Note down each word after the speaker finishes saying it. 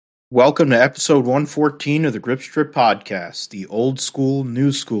Welcome to episode 114 of the Grip Strip Podcast, the old school,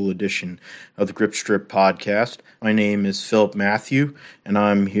 new school edition of the Grip Strip Podcast. My name is Philip Matthew, and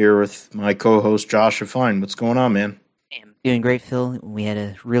I'm here with my co-host Josh Fine. What's going on, man? I'm doing great, Phil. We had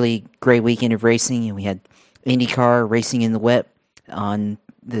a really great weekend of racing, and we had IndyCar racing in the wet on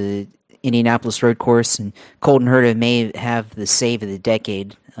the Indianapolis road course, and Colton Herta may have the save of the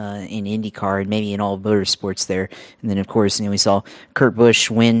decade in IndyCar and maybe in all motorsports there. And then, of course, we saw Kurt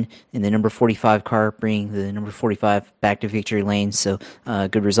Busch win in the number 45 car, bringing the number 45 back to victory lane. So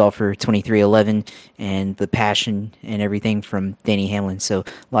good result for 2311 and the passion and everything from Danny Hamlin. So a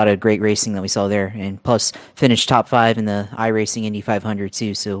lot of great racing that we saw there. And plus, finished top 5 in the iRacing Indy 500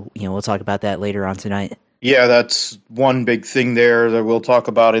 too. So, we'll talk about that later on tonight. Yeah, that's one big thing there that we'll talk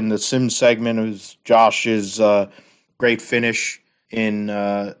about in the sim segment is Josh's great finish in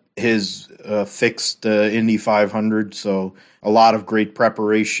his fixed Indy 500. So a lot of great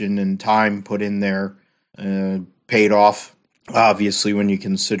preparation and time put in there paid off. Obviously, when you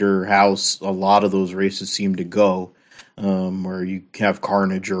consider how a lot of those races seem to go, where you have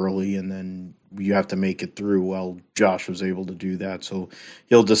carnage early and then you have to make it through. Well, Josh was able to do that. So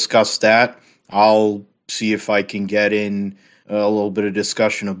he'll discuss that. I'll see if I can get in a little bit of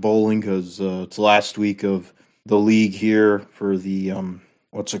discussion of bowling because it's last week of the league here for the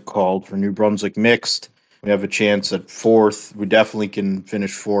for New Brunswick mixed. We have a chance at fourth. We definitely can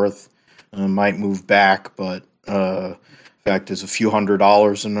finish fourth. Might move back, but in fact, there's a few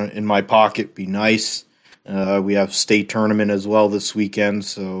 $100s in my pocket. Be nice. We have state tournament as well this weekend,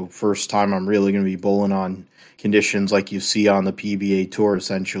 so first time I'm really going to be bowling on conditions like you see on the PBA Tour,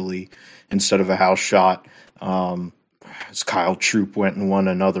 essentially, instead of a house shot. As Kyle Troop went and won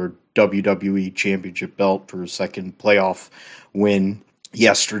another WWE Championship belt for his second playoff win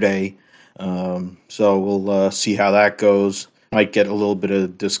yesterday. So we'll see how that goes. Might get a little bit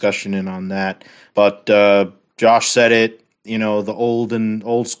of discussion in on that. But Josh said it, the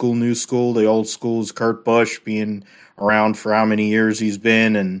old school, new school. The old school is Kurt Busch being around for how many years he's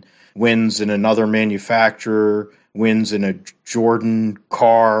been and wins in another manufacturer, wins in a Jordan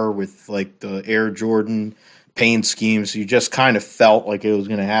car with like the Air Jordan paint scheme. So you just kind of felt like it was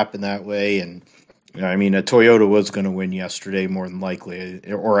going to happen that way. And a Toyota was going to win yesterday more than likely,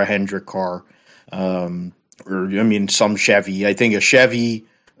 or a Hendrick car, some Chevy. I think a Chevy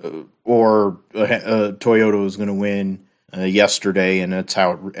or a Toyota was going to win yesterday, and that's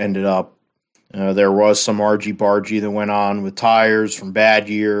how it ended up. There was some argy-bargy that went on with tires from bad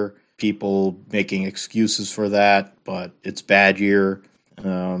year. People making excuses for that, but it's bad year.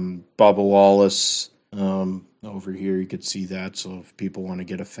 Bubba Wallace, over here you could see that, so if people want to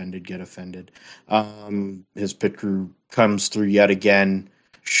get offended, get offended. His pit crew comes through yet again,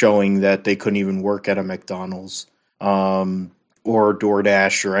 showing that they couldn't even work at a McDonald's or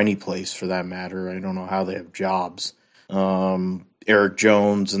DoorDash or any place for that matter. I don't know how they have jobs. Eric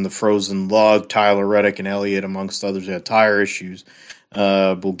Jones and the Frozen Lug, Tyler Reddick and Elliott, amongst others, had tire issues.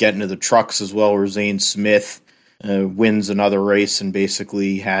 We'll get into the trucks as well, where Zane Smith wins another race and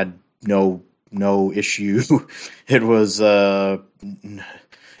basically had no issue. It was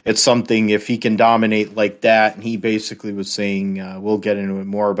it's something if he can dominate like that, and he basically was saying we'll get into it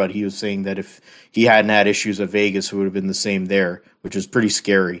more, but he was saying that if he hadn't had issues at Vegas, it would have been the same there, which is pretty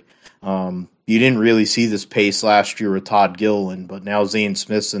scary. You didn't really see this pace last year with Todd Gilliland, but now Zane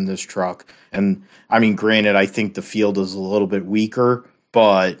Smith's in this truck. And, granted, I think the field is a little bit weaker,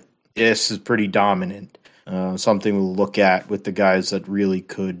 but this is pretty dominant. Something we'll look at with the guys that really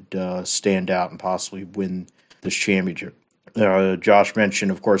could stand out and possibly win this championship. Josh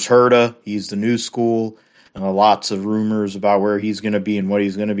mentioned, of course, Herta. He's the new school. Lots of rumors about where he's going to be and what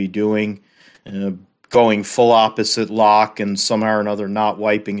he's going to be doing. Going full opposite lock and somehow or another not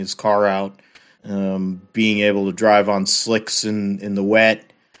wiping his car out. Being able to drive on slicks in the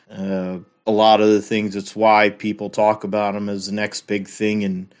wet. A lot of the things, it's why people talk about him as the next big thing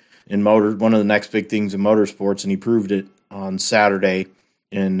in motor, one of the next big things in motorsports, and he proved it on Saturday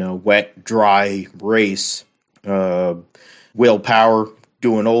in a wet, dry race. Will Power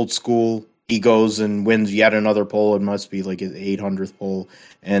doing old school. He goes and wins yet another pole. It must be like his 800th pole,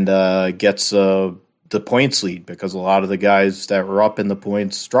 and gets the points lead because a lot of the guys that were up in the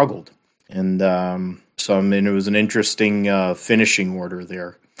points struggled. And it was an interesting finishing order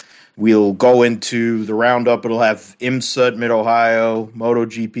there. We'll go into the roundup. It'll have IMSA at Mid-Ohio,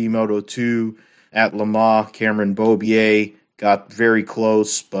 MotoGP, Moto2 at Le Mans. Cameron Beaubier got very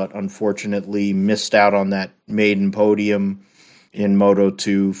close, but unfortunately missed out on that maiden podium in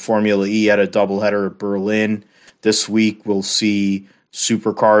Moto2. Formula E had a doubleheader at Berlin. This week we'll see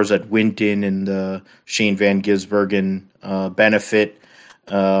supercars at Winton and the Shane Van Gisbergen benefit.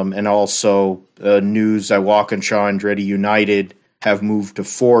 And also news that Walkinshaw Andretti United have moved to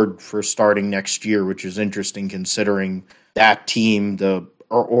Ford for starting next year, which is interesting considering that team, the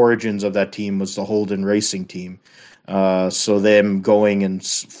origins of that team was the Holden Racing team. So them going and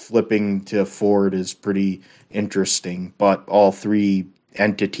flipping to Ford is pretty interesting. But all three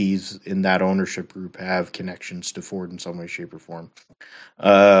entities in that ownership group have connections to Ford in some way, shape, or form.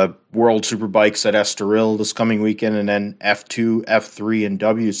 World Superbikes at Estoril this coming weekend, and then F2, F3, and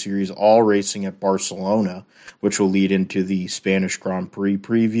W Series all racing at Barcelona, which will lead into the Spanish Grand Prix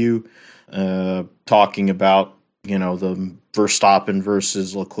preview, talking about, the Verstappen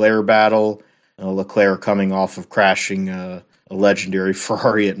versus Leclerc battle, Leclerc coming off of crashing a legendary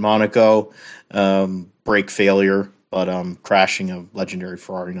Ferrari at Monaco, brake failure, but crashing a legendary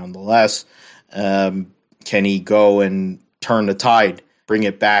Ferrari nonetheless. Can he go and turn the tide, bring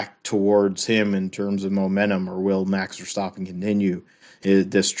it back towards him in terms of momentum, or will Max Verstappen continue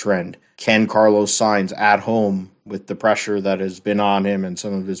this trend? Can Carlos Sainz at home, with the pressure that has been on him and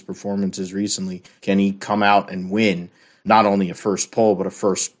some of his performances recently, can he come out and win not only a first pole, but a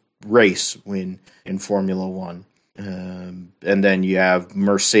first race win in Formula One? And then you have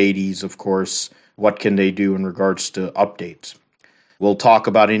Mercedes, of course. What can they do in regards to updates? We'll talk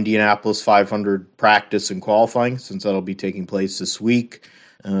about Indianapolis 500 practice and qualifying, since that'll be taking place this week,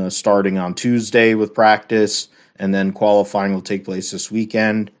 starting on Tuesday with practice, and then qualifying will take place this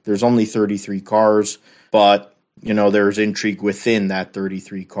weekend. There's only 33 cars, but, there's intrigue within that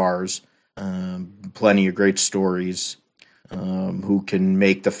 33 cars. Plenty of great stories. Who can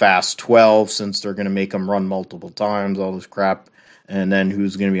make the Fast 12, since they're going to make them run multiple times, all this crap, and then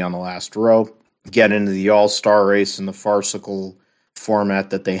who's going to be on the last row. Get into the All-Star race and the farcical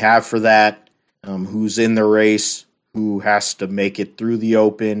format that they have for that, who's in the race, who has to make it through the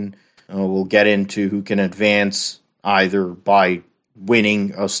Open. We'll get into who can advance either by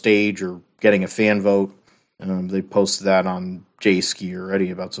winning a stage or getting a fan vote. They posted that on J-Ski already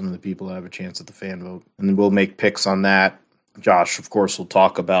about some of the people that have a chance at the fan vote. And then we'll make picks on that. Josh, of course, will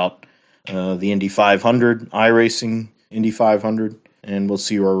talk about the Indy 500, iRacing Indy 500, and we'll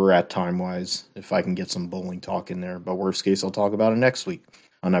see where we're at time-wise, if I can get some bowling talk in there. But worst case, I'll talk about it next week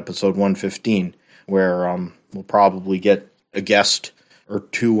on episode 115, where we'll probably get a guest or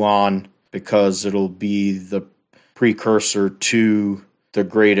two on, because it'll be the precursor to the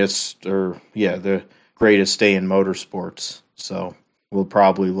greatest day in motorsports. So we'll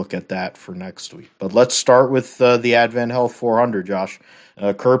probably look at that for next week. But let's start with the Advent Health 400, Josh.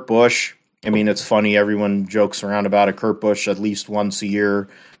 Kurt Busch. I mean, it's funny. Everyone jokes around about it. Kurt Busch, at least once a year,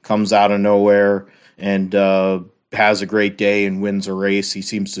 comes out of nowhere and has a great day and wins a race. He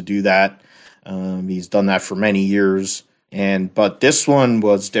seems to do that. He's done that for many years. But this one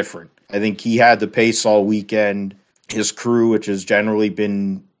was different. I think he had the pace all weekend. His crew, which has generally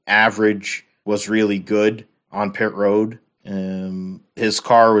been average, was really good on pit road. His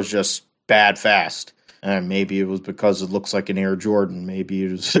car was just bad fast. Maybe it was because it looks like an Air Jordan. Maybe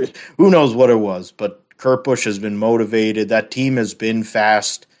it was, who knows what it was. But Kurt Busch has been motivated. That team has been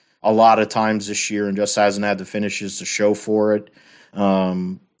fast a lot of times this year and just hasn't had the finishes to show for it.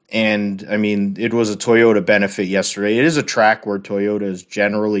 And, I mean, it was a Toyota benefit yesterday. It is a track where Toyota has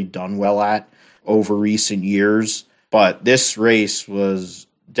generally done well at over recent years. But this race was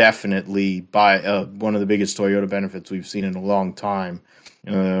definitely by one of the biggest Toyota benefits we've seen in a long time.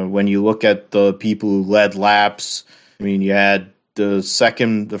 When you look at the people who led laps, I mean, you had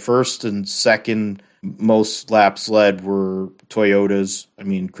the first and second most laps led were Toyotas. I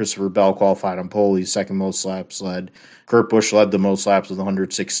mean, Christopher Bell qualified on pole. He's second most laps led. Kurt Busch led the most laps with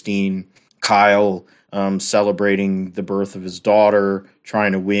 116. Kyle, celebrating the birth of his daughter,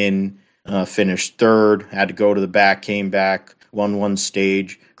 trying to win, finished third, had to go to the back, came back, won one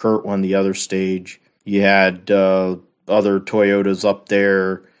stage. Kurt won the other stage. You had other Toyotas up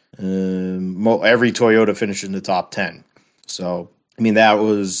there. Every Toyota finished in the top 10. So, I mean, that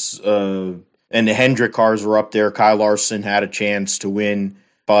was... and the Hendrick cars were up there. Kyle Larson had a chance to win,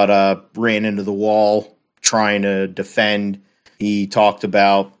 but ran into the wall trying to defend. He talked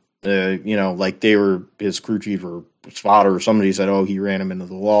about, like they were his crew chief or spotter or somebody said, he ran him into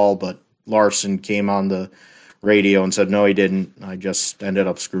the wall. But Larson came on the radio and said, no, he didn't. I just ended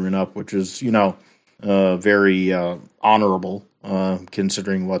up screwing up, which is, very honorable,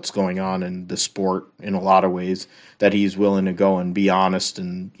 considering what's going on in the sport in a lot of ways, that he's willing to go and be honest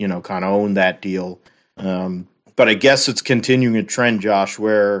and, kind of own that deal. But I guess it's continuing a trend, Josh,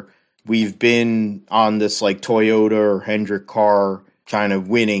 where we've been on this like Toyota or Hendrick car kind of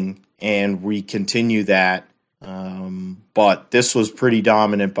winning, and we continue that. But this was pretty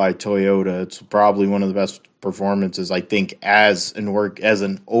dominant by Toyota. It's probably one of the best performances, I think, as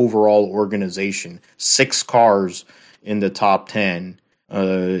an overall organization. 6 cars in the top 10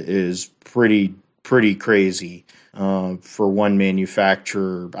 is pretty crazy for one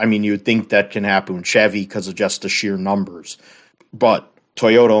manufacturer. I mean, you would think that can happen with Chevy because of just the sheer numbers, but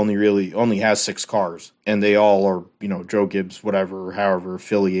Toyota only has 6 cars, and they all are, Joe Gibbs, whatever, however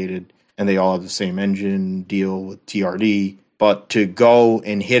affiliated, and they all have the same engine deal with TRD. But to go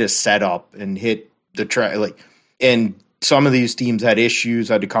and hit a setup and hit the track, and some of these teams had issues,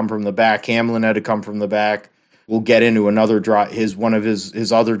 had to come from the back. Hamlin had to come from the back. We'll get into another drive. His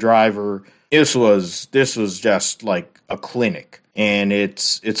other driver. This was just like a clinic, and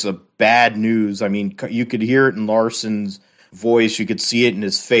it's a bad news. I mean, you could hear it in Larson's voice, you could see it in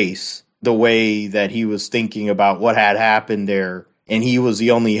his face, the way that he was thinking about what had happened there. And he was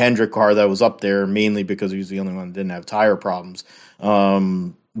the only Hendrick car that was up there, mainly because he was the only one that didn't have tire problems.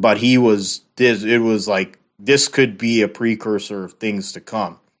 But it was like, this could be a precursor of things to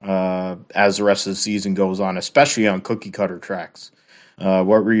come as the rest of the season goes on, especially on cookie cutter tracks.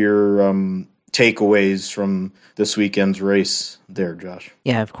 What were your takeaways from this weekend's race there, Josh?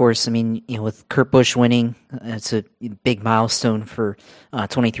 Yeah, of course. I mean, with Kurt Busch winning, it's a big milestone for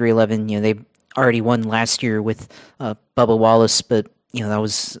 23XI. They already won last year with Bubba Wallace, but that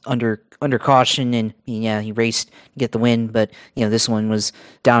was under caution, and he raced to get the win, but this one was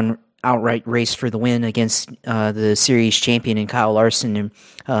outright race for the win against the series champion and Kyle Larson, and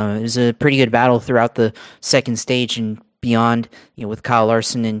it was a pretty good battle throughout the second stage and beyond, with Kyle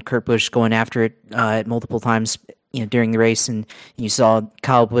Larson and Kurt Busch going after it at multiple times, during the race, and you saw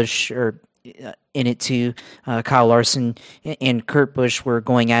Kyle Busch in it too. Kyle Larson and Kurt Busch were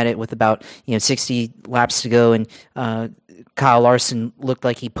going at it with about 60 laps to go, and Kyle Larson looked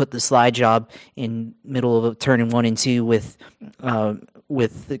like he put the slide job in middle of turn 1 and 2 with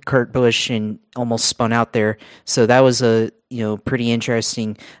Kurt Busch and almost spun out there. So that was a pretty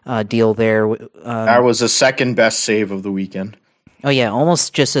interesting deal there. That was the second best save of the weekend. Oh yeah,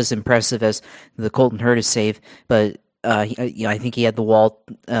 almost just as impressive as the Colton Herta save, but I think he had the wall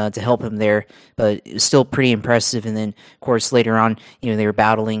to help him there, but it was still pretty impressive. And then, of course, later on, they were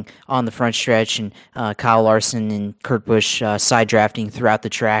battling on the front stretch, and Kyle Larson and Kurt Busch side drafting throughout the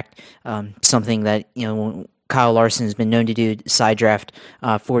track, something that Kyle Larson has been known to do, side draft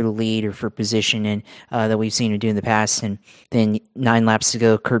for the lead or for position, and that we've seen him do in the past. And then 9 laps to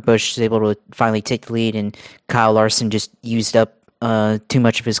go, Kurt Busch was able to finally take the lead, and Kyle Larson just used up too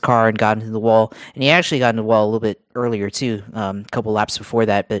much of his car and got into the wall. And he actually got into the wall a little bit earlier too, a couple laps before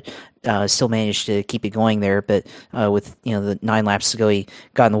that, but still managed to keep it going there. But with the 9 laps to go, he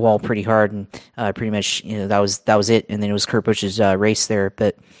got in the wall pretty hard, and pretty much that was it. And then it was Kurt Busch's race there.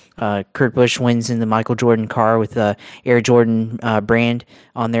 But Kurt Busch wins in the Michael Jordan car with Air Jordan brand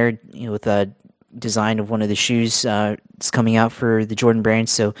on there, with design of one of the shoes it's coming out for the Jordan brand,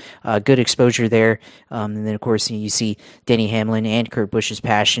 so good exposure there. And then of course you see Denny Hamlin and Kurt Busch's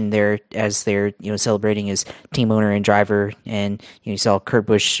passion there as they're celebrating as team owner and driver, and you saw Kurt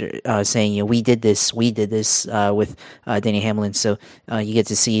Busch saying we did this with Denny Hamlin, so you get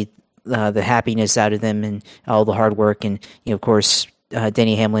to see the happiness out of them and all the hard work, and of course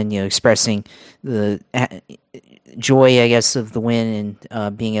Denny Hamlin expressing the joy, I guess, of the win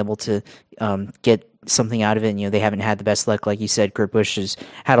and being able to get something out of it. They haven't had the best luck, like you said. Kurt Busch has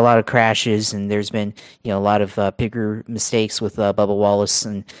had a lot of crashes, and there's been a lot of bigger mistakes with Bubba Wallace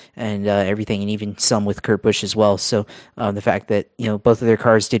and everything, and even some with Kurt Busch as well. So the fact that both of their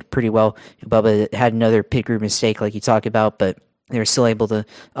cars did pretty well. Bubba had another bigger mistake, like you talked about, but they were still able to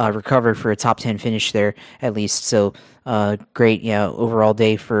recover for a top 10 finish there, at least. So great, overall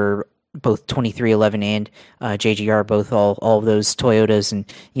day for both 23XI and JGR, both all of those Toyotas.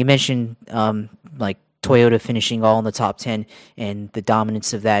 And you mentioned like Toyota finishing all in the top 10 and the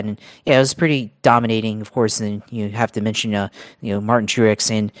dominance of that. And yeah, it was pretty dominating, of course. And you have to mention, Martin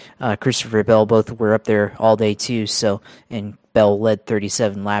Truex and Christopher Bell both were up there all day too. So, and Bell led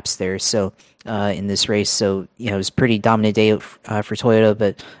 37 laps there. So, in this race. So, it was a pretty dominant day for Toyota,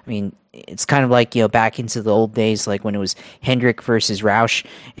 but I mean, it's kind of like, back into the old days, like when it was Hendrick versus Roush,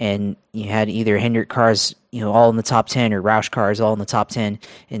 and you had either Hendrick cars, all in the top 10, or Roush cars all in the top 10.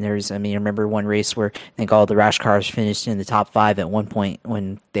 And I remember one race where I think all the Roush cars finished in the top 5 at one point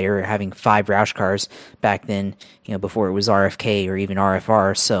when they were having 5 Roush cars back then, before it was RFK or even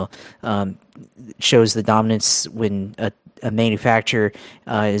RFR. So, it shows the dominance when a manufacturer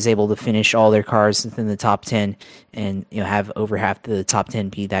is able to finish all their cars within the top 10 and have over half the top 10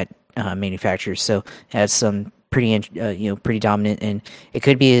 be that manufacturer. So it has some pretty dominant, and it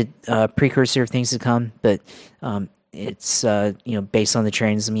could be a precursor of things to come. But it's based on the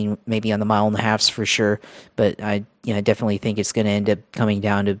trends. I mean, maybe on the mile and a halves for sure, but I definitely think it's going to end up coming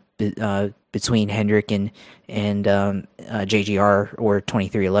down to between Hendrick and JGR or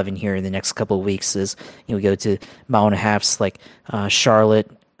 2311 here in the next couple of weeks. As we go to mile and a halves like Charlotte,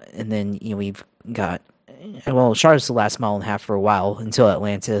 and then we've got. Well, Charlotte's the last mile and a half for a while until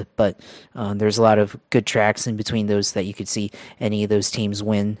Atlanta, but there's a lot of good tracks in between those that you could see any of those teams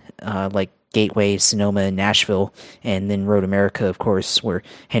win, like Gateway, Sonoma, and Nashville, and then Road America, of course, where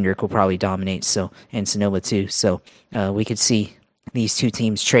Hendrick will probably dominate. So, and Sonoma too. So we could see these two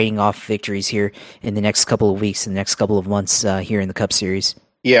teams trading off victories here in the next couple of weeks, in the next couple of months here in the Cup Series.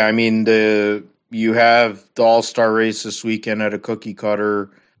 Yeah, I mean you have the All-Star race this weekend at a cookie cutter,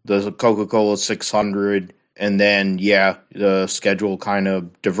 the Coca-Cola 600, and then, the schedule kind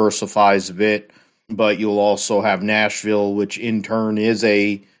of diversifies a bit, but you'll also have Nashville, which in turn is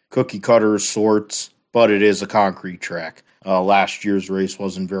a cookie cutter of sorts, but it is a concrete track. Last year's race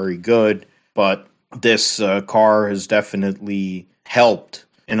wasn't very good, but this car has definitely helped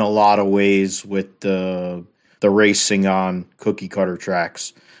in a lot of ways with the racing on cookie cutter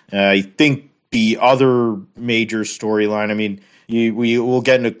tracks. I think the other major storyline, I mean, we'll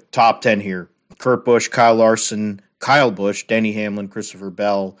get into top 10 here. Kurt Busch, Kyle Larson, Kyle Busch, Denny Hamlin, Christopher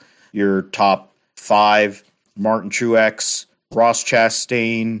Bell, your top 5. Martin Truex, Ross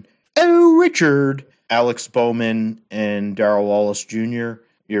Chastain, Richard, Alex Bowman, and Darrell Wallace Jr.,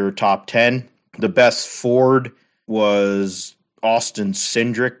 your top 10. The best Ford was Austin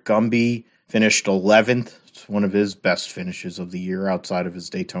Cindric. Gumby finished 11th. It's one of his best finishes of the year outside of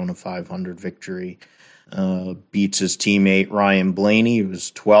his Daytona 500 victory. Beats his teammate Ryan Blaney, who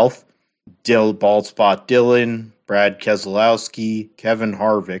was 12th. Bald Spot Dylan, Brad Keselowski, Kevin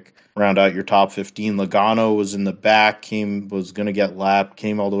Harvick round out your top 15. Logano was in the back, was going to get lapped,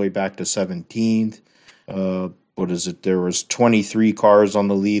 came all the way back to 17th. There was 23 cars on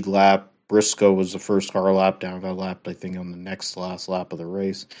the lead lap. Briscoe was the first car lap down, got lapped, I think, on the last lap of the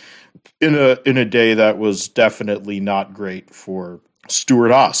race. In a day that was definitely not great for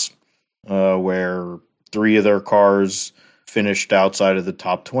Stewart-Haas, where 3 of their cars finished outside of the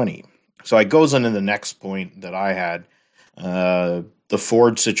top 20. So it goes into the next point that I had. The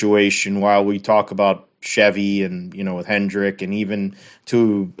Ford situation, while we talk about Chevy and, with Hendrick, and even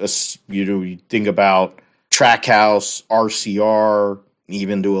you think about Trackhouse, RCR,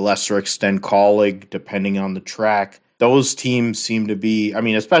 even to a lesser extent Colleague, depending on the track. Those teams seem to be, I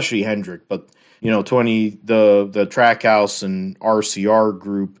mean, especially Hendrick, but, the Trackhouse and RCR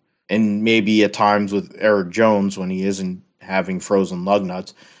group, and maybe at times with Eric Jones when he isn't having frozen lug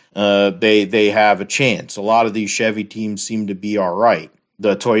nuts, they have a chance. A lot of these Chevy teams seem to be all right.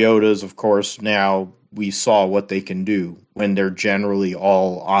 The Toyotas, of course, now we saw what they can do when they're generally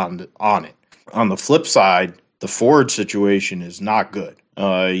all on it. On the flip side, the Ford situation is not good.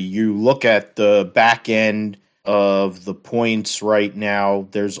 You look at the back end of the points right now,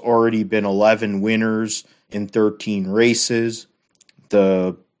 there's already been 11 winners in 13 races.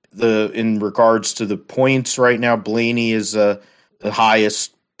 In regards to the points right now, Blaney is the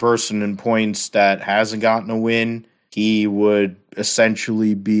highest person in points that hasn't gotten a win. He would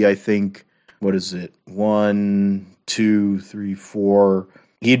essentially be, I think, 1, 2, 3, 4.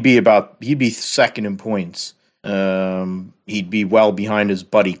 He'd be second in points. He'd be well behind his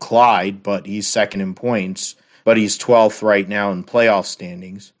buddy Clyde, but he's second in points. But he's 12th right now in playoff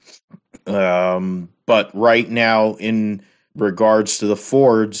standings. But right now, in regards to the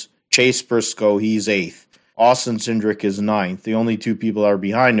Fords, Chase Briscoe, he's 8th. Austin Cindric is 9th. The only 2 people that are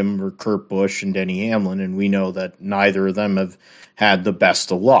behind him are Kurt Busch and Denny Hamlin, and we know that neither of them have had the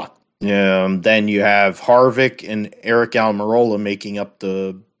best of luck. Then you have Harvick and Eric Almirola making up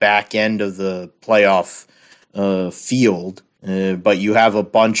the back end of the playoff field, but you have a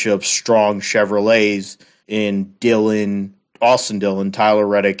bunch of strong Chevrolets in Austin Dillon, Tyler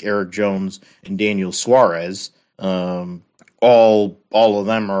Reddick, Eric Jones, and Daniel Suarez. All of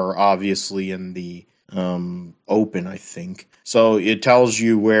them are obviously in the open, I think. So it tells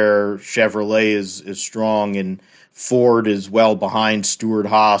you where Chevrolet is strong, and Ford is well behind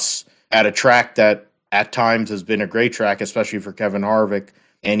Stewart-Haas at a track that at times has been a great track, especially for Kevin Harvick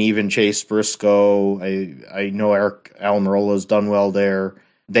and even Chase Briscoe. I know Eric Almirola has done well there.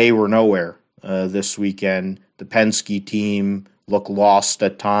 They were nowhere this weekend. The Penske team looked lost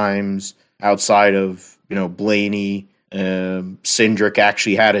at times outside of, Blaney. Cindric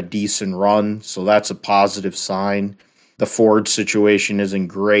actually had a decent run, so that's a positive sign. The Ford situation isn't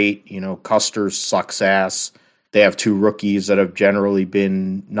great. Custer sucks ass. They have 2 rookies that have generally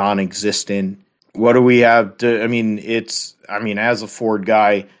been non-existent. what do we have to? As a Ford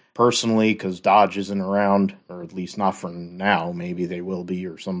guy personally, because Dodge isn't around, or at least not for now. Maybe they will be,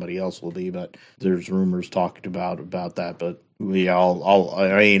 or somebody else will be. But there's rumors talked about that. But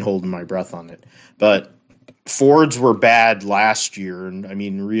I ain't holding my breath on it. But Fords were bad last year, and I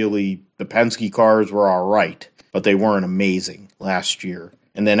mean, really, the Penske cars were all right, but they weren't amazing last year.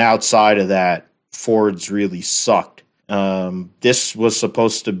 And then outside of that, Fords really sucked. This was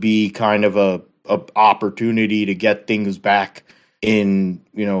supposed to be kind of a opportunity to get things back in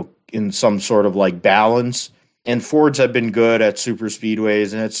some sort of like balance. And Fords have been good at super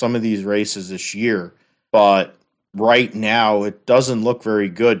speedways and at some of these races this year, but right now it doesn't look very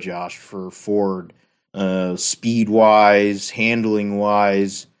good, Josh, for Ford, speed wise, handling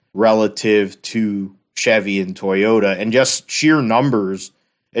wise, relative to Chevy and Toyota, and just sheer numbers.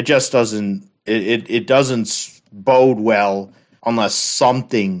 It just doesn't. It doesn't bode well unless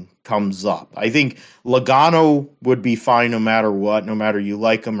something comes up. I think Logano would be fine no matter what, no matter you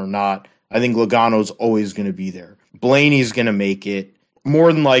like him or not. I think Logano's always going to be there. Blaney's going to make it.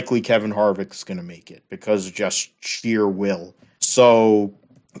 More than likely, Kevin Harvick's going to make it because of just sheer will. So,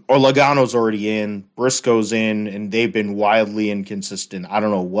 or Logano's already in, Briscoe's in, and they've been wildly inconsistent. I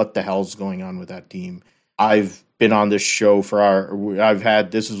don't know what the hell's going on with that team. I've been on this show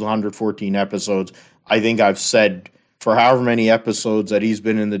this is 114 episodes. I think I've said for however many episodes that he's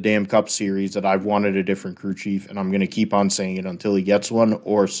been in the damn Cup Series that I've wanted a different crew chief, and I'm going to keep on saying it until he gets one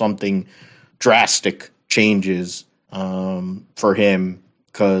or something drastic changes for him,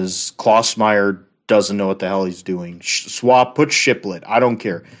 because Klossmeyer doesn't know what the hell he's doing. Put Shiplet. I don't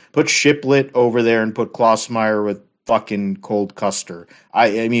care. Put Shiplet over there and put Klossmeyer with fucking Cold Custer.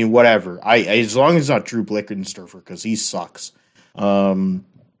 I mean, whatever. As long as it's not Drew Blickensderfer, because he sucks.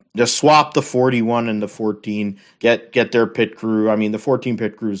 Just swap the 41 and the 14. Get their pit crew. I mean, the 14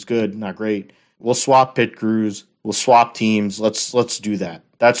 pit crew is good, not great. We'll swap pit crews. We'll swap teams. Let's do that.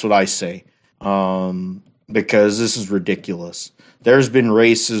 That's what I say. Because this is ridiculous. There's been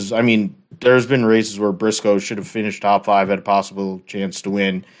races where Briscoe should have finished top 5, had a possible chance to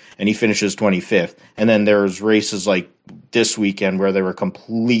win, and he finishes 25th. And then there's races like this weekend where they were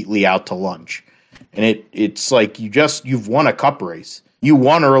completely out to lunch. And it's like you've won a Cup race. You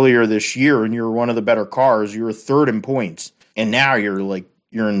won earlier this year, and you were one of the better cars. You were third in points, and now you're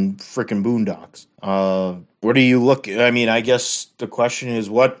in freaking boondocks. What do you look? I mean, I guess the question is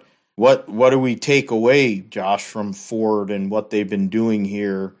what do we take away, Josh, from Ford and what they've been doing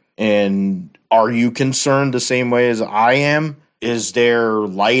here? And are you concerned the same way as I am? Is there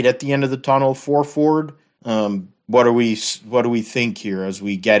light at the end of the tunnel for Ford? What do we think here as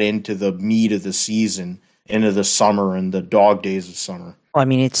we get into the meat of the season, into the summer and the dog days of summer? Well, I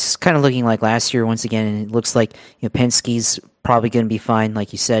mean, it's kind of looking like last year once again, and it looks like Penske's probably going to be fine,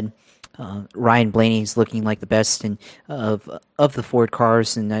 like you said. Ryan Blaney's looking like the best of the Ford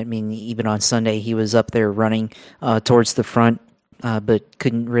cars, and I mean, even on Sunday he was up there running towards the front, but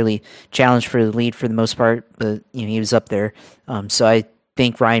couldn't really challenge for the lead for the most part. But he was up there, so I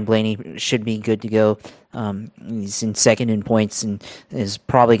think Ryan Blaney should be good to go. He's in second in points and is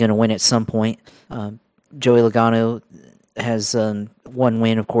probably going to win at some point. Joey Logano has one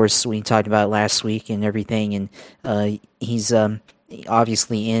win, of course. We talked about it last week and everything, and he's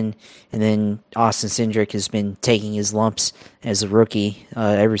obviously in. And then Austin Cindric has been taking his lumps as a rookie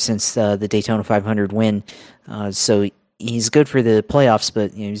ever since the Daytona 500 win. So he's good for the playoffs,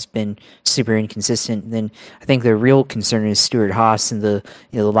 but he's been super inconsistent. And then I think the real concern is Stuart Haas and the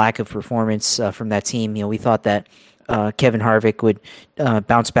the lack of performance from that team. We thought that Kevin Harvick would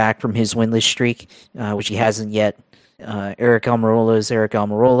bounce back from his winless streak, which he hasn't yet. Eric Almirola is Eric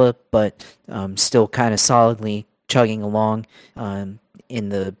Almirola, but still kind of solidly chugging along in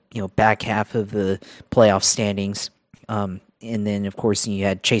the back half of the playoff standings. And then, of course, you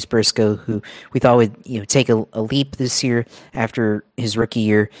had Chase Briscoe, who we thought would take a leap this year after his rookie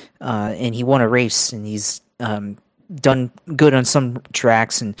year, and he won a race, and he's done good on some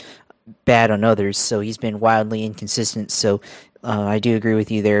tracks and bad on others, so he's been wildly inconsistent. So I do agree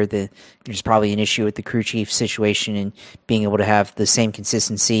with you there that there's probably an issue with the crew chief situation and being able to have the same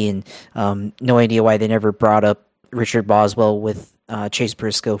consistency, and no idea why they never brought up Richard Boswell with Chase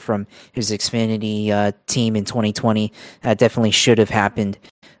Briscoe from his Xfinity team in 2020. That definitely should have happened.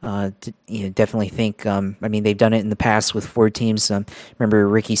 Definitely think. I mean, they've done it in the past with Ford teams. Remember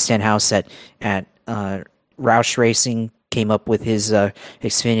Ricky Stenhouse at Roush Racing came up with his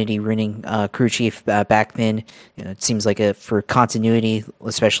Xfinity running crew chief back then. It seems like for continuity,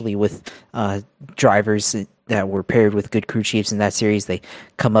 especially with drivers that were paired with good crew chiefs in that series, they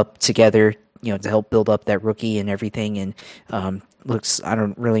come up together to help build up that rookie and everything. And I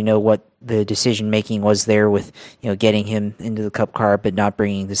don't really know what the decision making was there with getting him into the Cup car, but not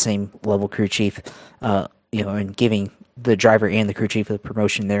bringing the same level crew chief, and giving the driver and the crew chief a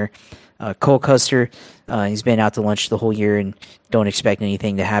promotion there. Cole Custer, he's been out to lunch the whole year, and don't expect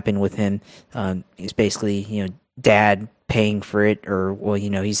anything to happen with him. He's basically, dad paying for it, or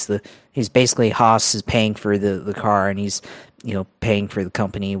he's basically Haas is paying for the car, and he's paying for the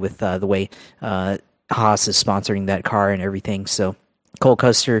company with the way Haas is sponsoring that car and everything. So Cole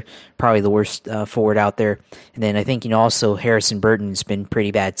Custer, probably the worst forward out there. And then I think, also Harrison Burton's been pretty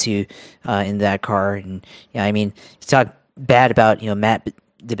bad too in that car. And yeah, I mean, you talk bad about, Matt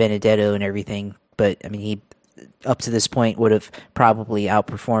DiBenedetto and everything, but I mean, he up to this point would have probably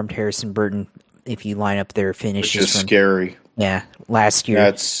outperformed Harrison Burton if you line up their finishes. Which is scary. Yeah, last year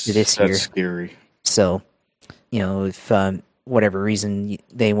to this year. That's scary. So, if whatever reason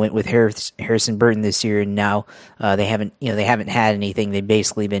they went with Harrison Burton this year, and now they haven't had anything. They've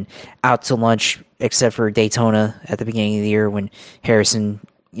basically been out to lunch, except for Daytona at the beginning of the year when Harrison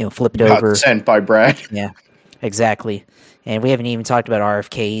flipped over. Sent by Brad. Yeah, exactly. And we haven't even talked about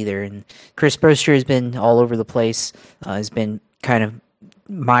RFK either. And Chris Broster has been all over the place. Has been kind of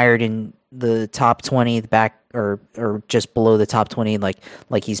mired in the top 20, the back or just below the top 20, like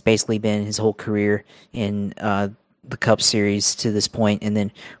he's basically been his whole career in the Cup Series to this point. And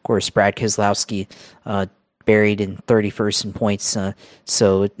then, of course, Brad Keselowski buried in 31st in points.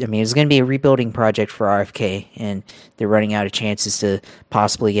 So, I mean, it's going to be a rebuilding project for RFK, and they're running out of chances to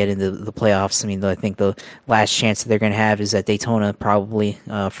possibly get into the playoffs. I mean, I think the last chance that they're going to have is at Daytona, probably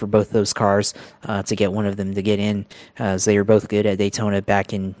for both those cars to get one of them to get in, as they were both good at Daytona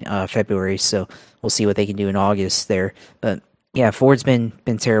back in February. So we'll see what they can do in August there. But yeah, Ford's been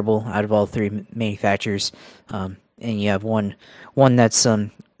terrible out of all three manufacturers, and you have one that's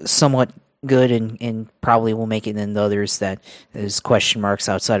somewhat good and probably will make it, and the others that is question marks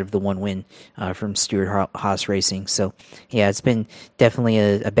outside of the one win from Stewart-Haas Racing. So yeah, it's been definitely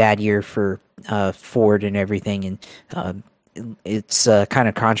a bad year for Ford and everything, and it's kind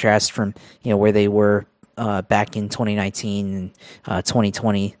of contrast from where they were back in 2019 and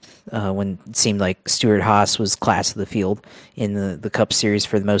 2020 when it seemed like Stewart-Haas was class of the field in the Cup Series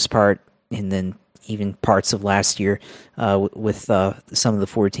for the most part, and then even parts of last year with some of the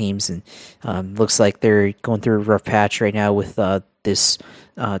Ford teams. And looks like they're going through a rough patch right now with this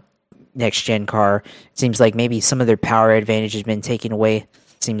next-gen car. It seems like maybe some of their power advantage has been taken away.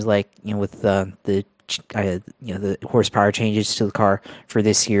 It seems like, with the horsepower changes to the car for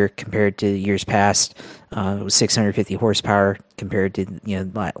this year compared to years past. It was 650 horsepower compared to,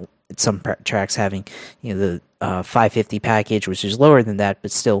 some tracks having, the 550 package, which is lower than that,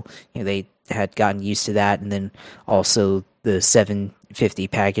 but still, they had gotten used to that, and then also the 750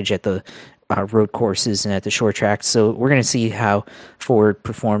 package at the road courses and at the short tracks. So we're going to see how Ford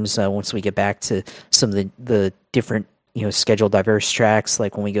performs once we get back to some of the different schedule diverse tracks,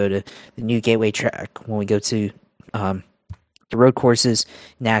 like when we go to the new Gateway track, when we go to the road courses,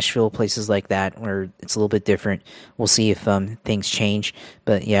 Nashville, places like that where it's a little bit different. We'll see if things change,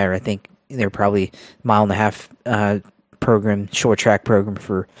 but yeah, I think they're probably mile and a half short track program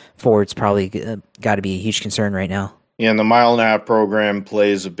for Ford's probably got to be a huge concern right now. Yeah, and the mile and a half program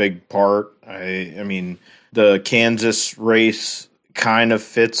plays a big part. I mean, the Kansas race kind of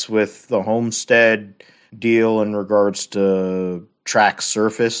fits with the Homestead deal in regards to track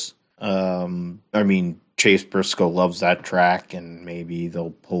surface. I mean, Chase Briscoe loves that track, and maybe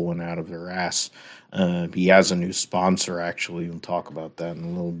they'll pull one out of their ass. He has a new sponsor, actually. We'll talk about that in a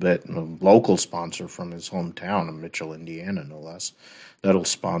little bit. A local sponsor from his hometown of Mitchell, Indiana, no less. That'll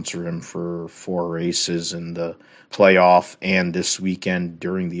sponsor him for 4 races in the playoff and this weekend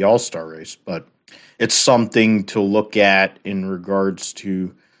during the All-Star race. But it's something to look at in regards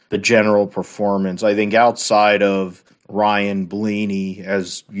to the general performance. I think outside of Ryan Blaney,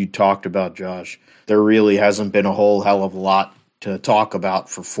 as you talked about, Josh, there really hasn't been a whole hell of a lot to talk about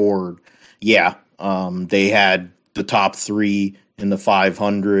for Ford. Yeah, they had the top 3 in the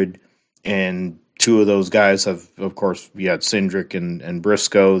 500, and 2 of those guys have, of course, we had Cindric and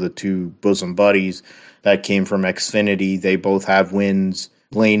Briscoe, the 2 bosom buddies that came from Xfinity. They both have wins.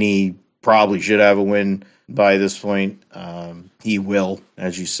 Blaney probably should have a win by this point. He will,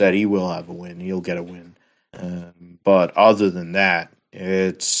 as you said, he will have a win. He'll get a win. But other than that,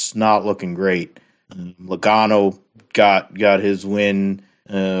 it's not looking great. Logano got his win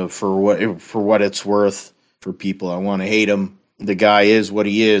for what it's worth. For people that want to hate him, the guy is what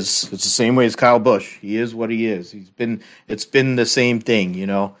he is. It's the same way as Kyle Busch. He is what he is. It's been the same thing,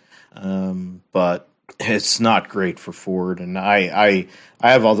 But it's not great for Ford. And I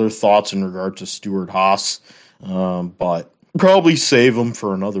have other thoughts in regard to Stewart-Haas, but probably save them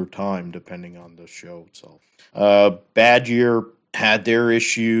for another time, depending on the show. So, Badger had their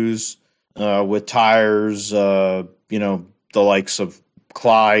issues with tires. The likes of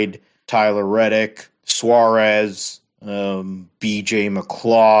Clyde, Tyler Reddick, Suarez, B.J.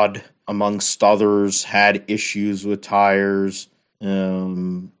 McLeod, amongst others, had issues with tires.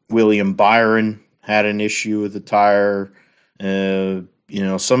 William Byron had an issue with the tire. A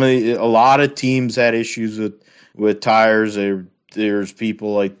lot of teams had issues with tires. There's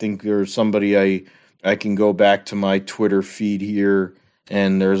people, I think there's somebody I can go back to my Twitter feed here,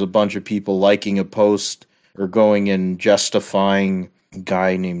 and there's a bunch of people liking a post or going and justifying a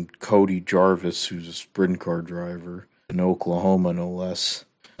guy named Cody Jarvis, who's a sprint car driver in Oklahoma, no less.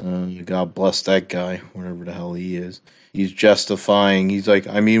 God bless that guy, whatever the hell he is. He's justifying, he's like,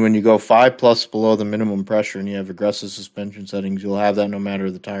 when you go 5+ below the minimum pressure and you have aggressive suspension settings, you'll have that no matter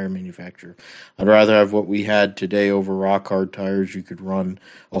the tire manufacturer. I'd rather have what we had today over rock hard tires you could run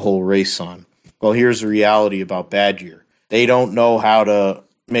a whole race on. Well, here's the reality about Badger. They don't know how to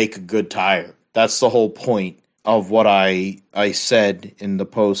make a good tire. That's the whole point of what I said in the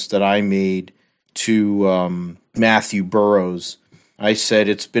post that I made to Matthew Burrows. I said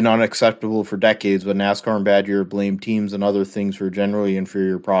it's been unacceptable for decades, but NASCAR and Badger blame teams and other things for a generally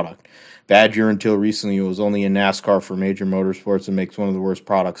inferior product. Badger, until recently, was only in NASCAR for major motorsports and makes one of the worst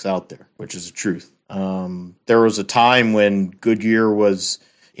products out there, which is the truth. There was a time when Goodyear was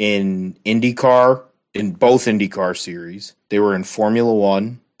in IndyCar, in both IndyCar series. They were in Formula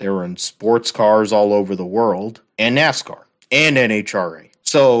One. They were in sports cars all over the world, and NASCAR, and NHRA.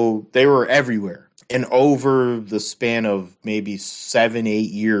 So they were everywhere. And over the span of maybe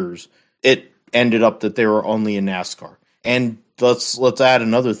 7-8 years, it ended up that they were only in NASCAR. And let's add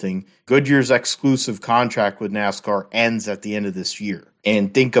another thing. Goodyear's exclusive contract with NASCAR ends at the end of this year.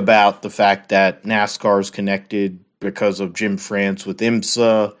 And think about the fact that NASCAR is connected because of Jim France with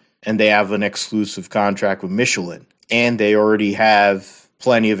IMSA, and they have an exclusive contract with Michelin. And they already have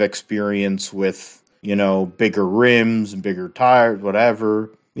plenty of experience with, bigger rims and bigger tires,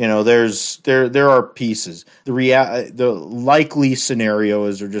 whatever. There are pieces. The likely scenario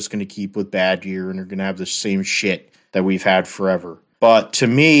is they're just going to keep with Badger and they're going to have the same shit that we've had forever. But to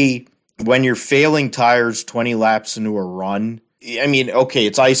me, when you're failing tires 20 laps into a run,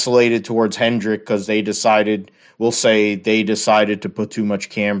 it's isolated towards Hendrick because they decided to put too much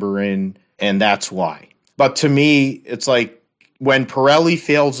camber in, and that's why. But to me, it's like when Pirelli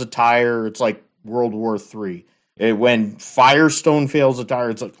fails a tire, it's like World War III. When Firestone fails a tire,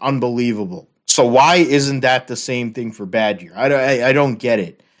 it's like unbelievable. So why isn't that the same thing for Badger? I don't get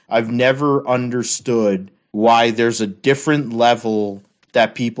it. I've never understood why there's a different level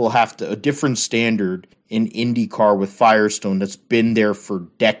that people have to, a different standard in IndyCar with Firestone that's been there for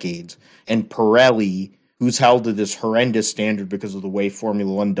decades, and Pirelli, who's held to this horrendous standard because of the way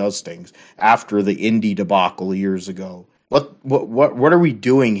Formula One does things after the Indy debacle years ago. What are we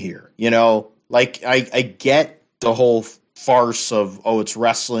doing here? I get the whole farce of, it's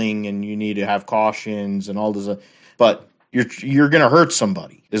wrestling and you need to have cautions and all this, but you're going to hurt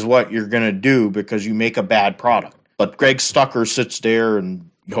somebody is what you're going to do because you make a bad product. But Greg Stucker sits there and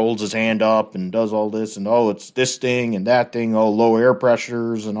holds his hand up and does all this and, it's this thing and that thing, low air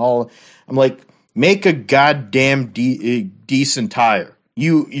pressures and all. I'm like, make a goddamn decent tire.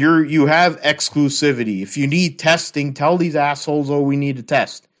 You have exclusivity. If you need testing, tell these assholes, we need to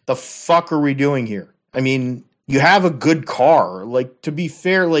test. The fuck are we doing here? You have a good car. To be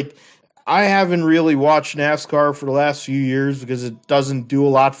fair, I haven't really watched NASCAR for the last few years because it doesn't do a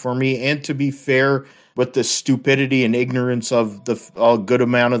lot for me. And to be fair, with the stupidity and ignorance of a good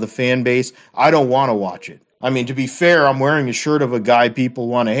amount of the fan base, I don't want to watch it. To be fair, I'm wearing a shirt of a guy people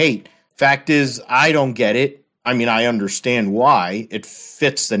want to hate. Fact is, I don't get it. I understand why. It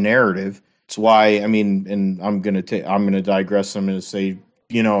fits the narrative. It's why, and I'm going to digress. I'm going to say,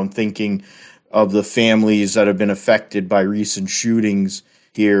 I'm thinking of the families that have been affected by recent shootings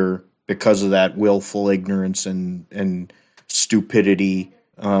here because of that willful ignorance and stupidity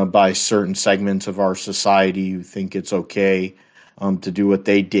by certain segments of our society who think it's okay to do what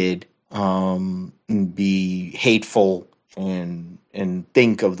they did, and be hateful and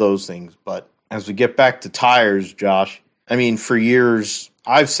think of those things. But as we get back to tires, Josh, for years,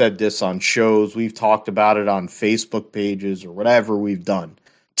 I've said this on shows, we've talked about it on Facebook pages or whatever we've done.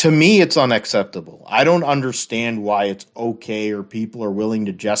 To me, it's unacceptable. I don't understand why it's okay or people are willing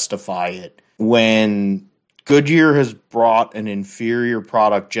to justify it when Goodyear has brought an inferior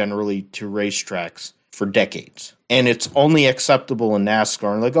product generally to racetracks for decades. And it's only acceptable in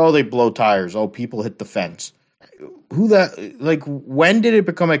NASCAR. Like, oh, they blow tires. Oh, people hit the fence. When did it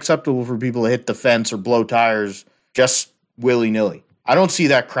become acceptable for people to hit the fence or blow tires just willy-nilly? I don't see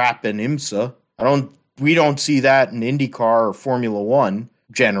that crap in IMSA. We don't see that in IndyCar or Formula One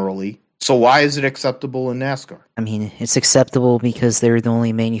generally. So why is it acceptable in NASCAR? I mean, it's acceptable because they're the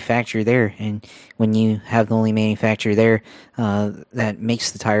only manufacturer there, and when you have the only manufacturer there that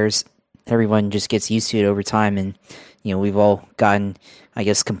makes the tires, everyone just gets used to it over time, and we've all gotten, I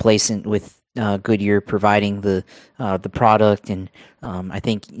guess, complacent with Goodyear providing the product, and I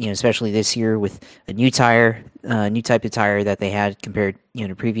think especially this year with a new tire, new type of tire that they had compared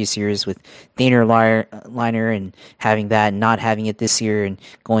to previous years with thinner liner and having that and not having it this year and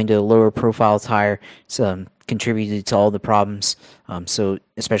going to a lower profile tire, it's contributed to all the problems. So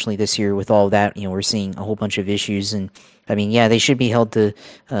especially this year with all of that, we're seeing a whole bunch of issues, and I mean, yeah, they should be held to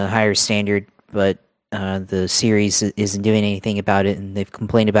a higher standard, but the series isn't doing anything about it, and they've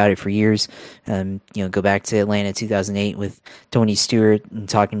complained about it for years. Go back to Atlanta 2008 with Tony Stewart and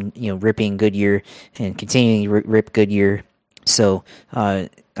talking, ripping Goodyear and continuing to rip Goodyear. So, I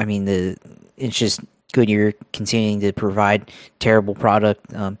mean, it's just Goodyear continuing to provide terrible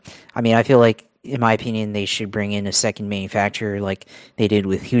product. I mean, I feel like, in my opinion, they should bring in a second manufacturer like they did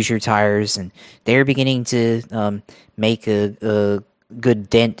with Hoosier tires, and they're beginning to make a good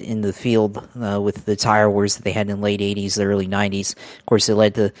dent in the field with the tire wars that they had in the late 80s, the early 90s. Of course, it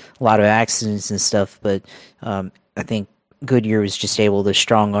led to a lot of accidents and stuff, but I think Goodyear was just able to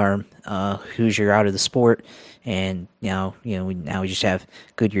strong arm Hoosier out of the sport, and now we just have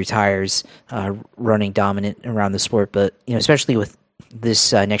Goodyear tires running dominant around the sport. But especially with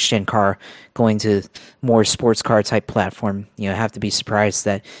this next gen car going to more sports car type platform, I have to be surprised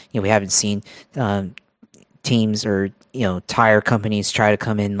that we haven't seen teams or tire companies try to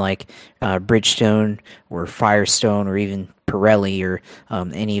come in like Bridgestone or Firestone or even Pirelli or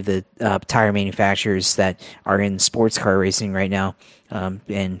any of the tire manufacturers that are in sports car racing right now.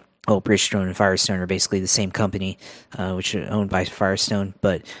 Bridgestone and Firestone are basically the same company, which are owned by Firestone,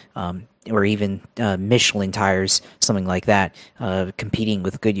 but or even Michelin tires, something like that, competing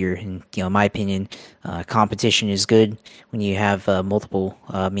with Goodyear. And in my opinion, competition is good when you have multiple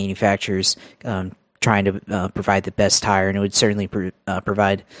manufacturers trying to provide the best tire, and it would certainly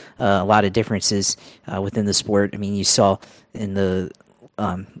provide a lot of differences within the sport. I mean, you saw in the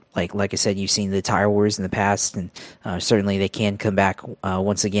like I said, you've seen the tire wars in the past, and certainly they can come back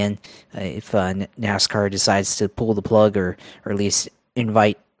once again if NASCAR decides to pull the plug or at least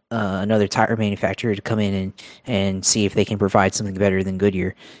invite another tire manufacturer to come in and see if they can provide something better than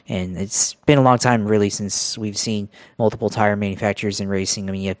Goodyear. And it's been a long time, really, since we've seen multiple tire manufacturers in racing.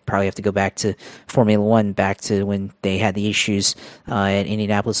 I mean, you probably have to go back to Formula One, back to when they had the issues at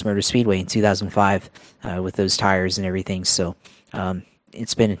Indianapolis Motor Speedway in 2005 with those tires and everything. So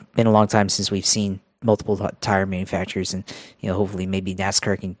it's been a long time since we've seen multiple tire manufacturers, and hopefully maybe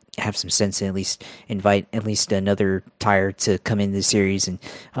NASCAR can have some sense and at least invite at least another tire to come into the series and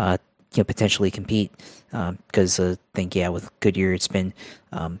potentially compete, because I think with Goodyear it's been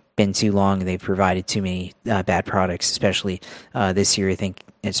too long, and they've provided too many bad products, especially this year. I think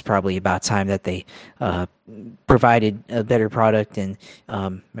it's probably about time that they provided a better product. And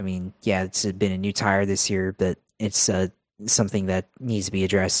it's been a new tire this year, but it's something that needs to be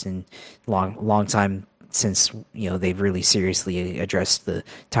addressed in long time, since they've really seriously addressed the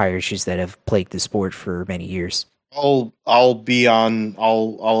tire issues that have plagued the sport for many years. I'll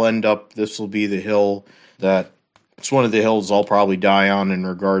end up, this will be the hill that it's one of the hills I'll probably die on in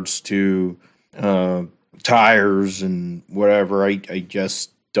regards to tires and whatever. I just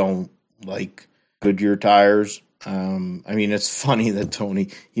don't like Goodyear tires. It's funny that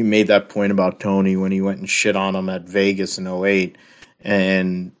you made that point about Tony when he went and shit on him at Vegas in 2008.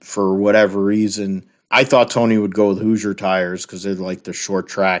 And for whatever reason, I thought Tony would go with Hoosier tires because they're like the short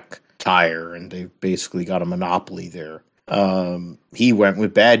track tire, and they've basically got a monopoly there. He went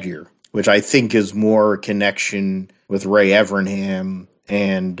with Badger, which I think is more a connection with Ray Evernham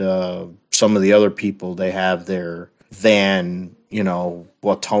and some of the other people they have there than,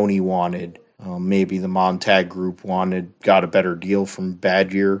 what Tony wanted. Maybe the Montag group got a better deal from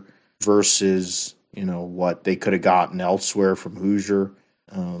Badger versus, what they could have gotten elsewhere from Hoosier.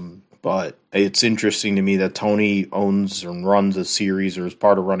 But it's interesting to me that Tony owns and runs a series, or is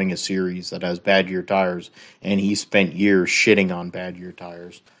part of running a series that has Badger tires, and he spent years shitting on Badger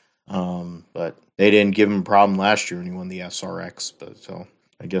tires. But they didn't give him a problem last year when he won the SRX. So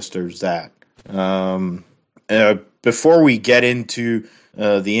I guess there's that. before we get into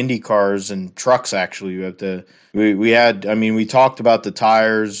the Indy cars and trucks, actually, we talked about the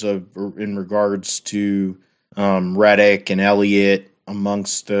tires in regards to Reddick and Elliott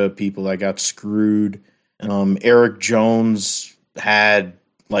amongst the people that got screwed. Eric Jones had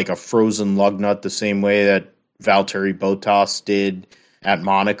like a frozen lug nut the same way that Valtteri Bottas did at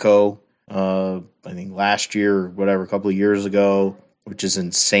Monaco, I think last year or whatever, a couple of years ago, which is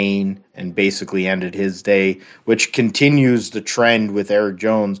insane and basically ended his day, which continues the trend with Eric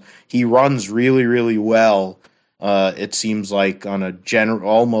Jones. He runs really, really well, it seems like, on a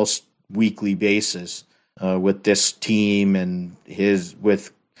almost weekly basis with this team and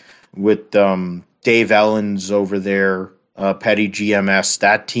with Dave Ellens over there, Petty GMS.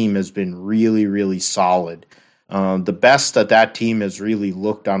 That team has been really, really solid. The best that team has really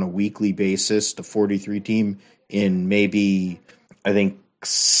looked on a weekly basis, the 43 team, in maybe, I think,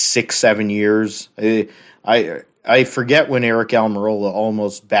 6-7 years. I forget when Eric Almirola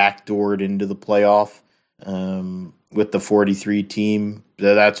almost backdoored into the playoff with the 43 team.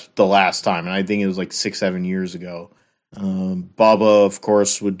 That's the last time, and I think it was like 6-7 years ago. Bubba, of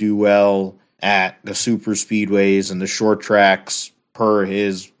course, would do well at the super speedways and the short tracks per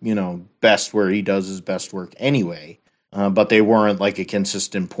his, best, where he does his best work anyway. But they weren't like a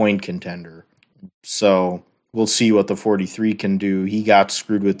consistent point contender. So we'll see what the 43 can do. He got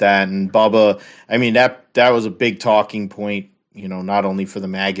screwed with that. And Bubba, I mean, that was a big talking point, not only for the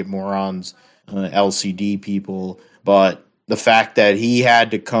maggot morons, LCD people, but the fact that he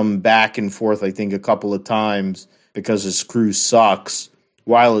had to come back and forth, I think, a couple of times because his crew sucks,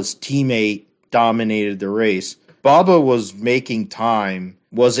 while his teammate dominated the race. Bubba was making time,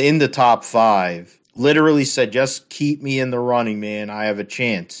 was in the top 5, literally said, just keep me in the running, man. I have a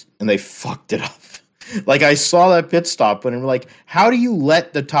chance. And they fucked it up. Like, I saw that pit stop and I'm like, how do you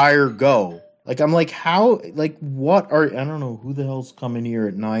let the tire go? Like, I'm like, how, like, what are, I don't know who the hell's coming here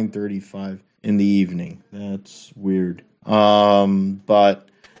at 9:35 in the evening. That's weird. But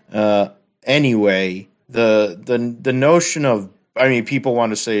anyway, the notion of, I mean, people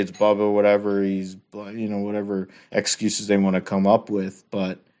want to say it's Bubba, whatever, he's, whatever excuses they want to come up with,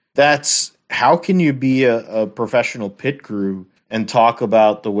 but that's, how can you be a professional pit crew and talk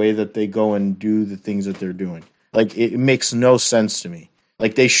about the way that they go and do the things that they're doing? Like, it makes no sense to me.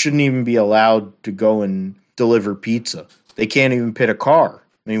 Like, they shouldn't even be allowed to go and deliver pizza. They can't even pit a car.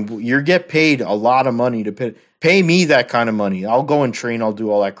 I mean, you get paid a lot of money to pit. Pay me that kind of money. I'll go and train. I'll do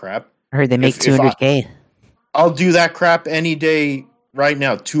all that crap. I heard they make $200K. I'll do that crap any day right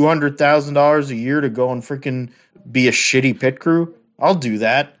now. $200,000 a year to go and freaking be a shitty pit crew. I'll do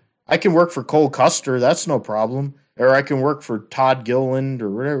that. I can work for Cole Custer. That's no problem. Or I can work for Todd Gilliland or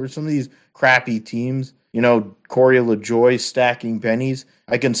whatever. Some of these crappy teams. Corey LaJoy stacking pennies.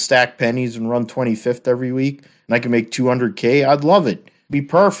 I can stack pennies and run 25th every week, and I can make $200K. I'd love it. It'd be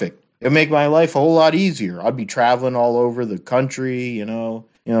perfect. It'd make my life a whole lot easier. I'd be traveling all over the country,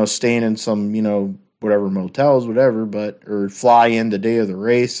 staying in some, whatever motels, whatever, or fly in the day of the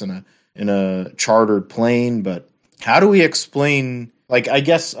race in a chartered plane. But how do we explain? Like, I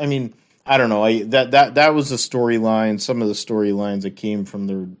guess, I mean, I don't know. That was the storyline. Some of the storylines that came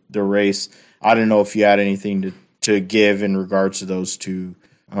from the race. I don't know if you had anything to give in regards to those two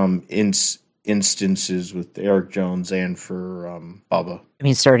instances with Eric Jones and for Bubba. I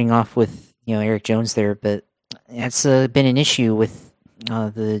mean, starting off with Eric Jones there, but that's been an issue with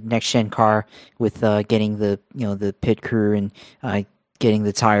the next gen car with getting the pit crew and getting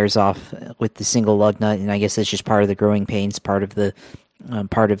the tires off with the single lug nut, and I guess that's just part of the growing pains, part of the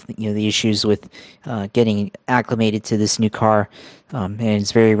the issues with getting acclimated to this new car, and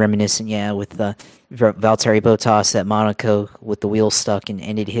it's very reminiscent, with Valtteri Bottas at Monaco with the wheels stuck and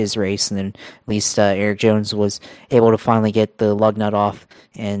ended his race, and then at least Eric Jones was able to finally get the lug nut off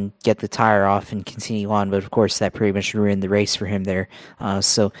and get the tire off and continue on, but of course that pretty much ruined the race for him there.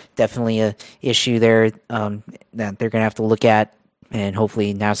 So definitely a issue there that they're going to have to look at. And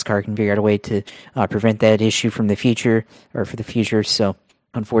hopefully NASCAR can figure out a way to prevent that issue from the future, or for the future. So,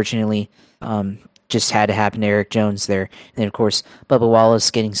 unfortunately, just had to happen to Eric Jones there. And then, of course, Bubba Wallace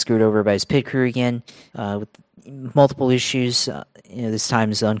getting screwed over by his pit crew again with multiple issues. This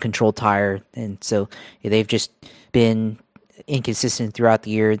time is uncontrolled tire, and so they've just been inconsistent throughout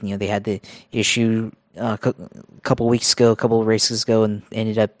the year. They had the issue a couple of races ago, and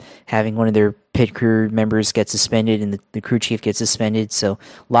ended up having one of their pit crew members get suspended, and the crew chief gets suspended. So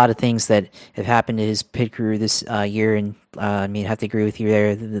a lot of things that have happened to his pit crew this year, and I have to agree with you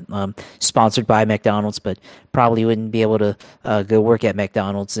there. Sponsored by McDonald's, but probably wouldn't be able to go work at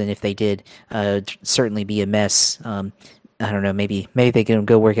McDonald's, and if they did, certainly be a mess. I don't know, maybe they can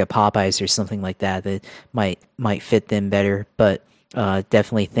go work at Popeyes or something like that that might fit them better. But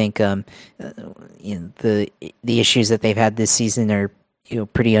definitely think the issues that they've had this season are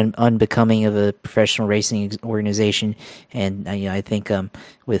pretty unbecoming of a professional racing organization, and I think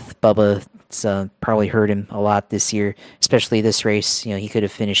with Bubba, it's probably hurt him a lot this year, especially this race. He could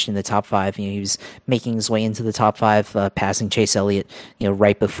have finished in the top five. He was making his way into the top five, passing Chase Elliott.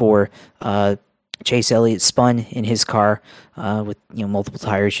 Right before Chase Elliott spun in his car with multiple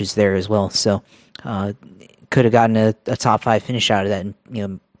tire issues there as well. So could have gotten a top five finish out of that,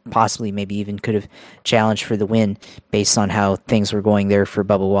 and possibly maybe even could have challenged for the win based on how things were going there for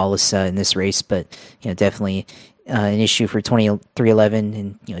Bubba Wallace in this race. But definitely an issue for 23XI,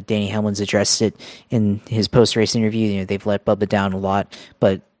 and Danny Hamlin's addressed it in his post-race interview. They've let Bubba down a lot,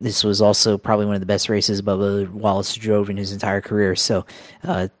 but this was also probably one of the best races Bubba Wallace drove in his entire career. So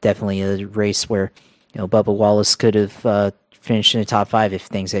definitely a race where Bubba Wallace could have finished in the top five if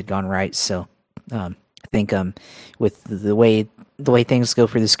things had gone right. So I think with the way things go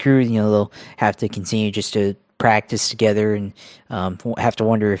for this crew, they'll have to continue just to practice together, and have to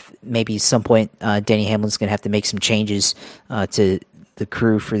wonder if maybe at some point Danny Hamlin's going to have to make some changes to the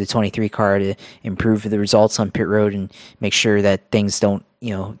crew for the 23 car to improve the results on pit road and make sure that things don't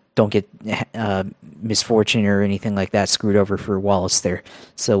get misfortune or anything like that screwed over for Wallace there.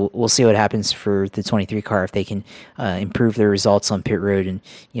 So we'll see what happens for the 23 car, if they can improve their results on pit road, and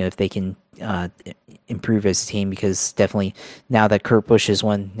if they can improve as a team, because definitely now that Kurt Busch has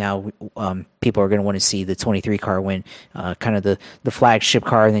won, now people are going to want to see the 23 car win, kind of the flagship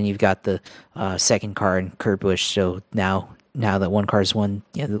car, and then you've got the second car in Kurt Busch. So now that one car's won,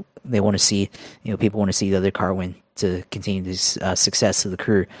 they want to see, people want to see the other car win to continue this success of the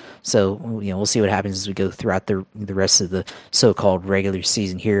crew. So we'll see what happens as we go throughout the rest of the so-called regular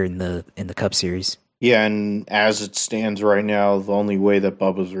season here in the Cup Series. Yeah, and as it stands right now, the only way that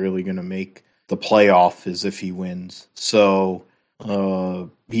Bubba's really going to make the playoff is if he wins. So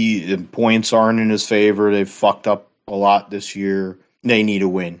points aren't in his favor. They've fucked up a lot this year. They need a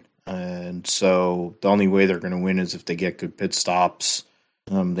win. And so the only way they're going to win is if they get good pit stops.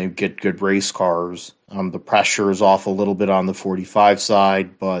 They get good race cars. The pressure is off a little bit on the 45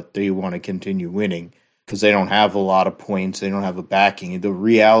 side, but they want to continue winning because they don't have a lot of points. They don't have a backing. The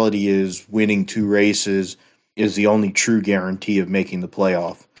reality is winning 2 races is the only true guarantee of making the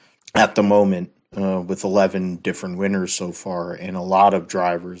playoff at the moment, with 11 different winners so far and a lot of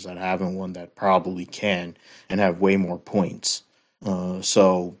drivers that haven't won that probably can and have way more points.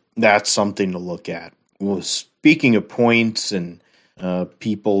 So that's something to look at. Well, speaking of points and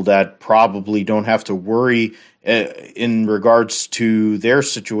people that probably don't have to worry in regards to their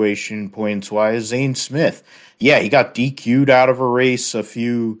situation points-wise, Zane Smith. Yeah, he got DQ'd out of a race a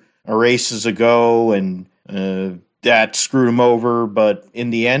few races ago, and that screwed him over, but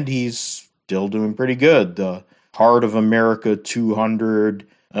in the end, he's still doing pretty good. The Heart of America 200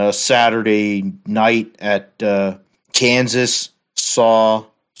 Saturday night at Kansas saw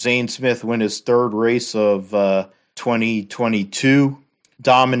Zane Smith win his 3rd race of 2022.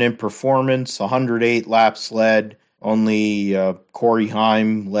 Dominant performance, 108 laps led. Only Corey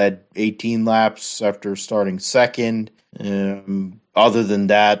Heim led 18 laps after starting second. Other than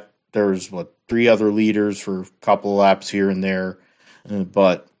that, there's 3 other leaders for a couple of laps here and there.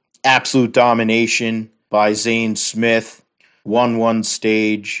 But absolute domination by Zane Smith. Won one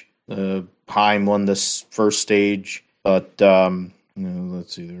stage. Heim won this first stage. But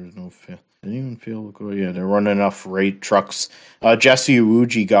let's see, there's no field. Didn't even feel good. Yeah, they're running enough rate trucks. Jesse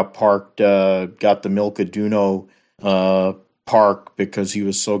Iwuji got parked, got the Milka Duno park because he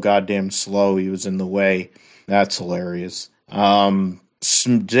was so goddamn slow. He was in the way. That's hilarious. Zane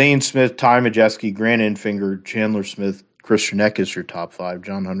Smith, Ty Majeski, Grant Enfinger, Chandler Smith, Christian Eck is your top 5.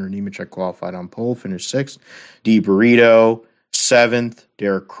 John Hunter Nemechek qualified on pole, finished 6th. D. Burrito, 7th.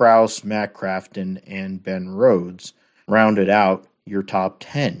 Derek Kraus, Matt Crafton, and Ben Rhodes rounded out your top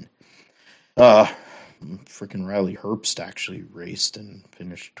 10. Freaking Riley Herbst actually raced and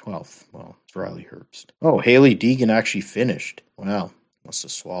finished 12th. Well, it's Riley Herbst. Oh, Haley Deegan actually finished. Wow, must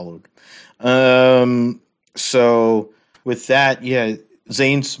have swallowed. So with that, yeah,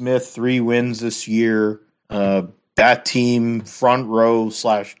 Zane Smith 3 wins this year. That team, front row /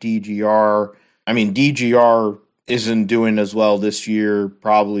 DGR. I mean, DGR isn't doing as well this year,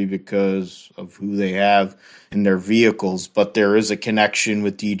 probably because of who they have in their vehicles, but there is a connection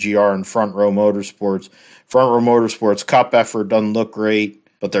with DGR and Front Row Motorsports. Front Row Motorsports Cup effort doesn't look great,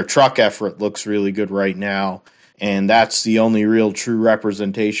 but their truck effort looks really good right now, and that's the only real true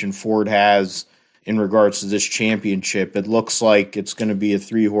representation Ford has in regards to this championship. It looks like it's going to be a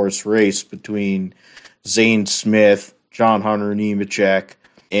 3-horse race between Zane Smith, John Hunter Nemechek,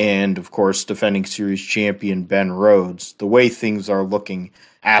 and, of course, defending series champion Ben Rhodes, the way things are looking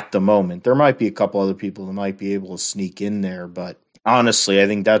at the moment, there might be a couple other people that might be able to sneak in there, but honestly, I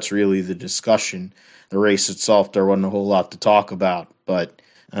think that's really the discussion. The race itself, there wasn't a whole lot to talk about, but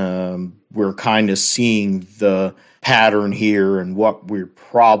we're kind of seeing the pattern here and what we're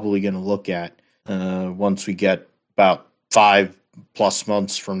probably going to look at once we get about 5+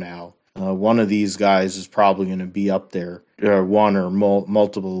 months from now. One of these guys is probably going to be up there. One or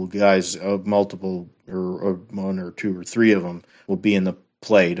multiple guys, multiple or one or two or three of them will be in the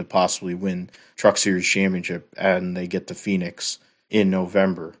play to possibly win Truck Series Championship, and they get to Phoenix in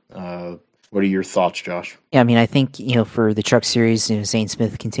November. What are your thoughts, Josh? Yeah, I mean, I think, for the Truck Series, Zane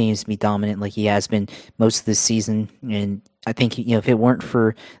Smith continues to be dominant like he has been most of this season. And I think, if it weren't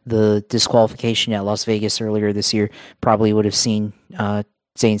for the disqualification at Las Vegas earlier this year, probably would have seen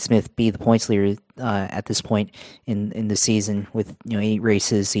Zane Smith be the points leader at this point in the season with 8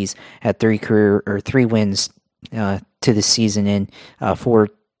 races. He's had 3 wins to the season and 4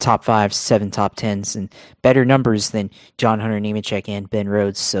 top 5s, 7 top 10s, and better numbers than John Hunter Nemechek and Ben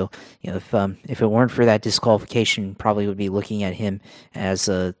Rhodes. So, if it weren't for that disqualification, probably would be looking at him as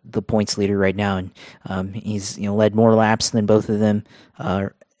the points leader right now. And he's led more laps than both of them,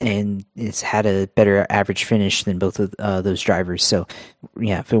 and it's had a better average finish than both of those drivers. So,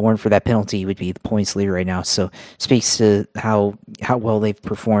 yeah, if it weren't for that penalty, he would be the points leader right now. So, speaks to how well they've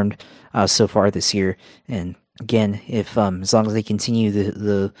performed so far this year. And again, if as long as they continue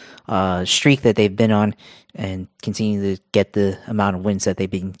the streak that they've been on and continue to get the amount of wins that they've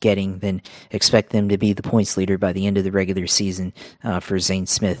been getting, then expect them to be the points leader by the end of the regular season for Zane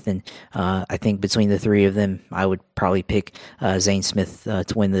Smith. And I think between the 3 of them, I would probably pick Zane Smith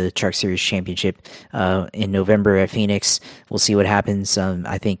to win the Truck Series Championship in November at Phoenix. We'll see what happens.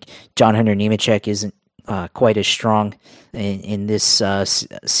 I think John Hunter Nemechek isn't quite as strong in this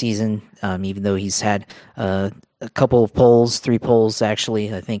season, even though he's had a couple of poles, 3 poles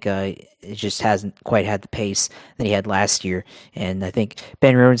actually. I think it just hasn't quite had the pace that he had last year. And I think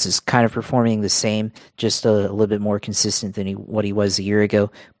Ben Rhodes is kind of performing the same, just a little bit more consistent than what he was a year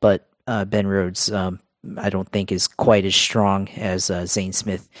ago. But Ben Rhodes, I don't think is quite as strong as Zane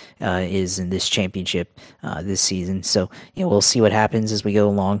Smith is in this championship this season. So, we'll see what happens as we go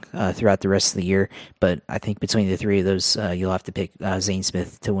along throughout the rest of the year. But I think between the 3 of those, you'll have to pick Zane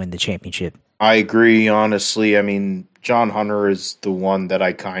Smith to win the championship. I agree, honestly. I mean, John Hunter is the one that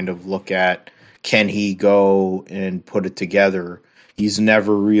I kind of look at. Can he go and put it together? He's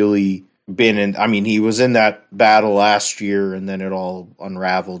never really been in. I mean, he was in that battle last year and then it all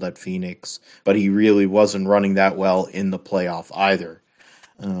unraveled at Phoenix, but he really wasn't running that well in the playoff either.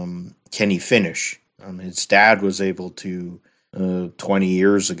 Can he finish? His dad was able to 20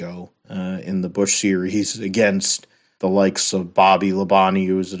 years ago in the Busch Series against the likes of Bobby Labonte,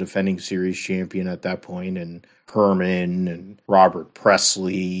 who was a defending series champion at that point, and Herman and Robert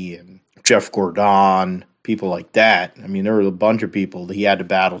Presley and Jeff Gordon, people like that. I mean, there were a bunch of people that he had to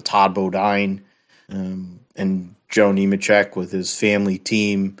battle. Todd Bodine and Joe Nemechek with his family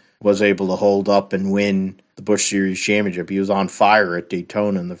team was able to hold up and win the Busch Series Championship. He was on fire at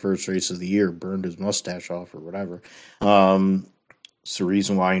Daytona in the first race of the year, burned his mustache off or whatever. It's the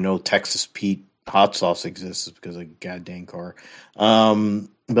reason why I know Texas Pete hot sauce exists is because of a goddamn car.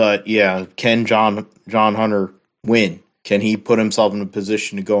 But yeah, can John Hunter win? Can he put himself in a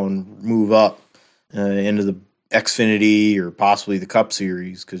position to go and move up into the Xfinity or possibly the Cup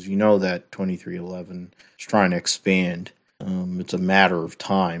Series? Because that 2311 is trying to expand. It's a matter of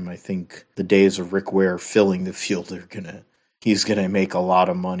time. I think the days of Rick Ware filling the field he's gonna make a lot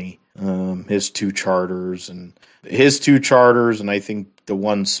of money. His two charters, and I think the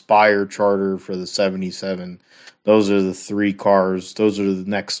one Spire charter for the 77. Those are the 3 cars. Those are the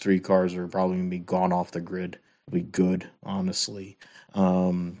next 3 cars that are probably going to be gone off the grid. Be good, honestly,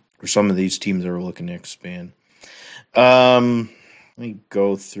 for some of these teams that are looking to expand. Let me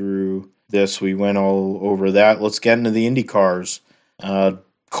go through this. We went all over that. Let's get into the Indy cars.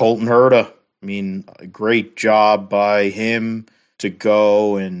 Colton Herta. I mean, a great job by him to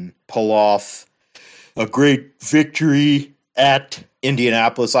go and pull off a great victory at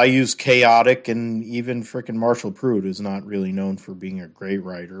Indianapolis. I use chaotic, and even frickin' Marshall Pruett is not really known for being a great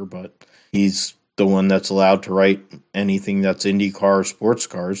writer, but he's the one that's allowed to write anything that's IndyCar sports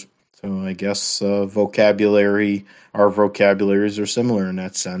cars. So I guess our vocabularies are similar in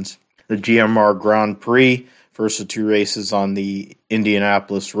that sense. The GMR Grand Prix, first of 2 races on the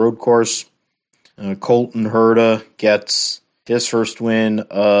Indianapolis road course. Colton Herta gets his first win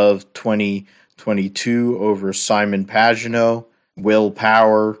of 2022 over Simon Pagenaud, Will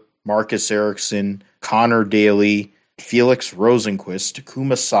Power, Marcus Ericsson, Connor Daly, Felix Rosenquist,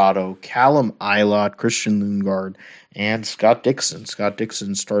 Takuma Sato, Callum Ilott, Christian Lundgaard, and Scott Dixon. Scott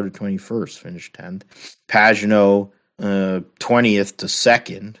Dixon started 21st, finished 10th. Pagano, 20th to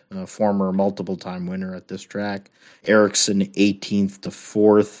 2nd, former multiple-time winner at this track. Ericsson, 18th to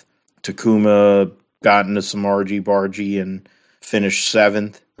 4th. Takuma got into some argy-bargy and finished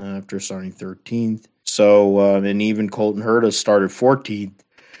 7th after starting 13th. So, and even Colton Herta started 14th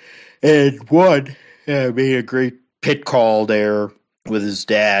and won. Made a great pit call there with his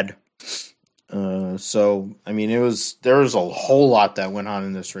dad. So, I mean, there was a whole lot that went on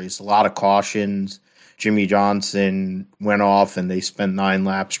in this race. A lot of cautions. Jimmy Johnson went off and they spent 9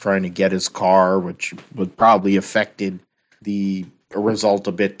 laps trying to get his car, which would probably affected the result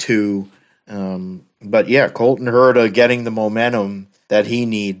a bit too. But yeah, Colton Herta getting the momentum that he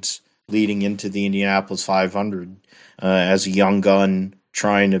needs leading into the Indianapolis 500 as a young gun,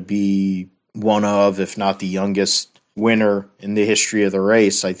 trying to be one of, if not the youngest winner in the history of the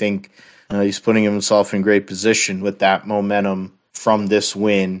race. I think he's putting himself in great position with that momentum from this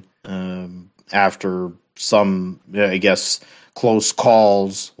win after some, I guess, close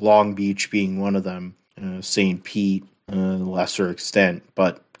calls, Long Beach being one of them, St. Pete, lesser extent.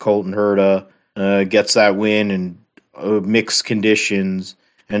 But Colton Herta gets that win in mixed conditions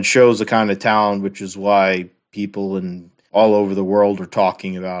and shows the kind of talent, which is why people all over the world are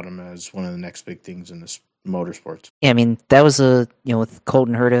talking about him as one of the next big things in this motorsports. Yeah, I mean, that was with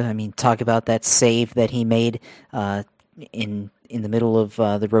Colton Herta, I mean, talk about that save that he made in the middle of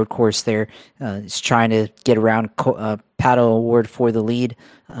the road course there. He's trying to get around Pato O'Ward for the lead,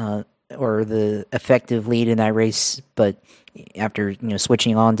 or the effective lead in that race, but after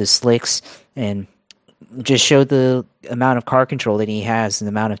switching on to slicks, and just showed the amount of car control that he has and the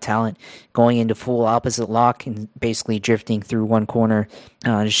amount of talent going into full opposite lock and basically drifting through one corner.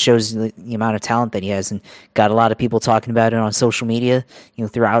 Just shows the amount of talent that he has, and got a lot of people talking about it on social media,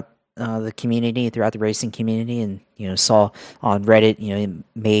 throughout the community, throughout the racing community, and saw on Reddit, it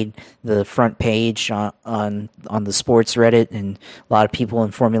made the front page on the sports Reddit, and a lot of people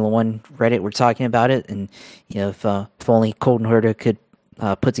in Formula One Reddit were talking about it. And if only Colton Herta could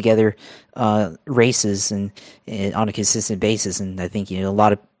put together races and on a consistent basis, and I think a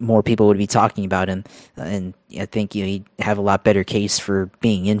lot of more people would be talking about him, and I think he'd have a lot better case for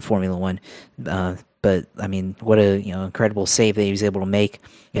being in Formula One. But I mean, what a incredible save that he was able to make,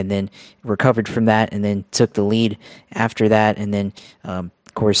 and then recovered from that, and then took the lead after that, and then of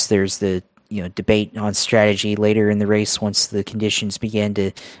course there's the debate on strategy later in the race once the conditions began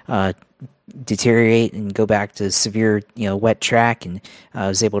to deteriorate and go back to severe wet track, and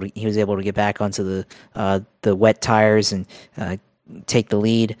he was able to get back onto the wet tires and take the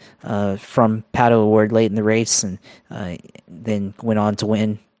lead from Pato O'Ward late in the race, and then went on to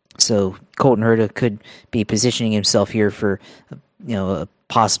win. So Colton Herta could be positioning himself here for a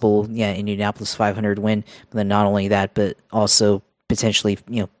possible Indianapolis 500 win. But then not only that, but also potentially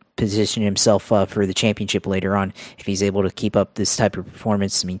position himself for the championship later on if he's able to keep up this type of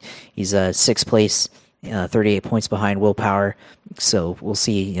performance. I mean, he's 6th place, 38 points behind Will Power. So we'll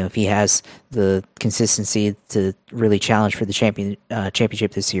see if he has the consistency to really challenge for the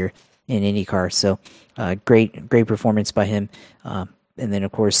championship this year in IndyCar. So great performance by him. And then,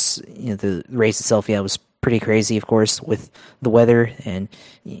 of course, the race itself, was pretty crazy, of course, with the weather, and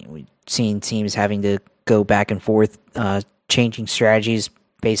we've seen teams having to go back and forth, changing strategies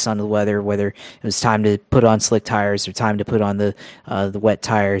based on the weather, whether it was time to put on slick tires or time to put on the wet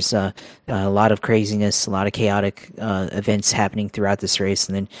tires. A lot of craziness, a lot of chaotic events happening throughout this race.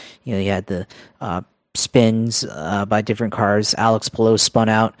 And then, you had the spins by different cars. Alex Palou spun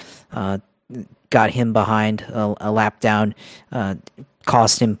out, got him behind a lap down,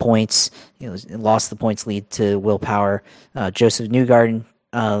 cost him points, lost the points lead to Will Power. Joseph Newgarden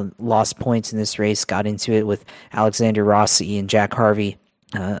lost points in this race, got into it with Alexander Rossi and Jack Harvey.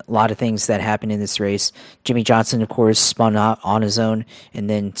 A lot of things that happened in this race. Jimmy Johnson, of course, spun out on his own and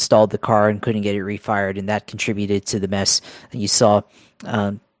then stalled the car and couldn't get it refired, and that contributed to the mess. You saw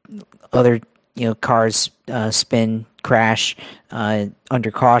other cars spin, crash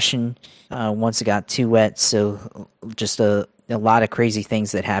under caution once it got too wet. So just a lot of crazy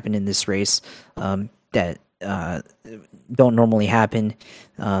things that happened in this race that don't normally happen.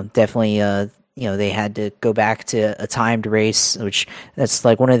 Definitely. They had to go back to a timed race, which that's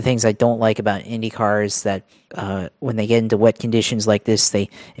like one of the things I don't like about IndyCar is that when they get into wet conditions like this, they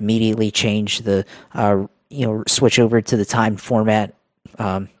immediately change the switch over to the timed format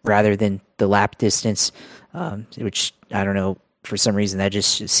rather than the lap distance, which I don't know, for some reason that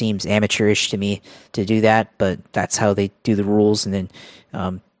just seems amateurish to me to do that, but that's how they do the rules. And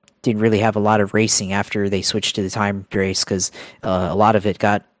then didn't really have a lot of racing after they switched to the timed race because a lot of it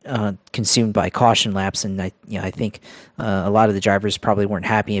got consumed by caution laps, and I think a lot of the drivers probably weren't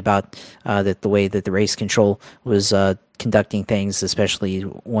happy about the way that the race control was conducting things, especially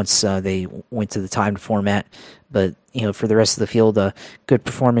once they went to the timed format. But for the rest of the field, good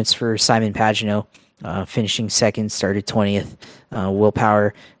performance for Simon Pagenaud. Finishing second, started 20th. Will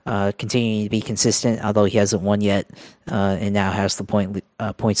Power continuing to be consistent, although he hasn't won yet, and now has the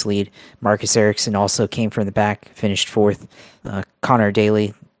points lead. Marcus Ericsson also came from the back, finished fourth. Connor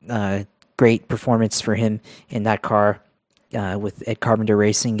Daly, great performance for him in that car. With Ed Carpenter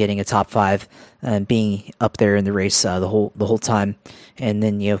Racing getting a top 5 and being up there in the race the whole time, and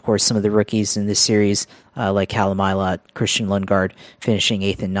then of course some of the rookies in this series like Callum Ilott, Christian Lundgaard finishing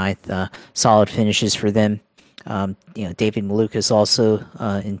 8th and 9th, solid finishes for them. David Malukas also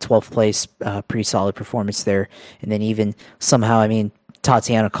in 12th place, pretty solid performance there, and then even somehow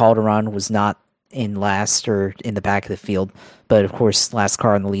Tatiana Calderon was not in last or in the back of the field, but of course last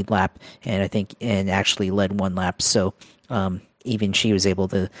car on the lead lap, and actually led one lap, so even she was able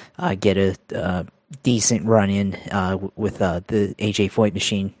to get a decent run in with the AJ Foyt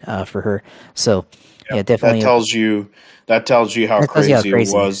machine for her. So definitely that tells you how crazy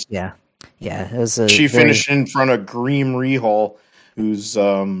it was. Yeah, it was. She finished in front of Graham Rahal,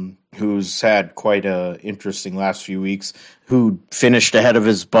 who's had quite a interesting last few weeks, who finished ahead of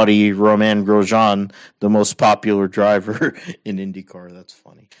his buddy Romain Grosjean, the most popular driver in IndyCar. That's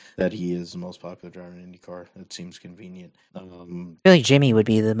funny that he is the most popular driver in IndyCar. That seems convenient. I feel like Jimmy would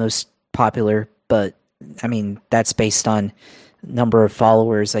be the most popular, but that's based on number of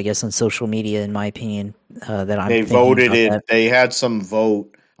followers, I guess, on social media, in my opinion. They voted it. That. They had some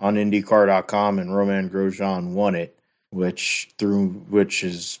vote on IndyCar.com, and Romain Grosjean won it, which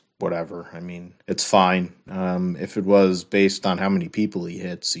is whatever. It's fine. If it was based on how many people he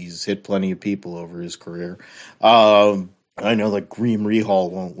hits, he's hit plenty of people over his career. I know that Graham Rahal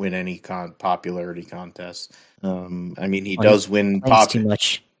won't win any popularity contests. He does win too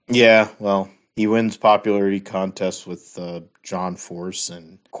much. Yeah, well, he wins popularity contests with John Force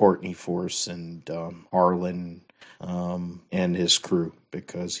and Courtney Force and Harlan and his crew,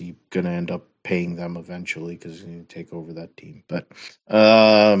 because he's going to end up paying them eventually because he's going to take over that team. But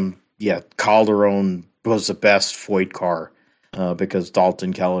Calderon was the best Foyt car because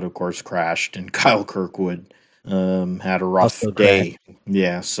Dalton Kellett, of course, crashed, and Kyle Kirkwood had a rough day.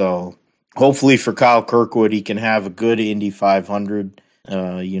 Yeah, so hopefully for Kyle Kirkwood, he can have a good Indy 500.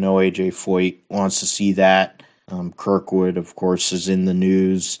 AJ Foyt wants to see that. Kirkwood, of course, is in the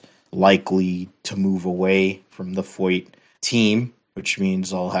news, likely to move away from the Foyt team, which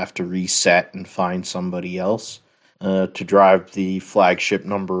means I'll have to reset and find somebody else to drive the flagship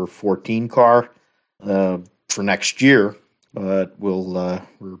number 14 car for next year. But we're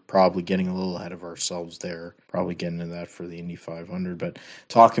probably getting a little ahead of ourselves there. Probably getting into that for the Indy 500. But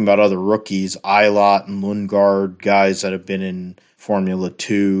talking about other rookies, Ilott and Lundgaard, guys that have been in Formula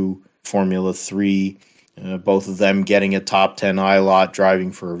 2, Formula 3, both of them getting a top 10. Ilott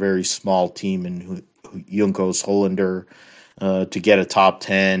driving for a very small team in Juncos Hollander to get a top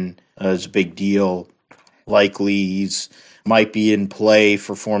 10 is a big deal. Likely he's might be in play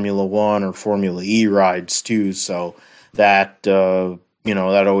for Formula 1 or Formula E rides too, so that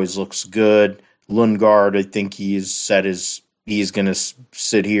that always looks good. Lundgaard, I think he's going to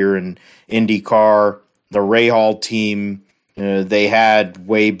sit here in IndyCar. The Rahal team, they had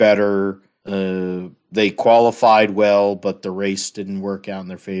way better. They qualified well, but the race didn't work out in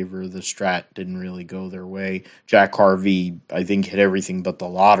their favor. The strat didn't really go their way. Jack Harvey, I think, hit everything but the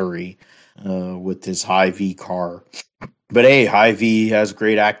lottery with his Hy-Vee car. But hey, Hy-Vee has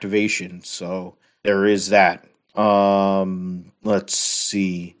great activation, so there is that. Let's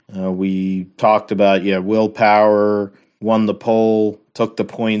see. We talked about, Will Power won the pole, took the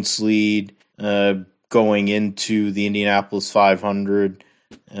points lead going into the Indianapolis 500,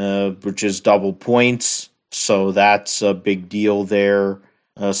 which is double points. So that's a big deal there.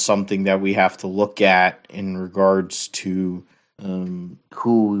 Something that we have to look at in regards to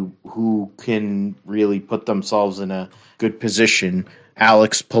who can really put themselves in a good position.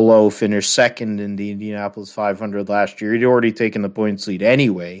 Alex Palou finished second in the Indianapolis 500 last year. He'd already taken the points lead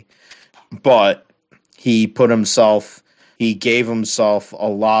anyway, but he gave himself a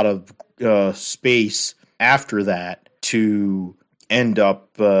lot of space after that to end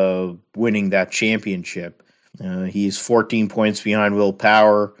up winning that championship. He's 14 points behind Will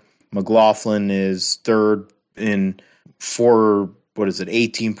Power. McLaughlin is third in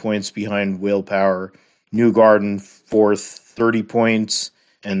 18 points behind Will Power. Newgarden fourth, 30 points.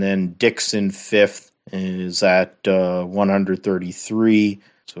 And then Dixon fifth is at 133.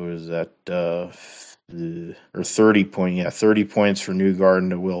 So is that or 30 point? Yeah, 30 points for Newgarden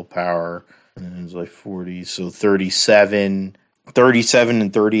to Will Power, and it's like 40. So 37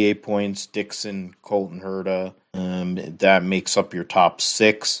 and 38 points. Dixon, Colton Herta. That makes up your top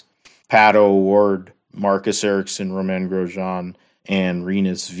 6. Pato O'Ward, Marcus Ericsson, Romain Grosjean, and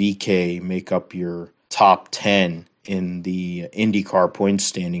Rinus VeeKay make up your top 10 in the IndyCar point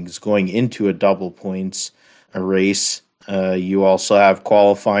standings going into a double points race. You also have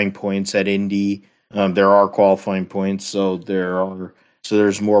qualifying points at Indy. There are qualifying points, so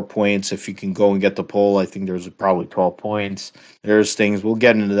there's more points if you can go and get the pole. I think there's probably 12 points. There's things we'll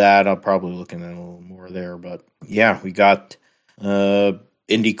get into that. I'm probably looking at a little more there, but yeah, we got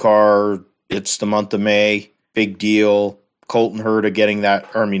IndyCar. It's the month of May. Big deal. Colton Herta getting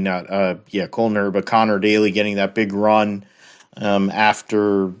that, Colton Herta, but Connor Daly getting that big run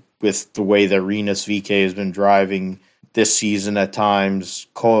after with the way that Rinus VeeKay has been driving this season at times.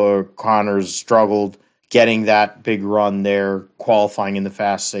 Connor's struggled getting that big run there, qualifying in the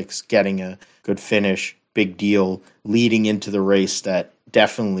Fast Six, getting a good finish. Big deal leading into the race that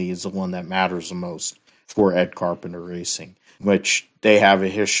definitely is the one that matters the most for Ed Carpenter Racing, which they have a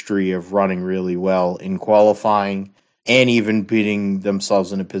history of running really well in qualifying and even putting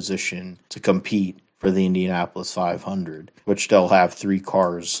themselves in a position to compete for the Indianapolis 500, which they'll have 3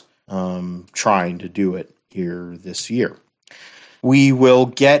 cars trying to do it here this year. We will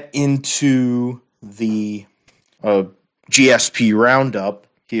get into the GSP roundup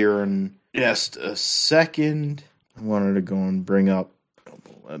here in just a second. I wanted to go and bring up a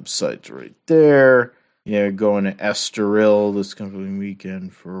couple websites right there. Yeah, going to Estoril this coming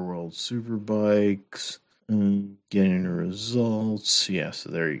weekend for World Superbikes. Getting the results. Yeah, so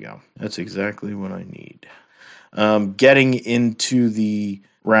there you go. That's exactly what I need. Getting into the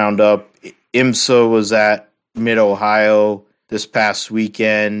roundup, IMSA was at Mid-Ohio this past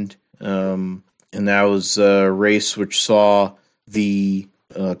weekend, and that was a race which saw the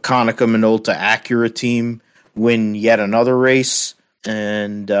Konica Minolta Acura team win yet another race,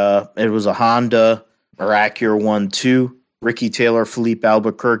 and it was a Honda or Acura 1-2. Ricky Taylor, Philippe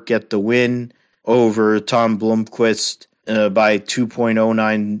Albuquerque get the win over Tom Blomqvist by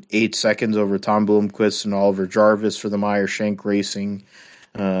 2.098 seconds over Tom Blomqvist and Oliver Jarvis for the Meyer Shank Racing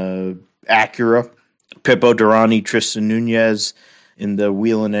Acura. Pippo Durrani, Tristan Nunez in the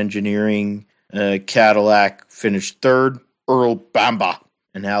Whelen Engineering Cadillac finished third. Earl Bamba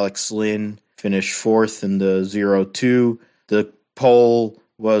and Alex Lynn finished fourth in the 0-2. The pole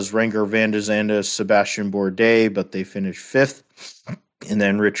was Renger van der Zande, Sebastian Bourdais, but they finished fifth. And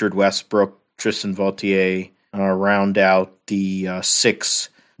then Richard Westbrook, Tristan Vautier round out the 6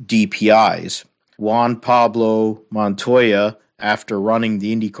 DPIs. Juan Pablo Montoya, after running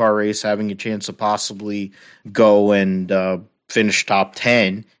the IndyCar race, having a chance to possibly go and finish top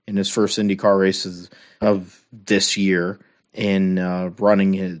 10 in his first IndyCar races of this year, in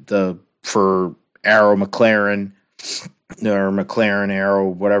running for Arrow McLaren, or McLaren Arrow,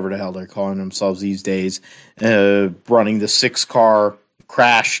 whatever the hell they're calling themselves these days, running the 6 car,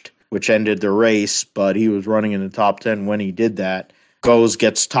 crashed, which ended the race, but he was running in the top 10 when he did that.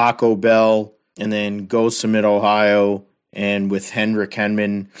 Gets Taco Bell, and then goes to Mid-Ohio, and with Henrik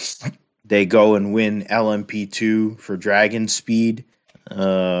Henman, they go and win LMP2 for Dragon Speed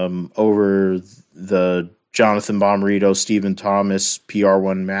over the Jonathan Bomarito, Stephen Thomas,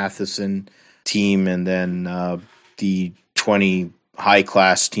 PR1 Matheson team, and then the 20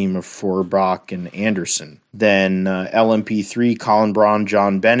 high-class team of Forbach and Anderson. Then LMP3, Colin Braun,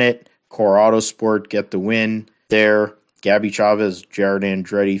 John Bennett, Core Autosport get the win there. Gabby Chavez, Jared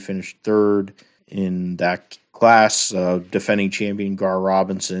Andretti finished third in that class. Defending champion Gar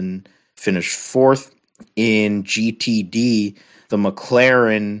Robinson finished fourth. In GTD, the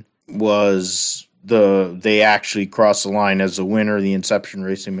McLaren they actually crossed the line as a winner, the Inception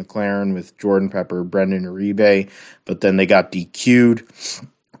Racing McLaren with Jordan Pepper, Brendan Uribe, but then they got DQ'd,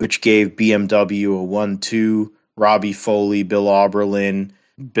 which gave BMW a 1-2. Robbie Foley, Bill Auberlin.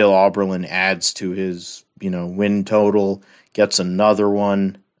 Bill Auberlin adds to his win total, gets another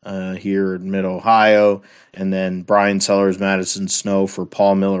one here in Mid-Ohio, and then Brian Sellers, Madison Snow for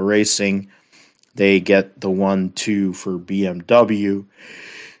Paul Miller Racing. They get the 1-2 for BMW.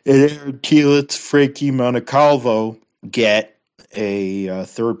 And Aaron Kielitz, Frankie Montecalvo get a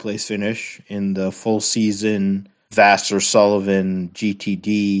third place finish in the full season Vassar Sullivan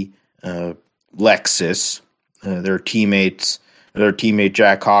GTD Lexus. Their teammate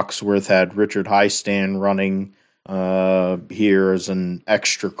Jack Hawksworth had Richard Highstand running here as an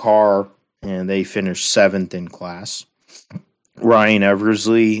extra car, and they finished seventh in class. Ryan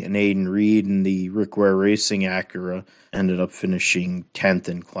Eversley and Aiden Reed in the Rick Ware Racing Acura ended up finishing 10th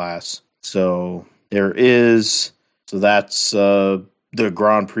in class. So that's the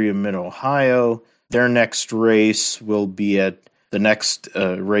Grand Prix of Mid-Ohio. Their next race will be the next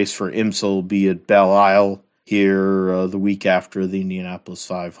race for IMSA will be at Belle Isle here the week after the Indianapolis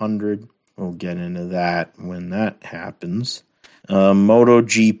 500. We'll get into that when that happens.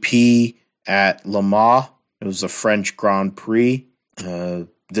 MotoGP at Le Mans. It was a French Grand Prix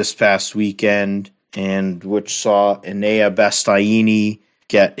this past weekend, and which saw Enea Bastianini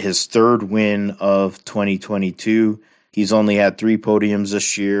get his third win of 2022. He's only had 3 podiums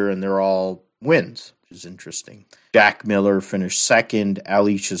this year, and they're all wins, which is interesting. Jack Miller finished second.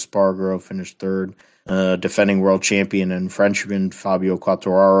 Aleix Espargaro finished third. Defending world champion and Frenchman Fabio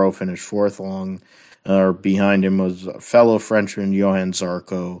Quartararo finished fourth. Behind him was a fellow Frenchman Johann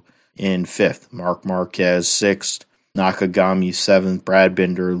Zarco in fifth. Marc Marquez sixth. Nakagami seventh. Brad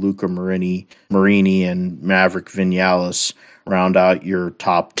Binder, Luca Marini, and Maverick Vinales round out your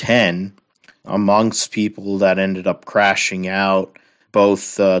top 10. Amongst people that ended up crashing out,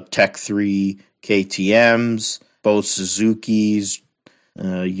 both Tech 3 KTMs, both Suzuki's,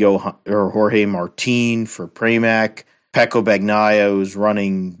 Jorge Martin for Pramac. Pecco Bagnaia was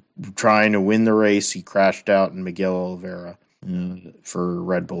trying to win the race. He crashed out, in Miguel Oliveira for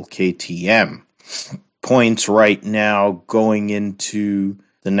Red Bull KTM. Points right now going into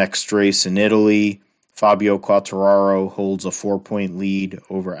the next race in Italy. Fabio Quartararo holds a 4-point lead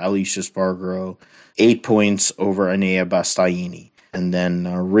over Aleix Espargaro, 8 points over Enea Bastianini. And then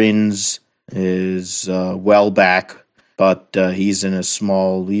Rins is well back, but he's in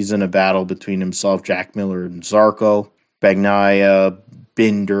a battle between himself, Jack Miller, and Zarco. Bagnaia,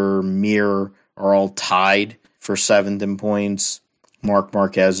 Binder, Mir are all tied for 7th in points. Marc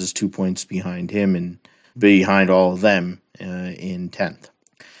Marquez is 2 points behind him and behind all of them in 10th.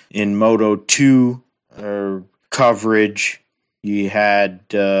 In Moto 2 coverage, you had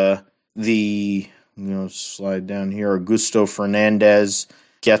slide down here, Augusto Fernandez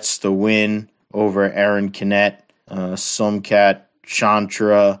gets the win over Aaron Canet. Somkat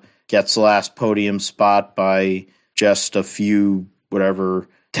Chantra gets the last podium spot by just a few, 12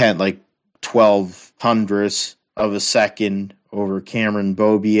 hundredths of a second over Cameron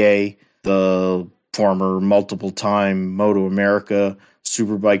Beaubier, the former multiple-time Moto America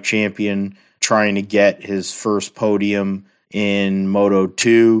Superbike champion, trying to get his first podium in Moto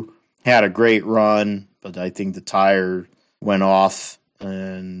 2. Had a great run, but I think the tire went off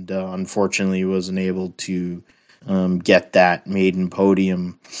and unfortunately wasn't able to get that maiden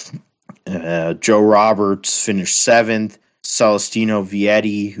podium. Joe Roberts finished 7th. Celestino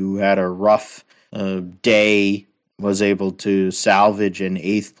Vietti, who had a rough day, was able to salvage an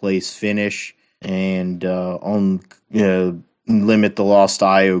 8th place finish and limit the loss to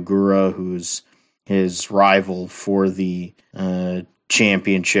Io Gura, who's his rival for the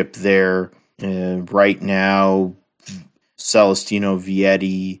championship there. Right now, Celestino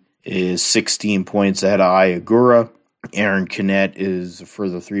Vietti is 16 points ahead of Io Gura. Aaron Canet is a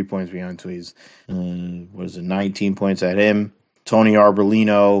further 3 points behind, so he's 19 points at him. Tony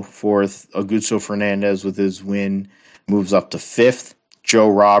Arbolino, 4th. Augusto Fernandez, with his win, moves up to 5th. Joe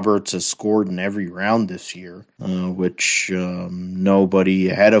Roberts has scored in every round this year, which nobody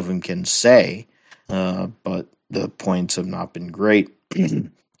ahead of him can say, but the points have not been great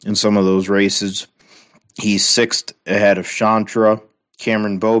in some of those races. He's 6th ahead of Chantra.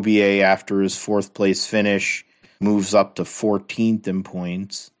 Cameron Beaubier, after his 4th place finish, moves up to 14th in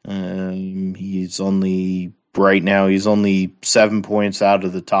points. He's only 7 points out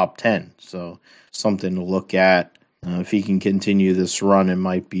of the top 10, so something to look at. If he can continue this run, it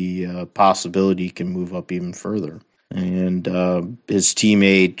might be a possibility he can move up even further. And his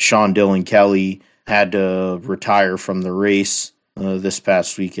teammate, Sean Dillon Kelly, had to retire from the race this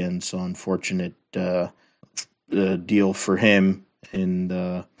past weekend, so unfortunate deal for him in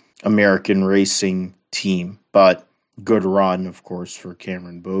the American racing team. But good run, of course, for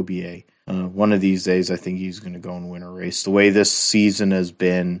Cameron Beaubier. One of these days, I think he's going to go and win a race. The way this season has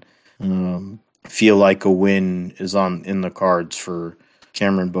been, feel like a win is in the cards for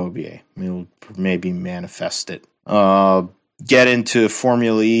Cameron Beaubier. He'll maybe manifest it. Get into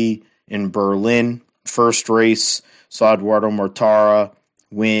Formula E in Berlin. First race saw Eduardo Mortara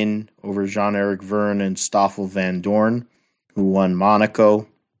win over Jean-Eric Vergne and Stoffel Van Dorn, who won Monaco.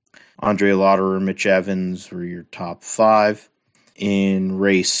 Andre Lauderer and Mitch Evans were your top 5. In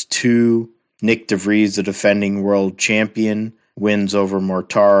race 2, Nick De Vries, the defending world champion, wins over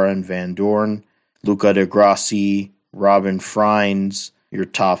Mortara and Van Dorn. Luca de Grassi, Robin Freins, your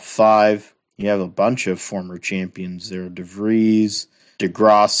top 5. you have a bunch of former champions there. De Vries,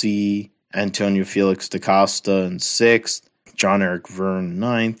 Degrassi, Antonio Felix da Costa in 6th, John-Eric Verne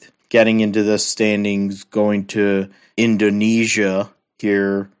 9th. Getting into the standings, going to Indonesia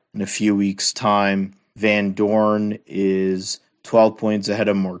here in a few weeks' time. Van Dorn is 12 points ahead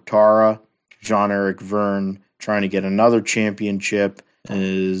of Mortara. Jean-Eric Verne, trying to get another championship,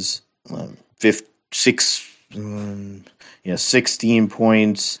 is 16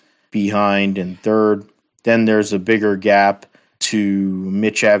 points behind in 3rd. Then there's a bigger gap to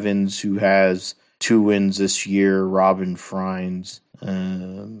Mitch Evans, who has 2 wins this year, Robin Freins,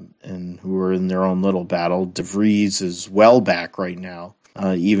 and who are in their own little battle. De Vries is well back right now,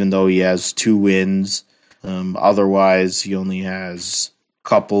 even though he has 2 wins. Otherwise, he only has a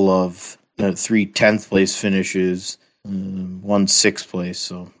couple of 3 10th place finishes, 1 6th place.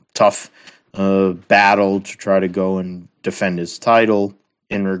 So tough battle to try to go and defend his title.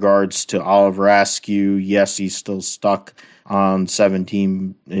 In regards to Oliver Askew, yes, he's still stuck on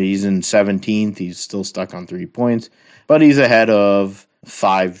 17. He's in 17th. He's still stuck on 3 points, but he's ahead of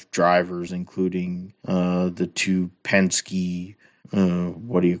 5 drivers, including the 2 Penske.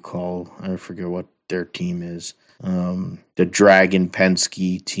 I forget what their team is. The Dragon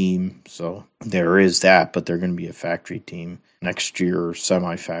Penske team. So there is that, but they're going to be a factory team next year, or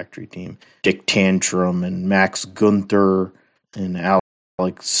semi-factory team. Dick Tantrum and Max Gunther and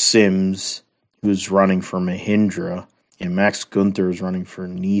Alex Sims, who's running for Mahindra. And Max Gunther is running for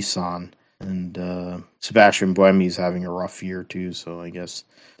Nissan. And Sebastian Buemi is having a rough year too, so I guess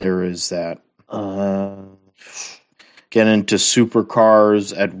there is that. Get into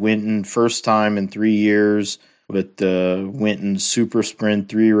supercars at Winton, first time in 3 years with the Winton Super Sprint,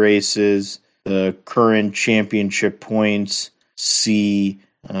 3 races. The current championship points see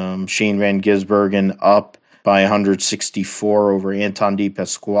Shane Van Gisbergen up by 164 over Anton De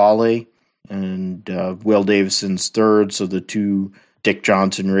Pasquale, and Will Davison's 3rd, so the 2 Dick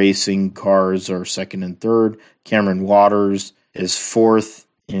Johnson Racing cars are 2nd and 3rd. Cameron Waters is 4th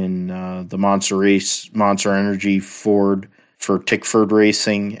in the Monster Energy Ford for Tickford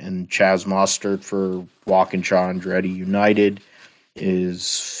Racing, and Chaz Mostert for Walkinshaw Andretti United is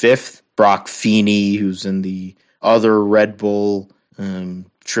 5th. Brock Feeney, who's in the other Red Bull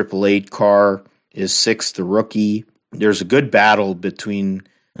 888 car, is 6th, the rookie. There's a good battle between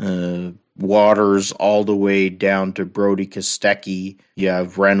Waters all the way down to Brody Kostecki. You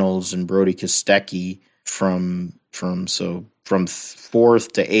have Reynolds and Brody Kostecki from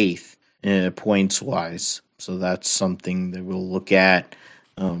 4th to 8th points wise. So that's something that we'll look at.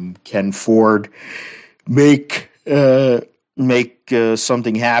 Can Ford make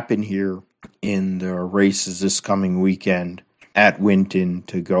something happen here in the races this coming weekend at Winton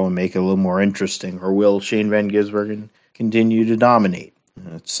to go and make it a little more interesting, or will Shane Van Gisbergen continue to dominate?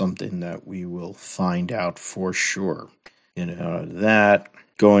 That's something that we will find out for sure. That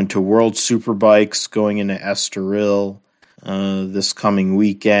going to World Superbikes, going into Estoril this coming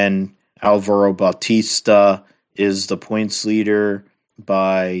weekend. Alvaro Bautista is the points leader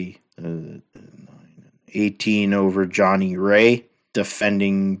by 18 over Johnny Ray.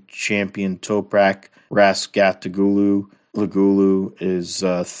 Defending champion Toprak Rasgatoglu is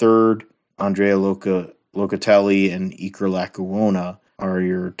 3rd. Andrea Locatelli and Iker Lecuona are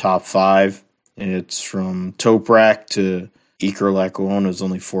your top 5. It's from Toprak to Iker Lecuona is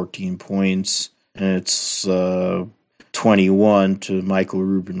only 14 points, and it's 21 to Michael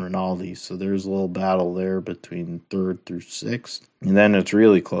Ruben Rinaldi. So there's a little battle there between 3rd through 6th. And then it's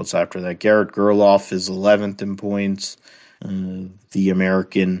really close after that. Garrett Gerloff is 11th in points. The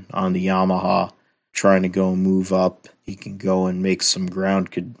American on the Yamaha trying to go and move up. He can go and make some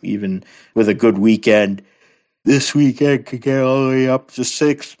ground. Could, even with a good weekend, this weekend could get all the way up to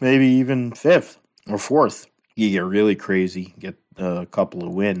 6th, maybe even 5th or 4th. You get really crazy, get a couple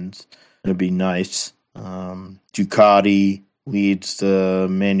of wins. It'd be nice. Ducati leads the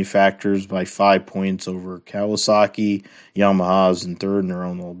manufacturers by 5 points over Kawasaki. Yamaha's in 3rd in their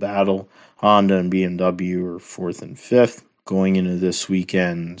own little battle. Honda and BMW are 4th and 5th. Going into this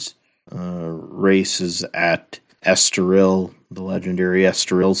weekend's races at Estoril, the legendary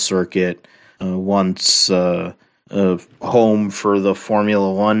Estoril circuit, once home for the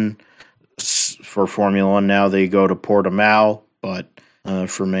Formula One. For Formula One now they go to Portimao, but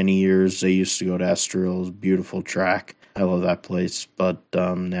for many years they used to go to Estoril. It was a beautiful track. I love that place, but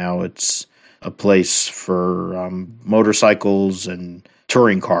now it's a place for motorcycles and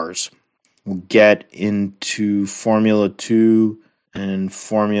touring cars. We'll get into Formula 2 and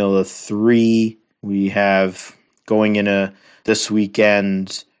Formula 3. We have going into this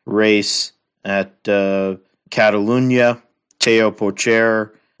weekend's race at Catalunya, Teo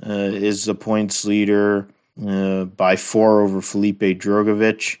Pocher is the points leader by 4 over Felipe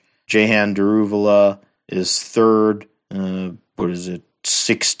Drogovic. Jehan Daruvala is third.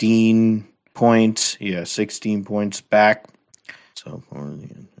 16 points? Yeah, 16 points back. So,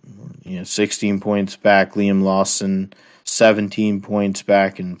 16 points back. Liam Lawson, 17 points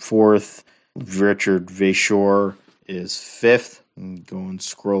back in fourth. Richard Vachor is fifth.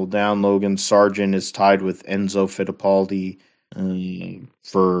 Scroll down. Logan Sargent is tied with Enzo Fittipaldi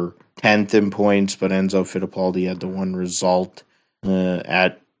for 10th in points, but Enzo Fittipaldi had the one result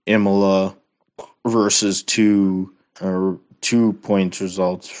at Imola versus two points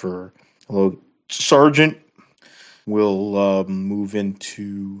results for Logan Sargent. We'll move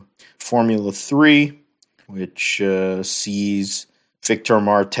into Formula 3, which sees Victor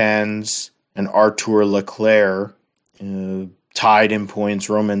Martins and Artur Leclerc tied in points.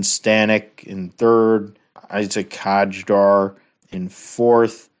 Roman Stanek in third, Isaac Hajdar in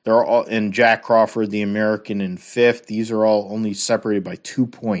fourth. They're all, and Jack Crawford, the American, in fifth. These are all only separated by 2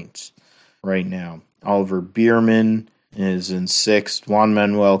 points right now. Oliver Bierman is in sixth. Juan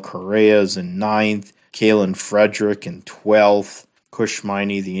Manuel Correa is in ninth. Kalen Frederick in 12th.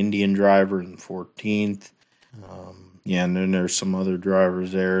 Kushmini, the Indian driver, in 14th. And then there's some other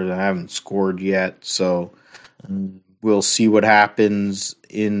drivers there that haven't scored yet. So we'll see what happens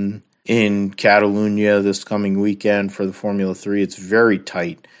in Catalunya this coming weekend for the Formula 3. It's very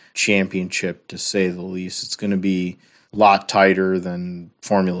tight championship, to say the least. It's going to be a lot tighter than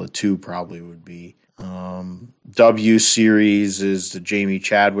Formula 2 probably would be. W Series is the Jamie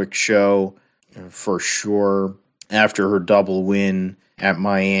Chadwick show for sure. After her double win at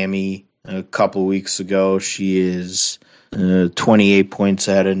Miami a couple weeks ago, she is 28 points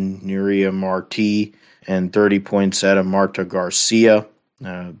ahead of Nuria Marti and 30 points ahead of Marta Garcia.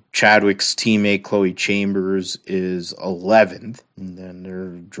 Chadwick's teammate Chloe Chambers is 11th. And then there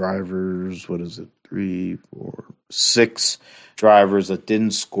are drivers, 6 drivers that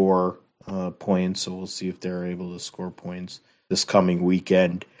didn't score points. So we'll see if they're able to score points this coming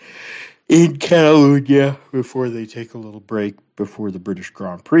weekend in Catalunya before they take a little break before the British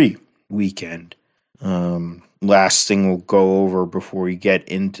Grand Prix weekend. Last thing we'll go over before we get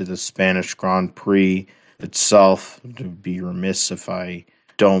into the Spanish Grand Prix itself, to be remiss if I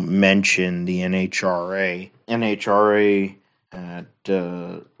don't mention the NHRA. NHRA at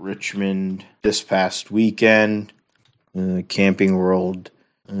Richmond this past weekend, Camping World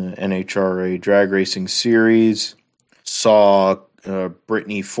NHRA Drag Racing Series, saw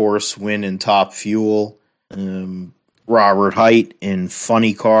Brittany Force win in Top Fuel, Robert Height in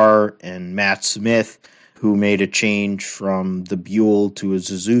Funny Car, and Matt Smith, who made a change from the Buell to a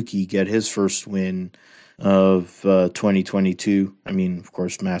Suzuki, get his first win of 2022. I mean, of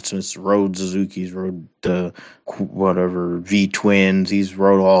course, Matt Smith's rode Suzuki's, rode V-Twins. He's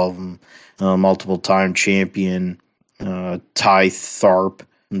rode all of them. Multiple-time champion Ty Tharp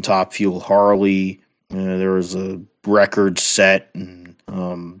and Top Fuel Harley. There was a record set in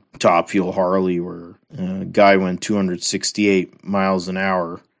Top Fuel Harley where a guy went 268 miles an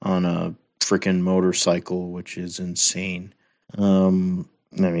hour on a freaking motorcycle, which is insane.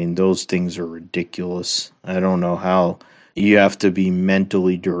 I mean, those things are ridiculous. I don't know how you have to be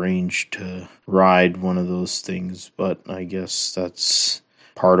mentally deranged to ride one of those things, but I guess that's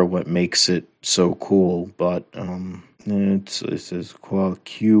part of what makes it so cool. But it says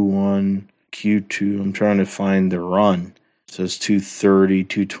Q1, Q2. I'm trying to find the run. It says 230,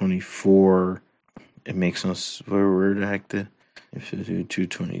 224. It makes no. Where the heck the? If it do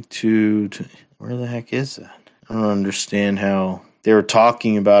 222, where the heck is that? I don't understand how they were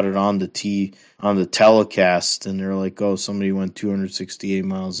talking about it on the telecast, and they're like, "Oh, somebody went 268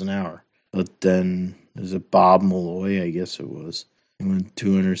 miles an hour." But then there's a Bob Malloy, I guess it was. He went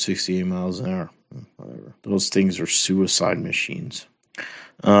 268 miles an hour. Whatever. Those things are suicide machines.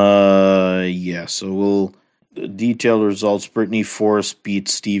 Yeah. So we'll detail the results. Brittany Force beat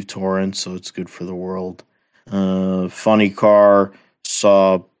Steve Torrance, so it's good for the world. Funny Car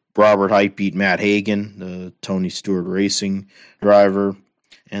saw Robert Height beat Matt Hagan, the Tony Stewart Racing driver.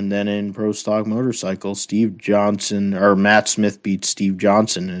 And then in Pro Stock Motorcycle, Matt Smith beat Steve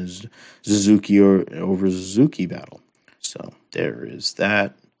Johnson in his Suzuki over Suzuki battle. So there is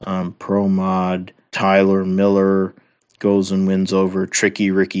that. Pro Mod, Tyler Miller goes and wins over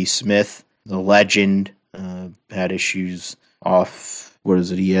Tricky Ricky Smith, the legend. Had issues off,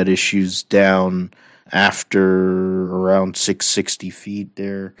 he had issues down after around 660 feet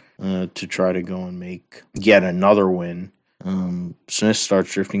there to try to go and make yet another win. Smith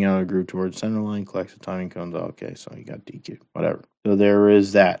starts drifting out of the group towards center line, collects the timing, comes out. Okay, so he got DQ. Whatever. So there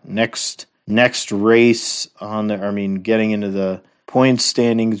is that. Next race on there. I mean, getting into the point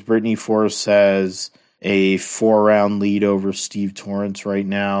standings, Brittany Force has a 4-round lead over Steve Torrance right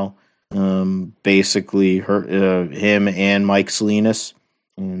now. Basically, him and Mike Salinas.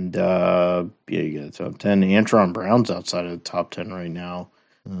 And you got top 10. Antron Brown's outside of the top 10 right now.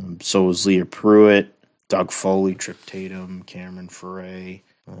 So is Leah Pruitt, Doug Foley, Trip Tatum, Cameron Foray.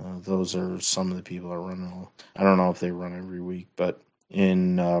 Those are some of the people that run. I don't know if they run every week, but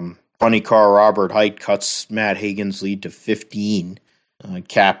in funny car, Robert Height cuts Matt Hagan's lead to 15.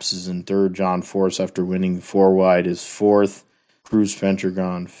 Caps is in third. John Force, after winning the 4-wide, is fourth. Cruz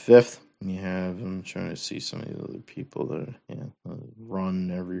Pentragon fifth. I'm trying to see some of the other people that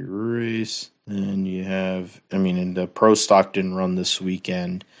run every race. And and the Pro Stock didn't run this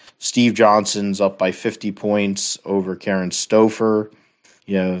weekend. Steve Johnson's up by 50 points over Karen Stouffer.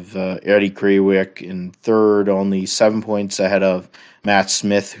 You have Eddie Krawick in third, only 7 points ahead of Matt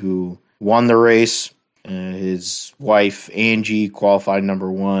Smith, who won the race. His wife, Angie, qualified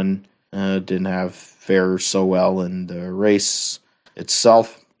number 1. Didn't have fare so well in the race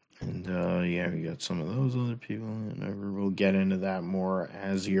itself. And, we got some of those other people. And we'll get into that more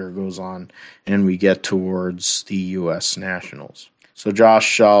as the year goes on and we get towards the U.S. Nationals. So,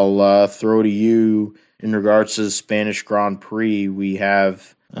 Josh, I'll throw to you in regards to the Spanish Grand Prix. We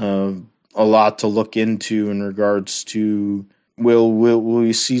have a lot to look into in regards to will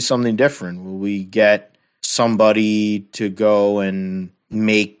we see something different? Will we get somebody to go and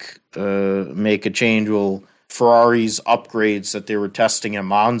make a change? Will Ferrari's upgrades that they were testing at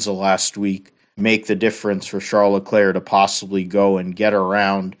Monza last week make the difference for Charles Leclerc to possibly go and get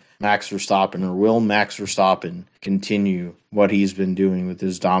around Max Verstappen, or will Max Verstappen continue what he's been doing with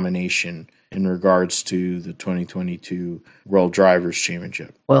his domination in regards to the 2022 World Drivers'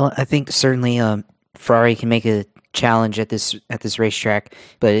 Championship? Well, I think certainly Ferrari can make a challenge at this racetrack,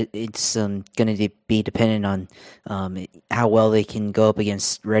 but it's going to be dependent on how well they can go up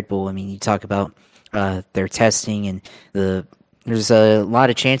against Red Bull. I mean, you talk about their testing, and there's a lot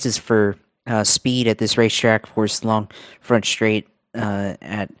of chances for speed at this racetrack. Of course, long front straight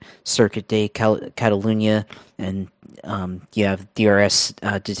at Circuit de Catalunya, and you have DRS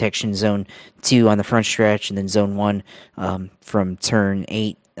detection zone 2 on the front stretch, and then zone 1 from turn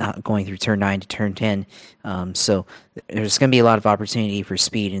 8 going through turn 9 to turn 10. So there's going to be a lot of opportunity for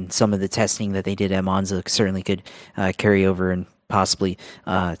speed, and some of the testing that they did at Monza certainly could carry over and possibly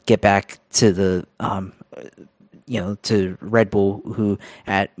get back to the to Red Bull, who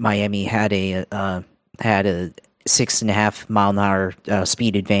at Miami had a 6.5 mile an hour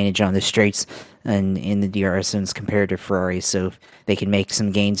speed advantage on the straights and in the DRS zones compared to Ferrari. So if they can make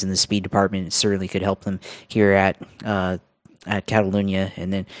some gains in the speed department, it certainly could help them here at Catalunya.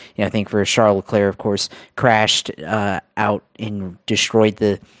 And then I think for Charles Leclerc, of course, crashed out and destroyed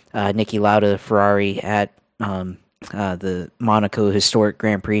the Niki Lauda Ferrari at the Monaco Historic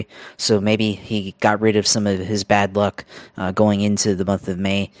Grand Prix. So maybe he got rid of some of his bad luck going into the month of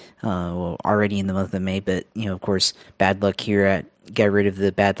May, already in the month of May, but of course, bad luck here get rid of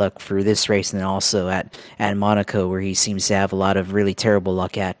the bad luck for this race, and then also at Monaco, where he seems to have a lot of really terrible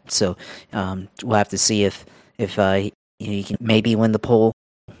luck at. So we'll have to see if he can maybe win the pole.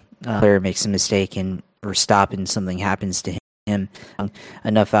 Player makes a mistake or stop, and something happens to him.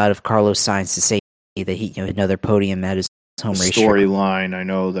 Enough out of Carlos Sainz to say that he another podium at his home race. Storyline, I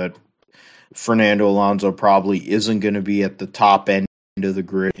know that Fernando Alonso probably isn't going to be at the top end of the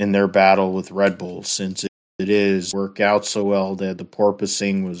grid in their battle with Red Bull, since it is work out so well that the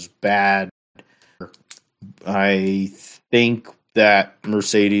porpoising was bad. I think that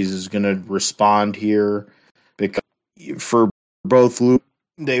Mercedes is going to respond here, because for both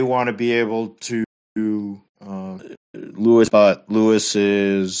they want to be able to Lewis, but Lewis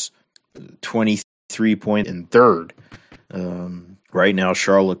is 23 points in third. Right now,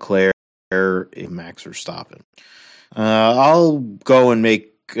 Charles Leclerc and Max Verstappen. I'll go and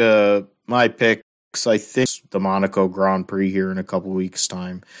make my picks. I think the Monaco Grand Prix here in a couple weeks'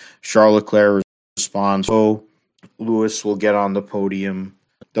 time. Charles Leclerc responds. So Lewis will get on the podium.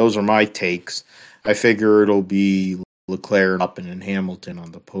 Those are my takes. I figure it'll be Leclerc, Verstappen, and Hamilton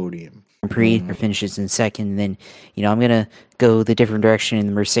on the podium. Prix finishes in second. Then, I'm going to go the different direction in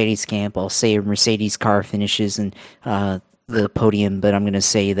the Mercedes camp. I'll say a Mercedes car finishes in the podium, but I'm going to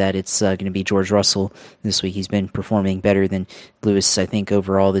say that it's going to be George Russell this week. He's been performing better than Lewis, I think,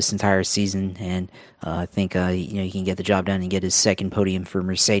 overall this entire season, and I think he can get the job done and get his second podium for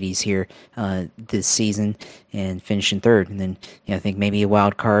Mercedes here this season and finish in third. And then, I think maybe a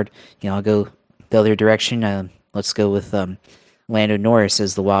wild card. I'll go the other direction. Let's go with Lando Norris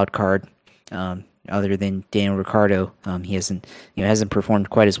as the wild card. Other than Daniel Ricciardo, he hasn't performed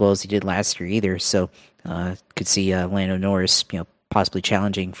quite as well as he did last year either. So could see Lando Norris, possibly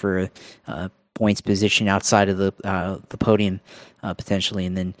challenging for a points position outside of the podium potentially,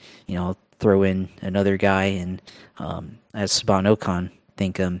 and then throw in another guy and as Esteban Ocon. I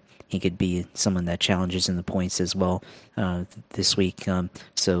think he could be someone that challenges in the points as well this week.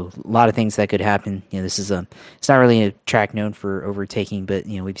 So a lot of things that could happen. This is it's not really a track known for overtaking, but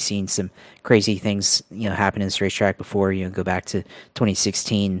we've seen some crazy things happen in this racetrack before. Go back to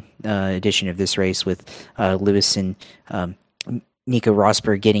 2016 edition of this race with Lewis and Nico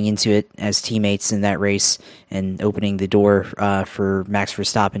Rosberg getting into it as teammates in that race and opening the door for Max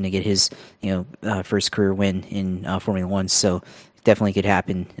Verstappen to get his first career win in Formula One. So definitely could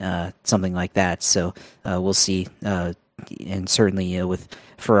happen, something like that. So we'll see. And certainly with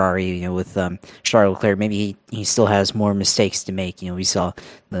Ferrari, with Charles Leclerc, maybe he still has more mistakes to make. We saw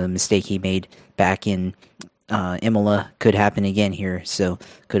the mistake he made back in Imola could happen again here. So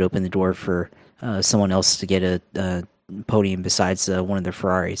could open the door for someone else to get a podium besides one of the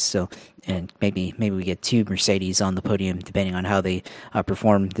Ferraris. So, and maybe we get two Mercedes on the podium depending on how they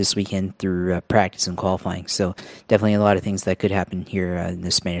perform this weekend through practice and qualifying. So definitely a lot of things that could happen here in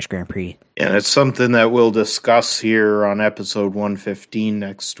the Spanish Grand Prix. And it's something that we'll discuss here on episode 115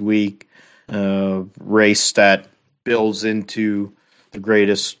 next week. Race that builds into the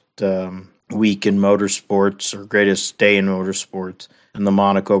greatest week in motorsports, or greatest day in motorsports, and the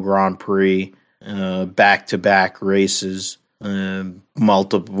Monaco Grand Prix. Back-to-back races, one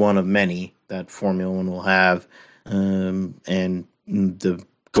of many that Formula One will have, and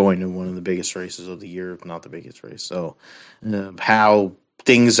going to one of the biggest races of the year, if not the biggest race. So, how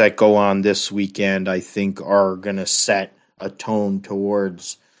things that go on this weekend, I think, are going to set a tone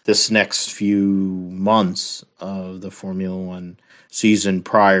towards this next few months of the Formula One season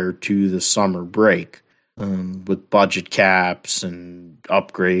prior to the summer break, with budget caps and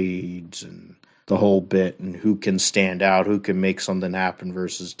upgrades and the whole bit, and who can stand out, who can make something happen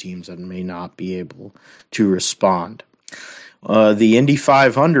versus teams that may not be able to respond. The Indy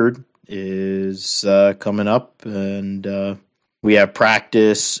 500 is coming up, and we have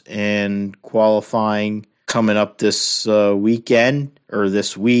practice and qualifying coming up this weekend, or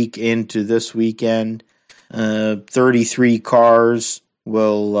this week into this weekend. 33 cars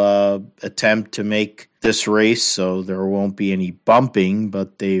will attempt to make this race, so there won't be any bumping,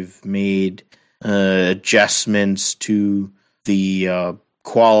 but they've made adjustments to the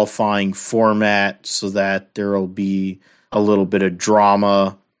qualifying format so that there will be a little bit of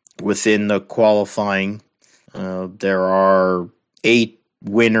drama within the qualifying. There are 8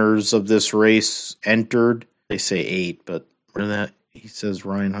 winners of this race entered. They say 8, but he says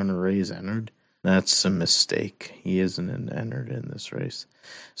Ryan Hunter-Reay is entered. That's a mistake. He isn't entered in this race.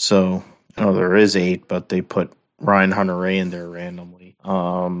 So, there is 8, but they put Ryan Hunter-Reay in there randomly.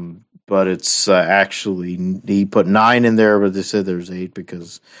 But it's actually, he put 9 in there, but they said there's 8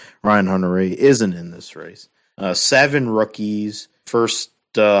 because Ryan Hunter-Reay isn't in this race. 7 rookies, first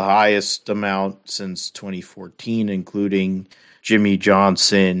highest amount since 2014, including Jimmy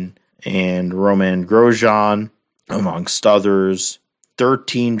Johnson and Romain Grosjean, amongst others.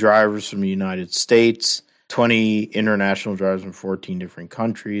 13 drivers from the United States, 20 international drivers from 14 different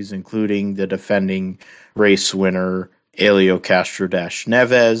countries, including the defending race winner, Helio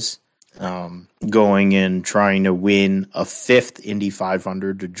Castroneves, going in trying to win a 5th Indy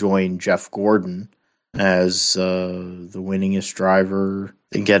 500 to join Jeff Gordon as the winningest driver,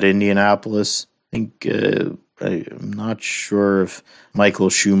 I think, at Indianapolis. I think I'm not sure if Michael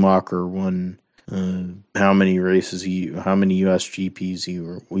Schumacher won how many USGPs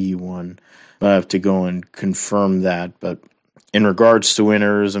he won. I have to go and confirm that. But in regards to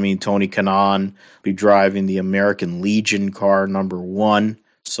winners, Tony Kanaan will be driving the American Legion car number 1.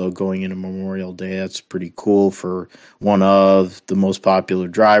 So going into Memorial Day, that's pretty cool for one of the most popular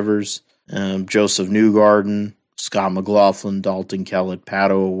drivers. Joseph Newgarden, Scott McLaughlin, Dalton Kellett,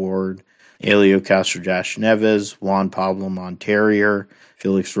 Pato Award, Helio Castroneves, Juan Pablo Montoya,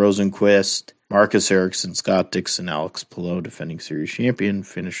 Felix Rosenqvist, Marcus Ericsson, Scott Dixon, Alex Palou, defending series champion,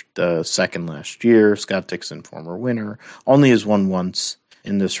 finished second last year. Scott Dixon, former winner, only has won once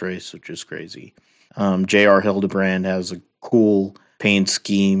in this race, which is crazy. J.R. Hildebrand has a cool paint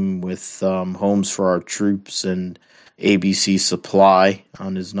scheme with Homes for Our Troops and ABC Supply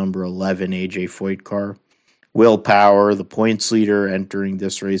on his number 11 AJ Foyt car. Will Power, the points leader entering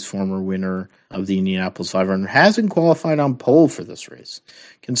this race, former winner of the Indianapolis 500, hasn't qualified on pole for this race.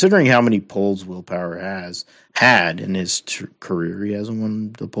 Considering how many poles Will Power has had in his career, he hasn't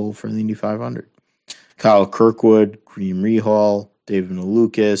won the pole for the Indy 500. Kyle Kirkwood, Graham Rahal, David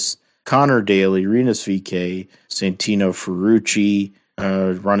Malukas, Connor Daly, Rinus VeeKay, Santino Ferrucci,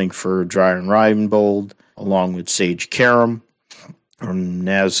 running for Dreyer and Reinbold, along with Sage Karam.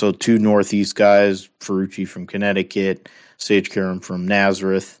 So two Northeast guys, Ferrucci from Connecticut, Sage Karam from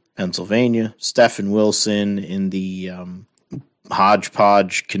Nazareth, Pennsylvania, Stefan Wilson in the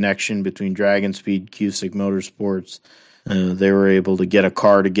hodgepodge connection between Dragon Speed, Cusick Motorsports. They were able to get a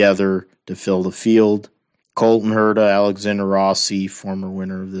car together to fill the field. Colton Herta, Alexander Rossi, former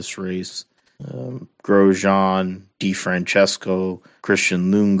winner of this race, Grosjean, DeFrancesco,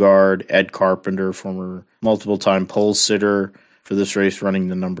 Christian Lundgaard, Ed Carpenter, former multiple-time pole sitter for this race, running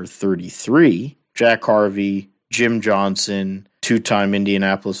the number 33, Jack Harvey, Jim Johnson, two-time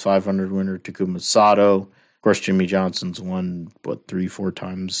Indianapolis 500 winner Takuma Sato. Of course, Jimmy Johnson's won, 3-4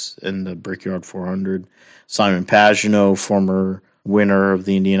 times in the Brickyard 400. Simon Pagenaud, former winner of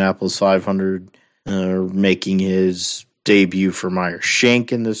the Indianapolis 500, making his debut for Meyer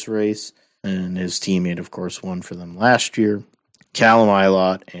Shank in this race. And his teammate, of course, won for them last year. Callum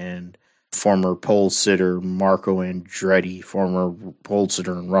Ilott and former pole sitter Marco Andretti, former pole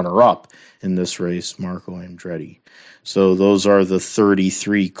sitter and runner-up in this race, Marco Andretti. So those are the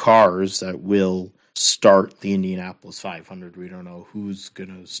 33 cars that will start the Indianapolis 500. We don't know who's going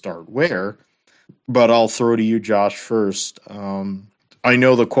to start where, but I'll throw to you, Josh, first. I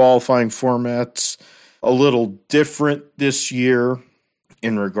know the qualifying format's a little different this year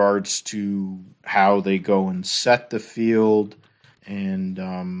in regards to how they go and set the field and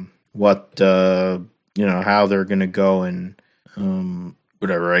how they're going to go and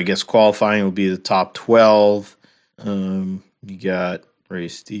whatever. I guess qualifying will be the top 12. You got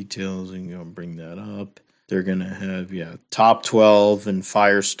race details, and go bring that up. They're going to have top 12 and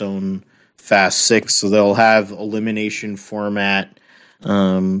Firestone Fast 6, so they'll have elimination format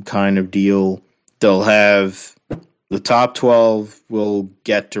kind of deal. They'll have the top 12 will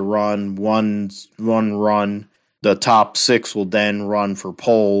get to run one run. The top 6 will then run for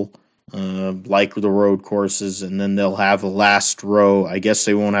pole, like the road courses, and then they'll have a last row. I guess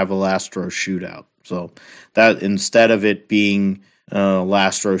they won't have a last row shootout. So that instead of it being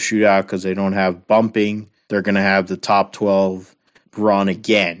last row shootout because they don't have bumping, they're going to have the top 12 run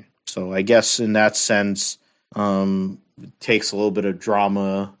again. So I guess in that sense, it takes a little bit of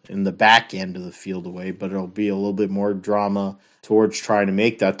drama in the back end of the field away, but it'll be a little bit more drama towards trying to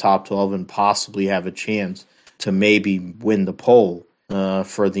make that top 12 and possibly have a chance to maybe win the pole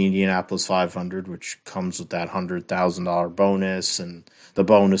for the Indianapolis 500, which comes with that $100,000 bonus and the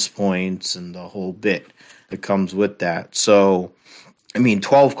bonus points and the whole bit that comes with that. So,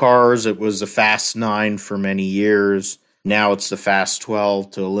 12 cars, it was the Fast 9 for many years. Now it's the Fast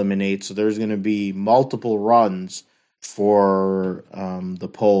 12 to eliminate. So there's going to be multiple runs for the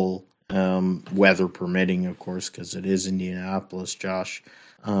pole, weather permitting, of course, because it is Indianapolis, Josh.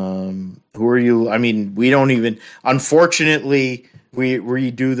 Who are you? We don't even, unfortunately,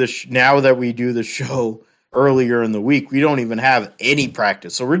 we do this now that we do the show earlier in the week. We don't even have any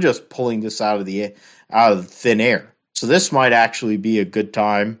practice, so we're just pulling this out of thin air. So this might actually be a good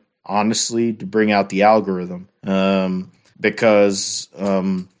time, honestly, to bring out the algorithm, because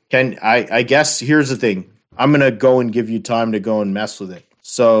I guess here's the thing. I'm gonna go and give you time to go and mess with it.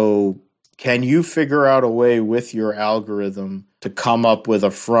 So can you figure out a way with your algorithm to come up with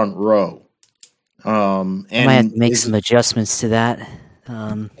a front row? And I might have to make some adjustments to that.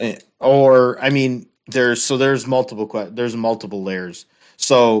 There's multiple layers.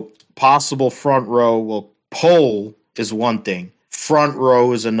 So possible front row, well, pole is one thing, front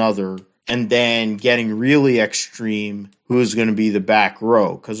row is another, and then getting really extreme, who's going to be the back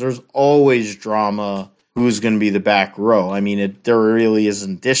row? Because there's always drama. Who's going to be the back row? There really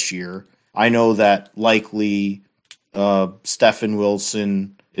isn't this year. I know that likely Stefan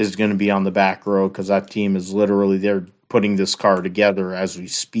Wilson is going to be on the back row because that team is literally, they're putting this car together as we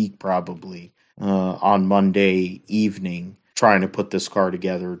speak, probably on Monday evening, trying to put this car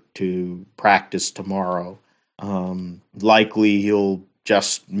together to practice tomorrow. Likely he'll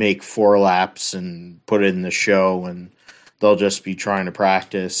just make 4 laps and put it in the show, and they'll just be trying to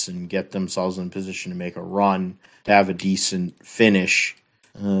practice and get themselves in position to make a run, to have a decent finish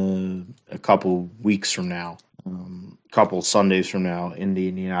a couple weeks from now, couple Sundays from now in the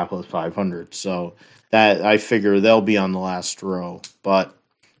Indianapolis 500. So that, I figure they'll be on the last row. But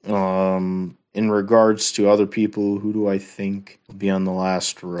in regards to other people, who do I think will be on the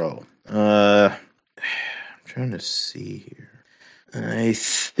last row? I'm trying to see here. I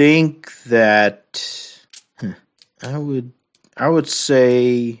think that I would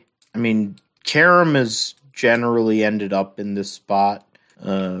say, Karam has generally ended up in this spot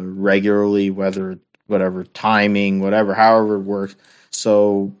regularly, whatever timing, however it works.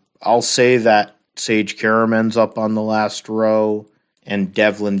 So I'll say that Sage Karam ends up on the last row, and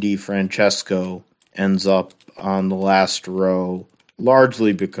Devlin DeFrancesco ends up on the last row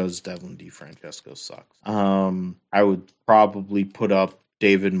largely because Devlin DeFrancesco sucks. I would probably put up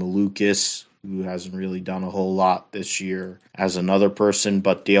David Malukas, who hasn't really done a whole lot this year, as another person,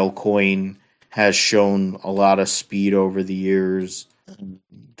 but Dale Coyne has shown a lot of speed over the years.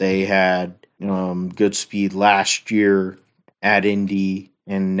 They had good speed last year at Indy,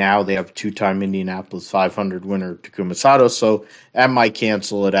 and now they have two-time Indianapolis 500 winner Takuma Sato, so that might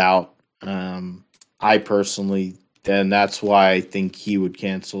cancel it out. I personally, then that's why I think he would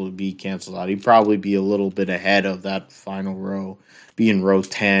be canceled out. He'd probably be a little bit ahead of that final row, be in row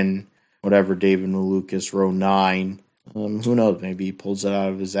 10, whatever David Malukas, row 9. Who knows? Maybe he pulls it out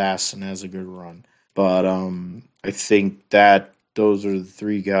of his ass and has a good run. But I think that those are the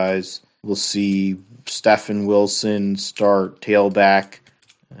three guys. We'll see Stephen Wilson start tailback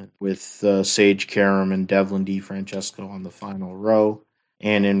with Sage Karam and Devlin DeFrancesco on the final row.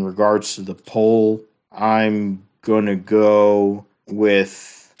 And in regards to the poll, I'm going to go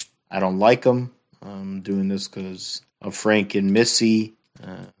with, I don't like them. I'm doing this because of Frank and Missy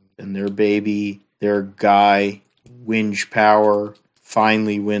and their baby. Their guy, Winge Power,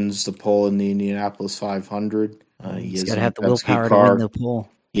 finally wins the pole in the Indianapolis 500. He's got to have the willpower to win the pole.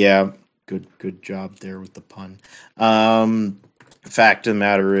 Yeah, good job there with the pun. Fact of the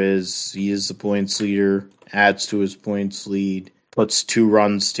matter is, he is the points leader, adds to his points lead, puts 2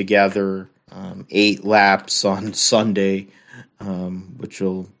 runs together, 8 laps on Sunday, which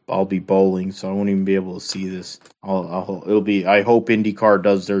I'll be bowling, so I won't even be able to see this. I hope IndyCar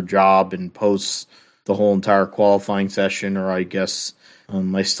does their job and posts the whole entire qualifying session, or I guess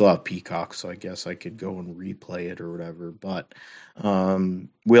I still have Peacock, so I guess I could go and replay it or whatever. But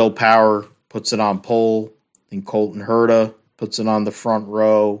Will Power puts it on pole, and Colton Herta puts it on the front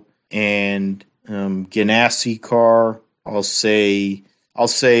row, and Ganassi car, I'll say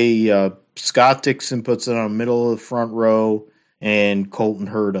Scott Dixon puts it on the middle of the front row, and Colton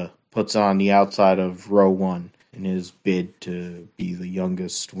Herta puts it on the outside of row 1 in his bid to be the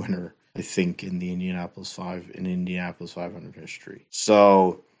youngest winner, I think, in the Indianapolis 500 history.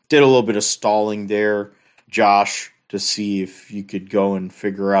 So did a little bit of stalling there, Josh, to see if you could go and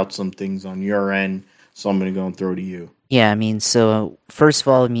figure out some things on your end. So I'm going to go and throw to you. Yeah, I mean, so first of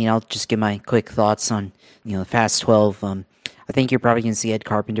all, I mean, I'll just give my quick thoughts on, the Fast 12. I think you're probably going to see Ed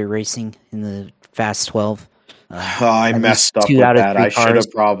Carpenter racing in the Fast 12. I messed up with that. I should have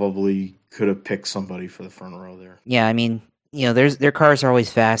could have picked somebody for the front row there. Yeah, I mean, their cars are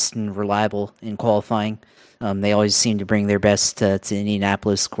always fast and reliable in qualifying. They always seem to bring their best to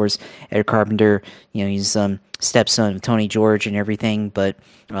Indianapolis. Of course, Ed Carpenter, he's stepson of Tony George and everything, but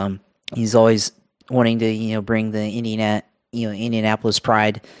he's always wanting to bring the Indianapolis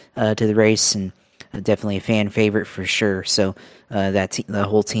pride to the race, and definitely a fan favorite for sure. So the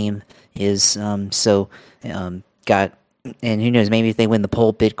whole team is got. And who knows, maybe if they win the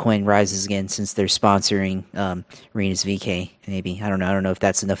poll, Bitcoin rises again since they're sponsoring Rinus VeeKay. Maybe. I don't know. I don't know if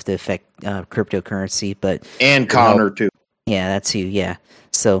that's enough to affect cryptocurrency, but... And Connor, too. Yeah, that's who, yeah.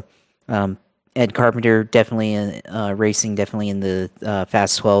 So, Ed Carpenter definitely racing, definitely in the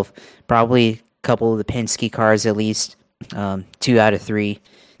Fast 12. Probably a couple of the Penske cars at least, 2 out of 3.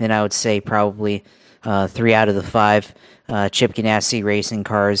 Then I would say probably 3 out of the 5 Chip Ganassi racing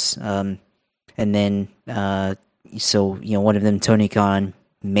cars. And then... So, one of them, Tony Khan,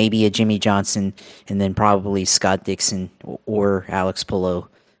 maybe a Jimmy Johnson, and then probably Scott Dixon or Alex Palou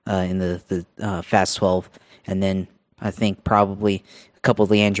in the Fast 12. And then I think probably a couple of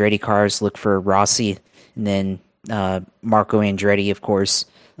the Andretti cars, look for Rossi, and then Marco Andretti, of course,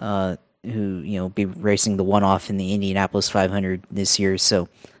 who, be racing the one-off in the Indianapolis 500 this year. So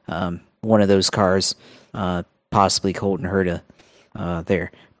one of those cars, possibly Colton Herta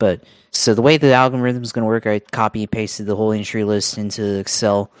there. But so the way the algorithm is going to work, I copy and pasted the whole entry list into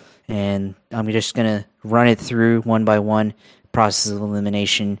Excel, and I'm just going to run it through one by one, process of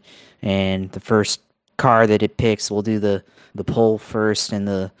elimination, and the first car that it picks, we'll do the pole first, and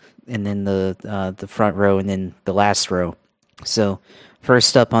then the front row, and then the last row. So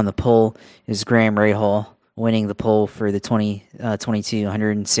first up on the pole is Graham Rahal, winning the pole for the 2022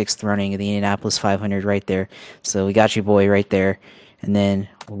 106th running of the Indianapolis 500 right there. So we got your boy right there. And then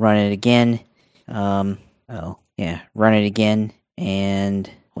we'll run it again. Run it again. And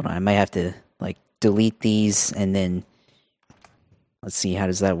hold on, I might have to delete these, and then let's see, how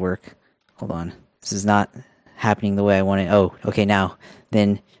does that work? Hold on, this is not happening the way I want it. Oh, okay, now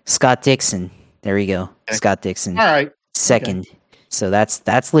then Scott Dixon. There we go, okay. Scott Dixon. All right, second. Okay. So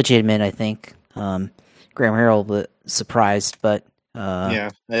that's legitimate, I think. Graham Harrell surprised, but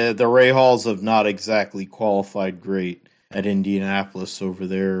the Rahals have not exactly qualified great at Indianapolis over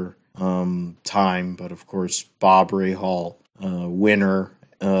their time, but of course Bob Rahal winner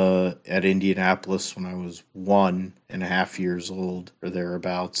at Indianapolis when I was 1.5 years old or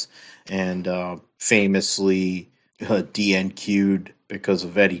thereabouts, and famously DNQ'd because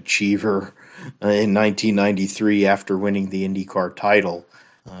of Eddie Cheever in 1993 after winning the IndyCar title,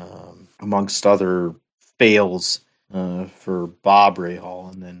 amongst other fails for Bob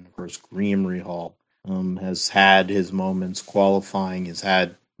Rahal. And then, of course, Graham Rahal has had his moments qualifying, has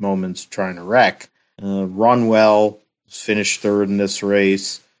had moments trying to wreck. Run well, finished third in this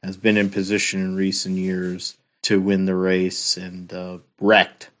race, has been in position in recent years to win the race, and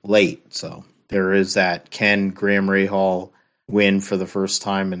wrecked late. So there is that. Can Graham Rahal win for the first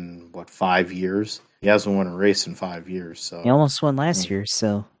time in, 5 years? He hasn't won a race in 5 years. So He almost won last year,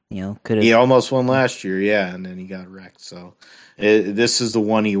 so, could have. He almost won last year, yeah, and then he got wrecked. So this is the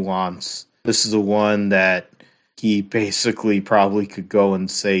one he wants. This is the one that he basically probably could go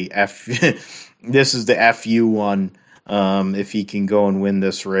and say, F. This is the FU one. If he can go and win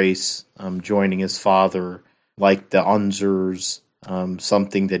this race, joining his father, like the Unzers,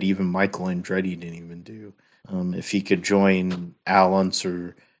 something that even Michael Andretti didn't even do. If he could join Al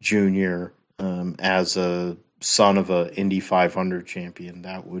Unser Jr. As a son of a Indy 500 champion,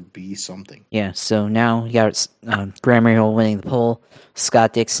 that would be something. Yeah, so now you got Graham Rahal winning the pole,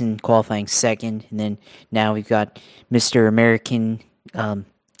 Scott Dixon qualifying second, and then now we've got Mr. American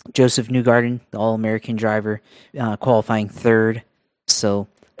Joseph Newgarden, the All-American driver, qualifying third. So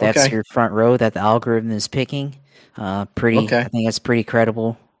that's your front row that the algorithm is picking. I think that's pretty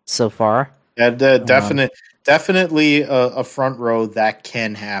credible so far. Yeah, definitely a front row that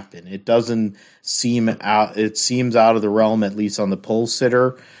can happen. It doesn't seem out. It seems out of the realm, at least on the pole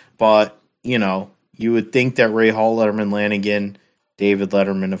sitter. But you would think that Rahal, Letterman, Lanigan, David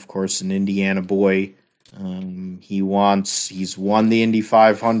Letterman, of course, an Indiana boy. He's won the Indy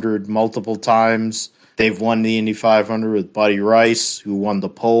 500 multiple times. They've won the Indy 500 with Buddy Rice, who won the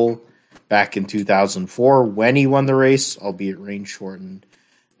pole back in 2004 when he won the race, albeit rain shortened.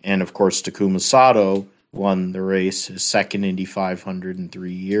 And of course, Takuma Sato won the race, his second Indy 500 in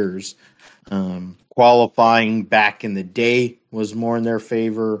 3 years. Qualifying back in the day was more in their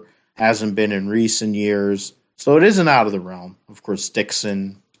favor, hasn't been in recent years. So it isn't out of the realm. Of course,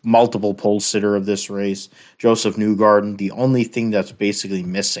 Dixon, multiple pole sitter of this race. Joseph Newgarden, the only thing that's basically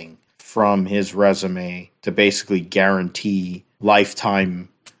missing from his resume to basically guarantee lifetime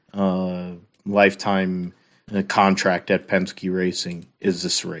contract at Penske Racing is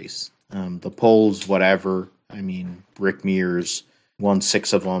this race. The polls, whatever. I mean, Rick Mears won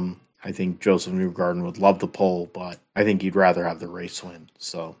 6 of them. I think Joseph Newgarden would love the pole, but I think he'd rather have the race win.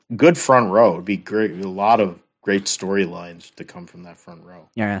 So good front row. It'd be great. A lot of great storylines to come from that front row.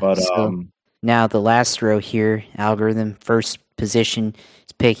 Yeah. But now the last row here, algorithm first position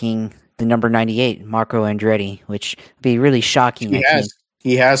is picking the number 98, Marco Andretti, which would be really shocking.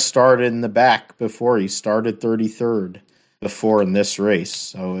 He has started in the back before. He started 33rd before in this race.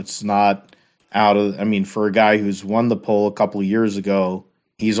 So it's not out of, for a guy who's won the pole a couple of years ago,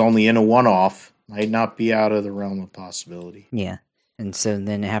 he's only in a one-off. Might not be out of the realm of possibility. Yeah. And so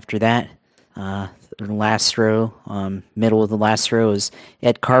then after that, the last row, middle of the last row is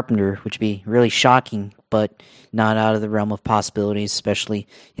Ed Carpenter, which would be really shocking, but not out of the realm of possibilities, especially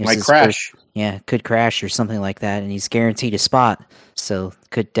might crash. Could crash or something like that, and he's guaranteed a spot, so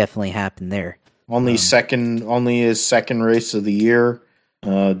could definitely happen there. Only his second race of the year.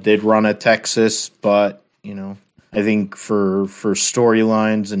 Did run at Texas, but I think for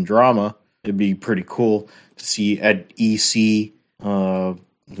storylines and drama, it'd be pretty cool to see Ed EC,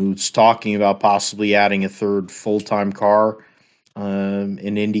 who's talking about possibly adding a third full-time car, an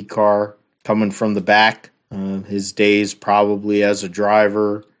IndyCar, coming from the back. His days probably as a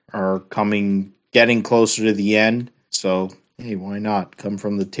driver are getting closer to the end. So, hey, why not come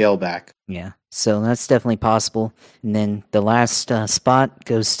from the tailback? Yeah, so that's definitely possible. And then the last spot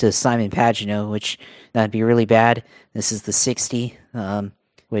goes to Simon Pagenaud, which that'd be really bad. This is the 60,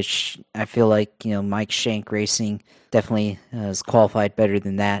 which I feel like, Mike Shank Racing definitely is qualified better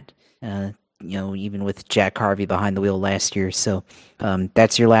than that, even with Jack Harvey behind the wheel last year. So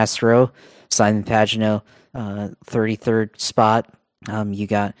that's your last row. Simon Pagenaud, 33rd spot. You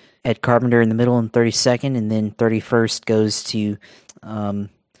got Ed Carpenter in the middle in 32nd, and then 31st goes to, who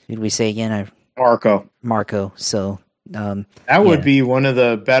did we say again? Marco. So that would be one of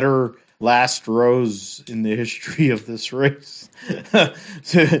the better last rows in the history of this race.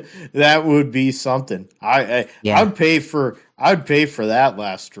 That would be something. I'd pay for that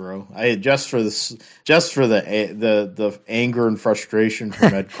last row. Just for the anger and frustration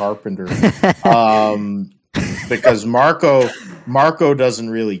from Ed Carpenter, because Marco doesn't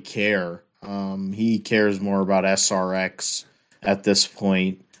really care. He cares more about SRX at this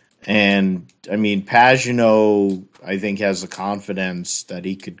point. And I mean, Pagenaud, I think, has the confidence that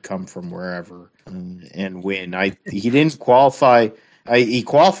he could come from wherever and win. He didn't qualify. He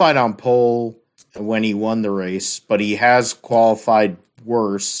qualified on pole when he won the race, but he has qualified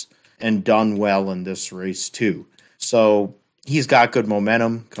worse and done well in this race too. So he's got good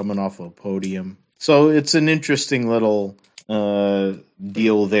momentum coming off of a podium. So it's an interesting little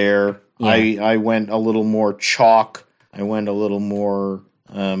deal there. Yeah. I went a little more chalk. I went a little more.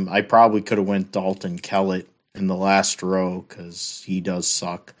 I probably could have went Dalton Kellett in the last row because he does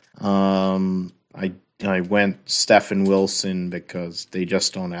suck. I went Stefan Wilson because they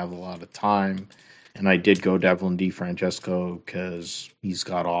just don't have a lot of time. And I did go Devlin DeFrancesco because he's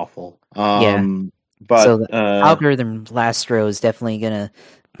got awful. But so the algorithm last row is definitely going to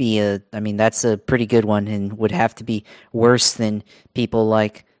be that's a pretty good one and would have to be worse than people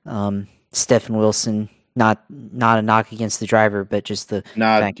like Stefan Wilson. Not a knock against the driver, but just the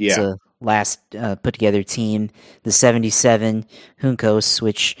fact it's a last put together team. The 77 Juncos,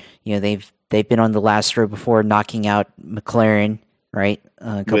 which they've been on the last row before, knocking out McLaren, right?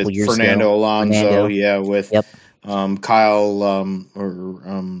 A couple with years Fernando ago. Alonso, with Kyle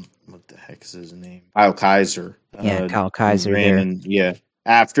what the heck is his name? Kyle Kaiser. Kyle Kaiser.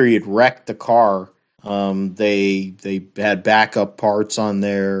 After he had wrecked the car, they had backup parts on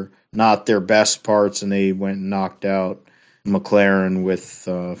there. Not their best parts, and they went and knocked out McLaren with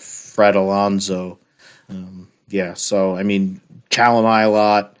Fred Alonso. So I mean, Callum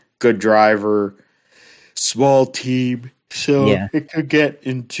Ilott, good driver, small team, so it could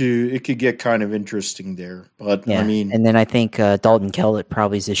get kind of interesting there. But I mean, and then I think Dalton Kellett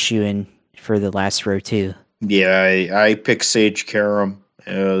probably is a shoe-in for the last row too. Yeah, I picked Sage Karam.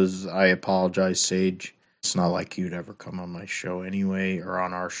 I apologize, Sage. It's not like you'd ever come on my show anyway, or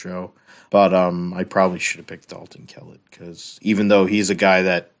on our show. But I probably should have picked Dalton Kellett, because even though he's a guy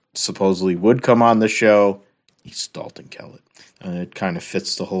that supposedly would come on the show, he's Dalton Kellett. It kind of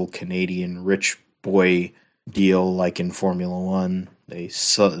fits the whole Canadian rich boy deal, like in Formula One. They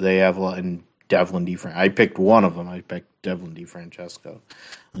have a lot in Devlin DeFrancesco. I picked one of them. I picked Devlin DeFrancesco,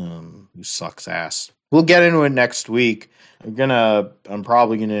 who sucks ass. We'll get into it next week. I'm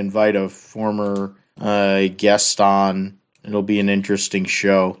probably gonna invite a former guest on. It'll be an interesting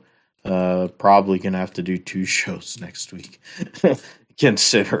show. Probably gonna have to do 2 shows next week,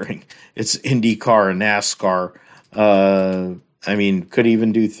 considering it's IndyCar and NASCAR. I mean, could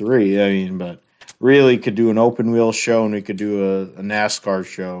even do 3. But really could do an open wheel show, and we could do a NASCAR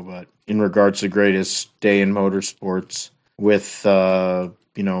show. But in regards to greatest day in motorsports, with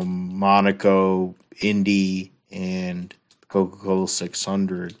Monaco, Indy, and Coca-Cola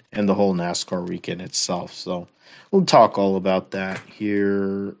 600, and the whole NASCAR weekend itself. So we'll talk all about that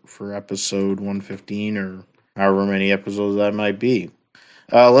here for episode 115, or however many episodes that might be.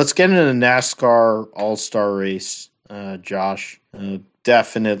 Let's get into the NASCAR All-Star Race, Josh.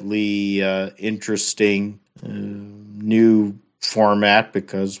 Definitely interesting new format,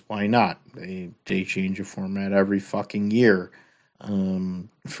 because why not? They change a format every fucking year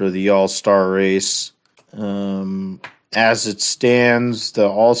for the All-Star Race. As it stands, the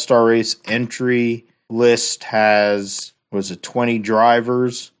All-Star Race entry list has, 20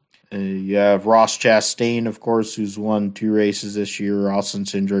 drivers? You have Ross Chastain, of course, who's won 2 races this year. Austin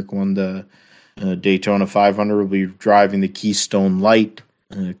Cindric won the Daytona 500, will be driving the Keystone Light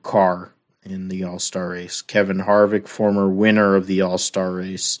car in the All-Star Race. Kevin Harvick, former winner of the All-Star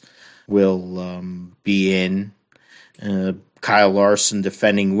Race, will be in. Kyle Larson,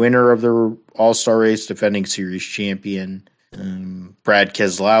 defending winner of the All-Star Race, defending series champion. Brad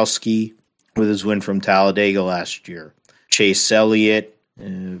Keselowski, with his win from Talladega last year. Chase Elliott,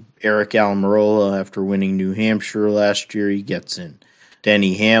 Eric Almirola, after winning New Hampshire last year, he gets in.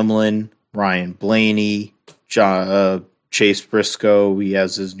 Denny Hamlin, Ryan Blaney, Chase Briscoe, he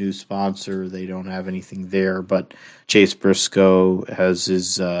has his new sponsor. They don't have anything there, but Chase Briscoe has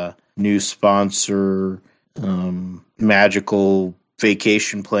his new sponsor, Magical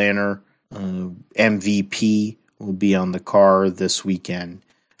Vacation Planner. MVP will be on the car this weekend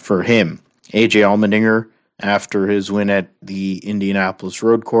for him. AJ Allmendinger, after his win at the Indianapolis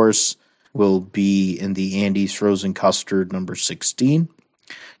Road Course, will be in the Andy's Frozen Custard number 16.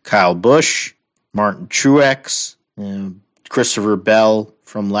 Kyle Busch, Martin Truex, Christopher Bell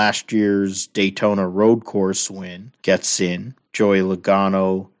from last year's Daytona Road Course win gets in. Joey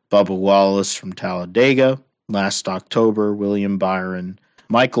Logano, Bubba Wallace from Talladega last October, William Byron,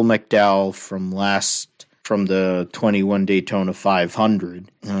 Michael McDowell from the 21 Daytona 500,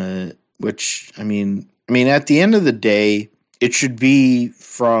 which, I mean, at the end of the day, it should be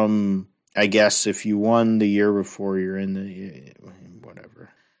from I guess if you won the year before, you're in the whatever.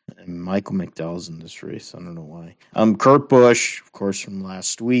 And Michael McDowell's in this race. I don't know why. Kurt Busch, of course, from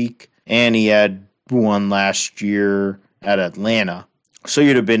last week, and he had won last year at Atlanta. So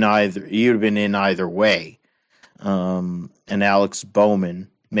you'd have been in either way. And Alex Bowman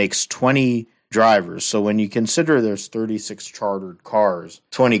makes 20 drivers. So when you consider there's 36 chartered cars,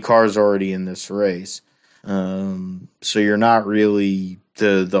 20 cars already in this race. So you're not really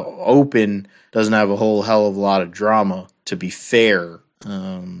the Open doesn't have a whole hell of a lot of drama. To be fair,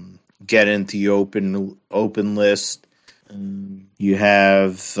 get into the open list. You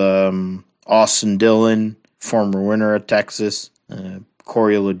have Austin Dillon, former winner at Texas,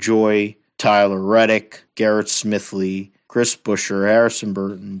 Corey LaJoie, Tyler Reddick, Garrett Smithley, Chris Buescher, Harrison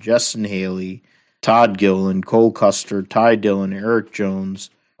Burton, Justin Haley, Todd Gilliland, Cole Custer, Ty Dillon, Eric Jones,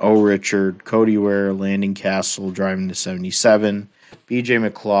 O. Richard, Cody Ware, Landon Castle driving the 77, BJ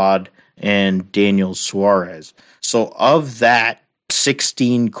McLeod, and Daniel Suarez. So of that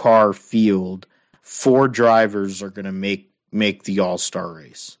 16-car field, 4 drivers are going to make the All-Star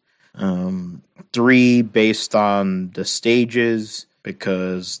race. 3 based on the stages,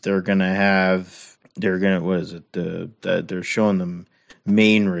 because they're showing them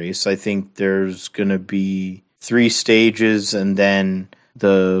main race. I think there's going to be 3 stages and then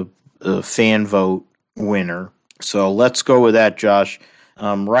the fan vote winner. So let's go with that, Josh.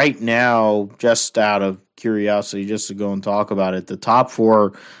 Right now, just out of curiosity, just to go and talk about it, the top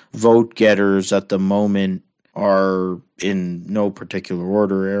 4 vote getters at the moment are in no particular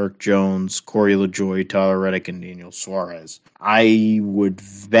order: Eric Jones, Corey LaJoie, Tyler Reddick, and Daniel Suarez. I would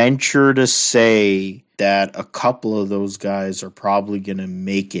venture to say that a couple of those guys are probably going to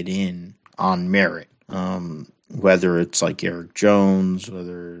make it in on merit. Whether it's like Eric Jones,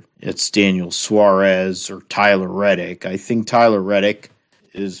 whether it's Daniel Suarez or Tyler Reddick. I think Tyler Reddick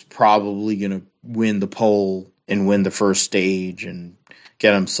is probably going to win the pole and win the first stage and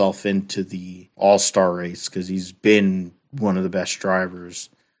get himself into the All-Star race, because he's been one of the best drivers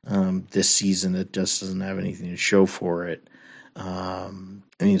this season that just doesn't have anything to show for it.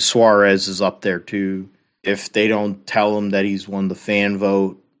 Suarez is up there too. If they don't tell him that he's won the fan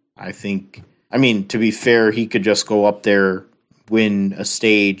vote, to be fair, he could just go up there, win a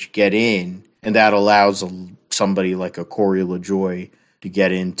stage, get in, and that allows somebody like a Corey LaJoie to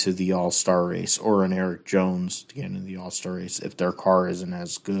get into the All-Star race, or an Eric Jones to get into the All-Star race if their car isn't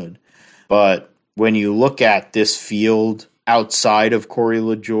as good. But when you look at this field outside of Corey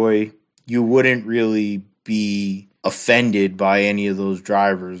LaJoie, you wouldn't really be offended by any of those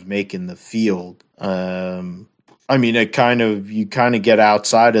drivers making the field. You kind of get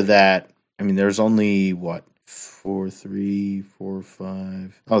outside of that. There's only, 5. Oh,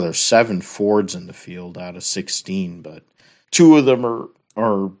 there's 7 Fords in the field out of 16, but 2 of them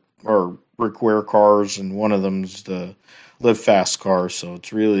are Rick Ware cars, and one of them's the Live Fast car. So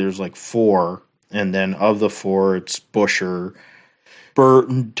it's really, there's like 4, and then of the 4, it's Buescher,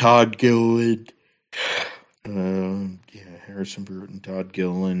 Burton, Todd Gilliland, Harrison Burton, Todd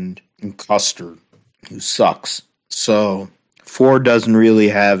Gilliland, and Custer, who sucks. So Ford doesn't really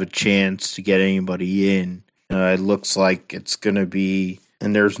have a chance to get anybody in. It looks like it's going to be,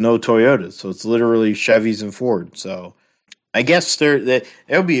 and there's no Toyota, so it's literally Chevys and Ford. So I guess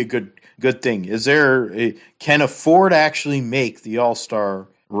it'll be a good thing. Can a Ford actually make the All-Star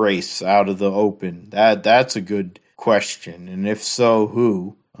race out of the Open? That's a good question, and if so,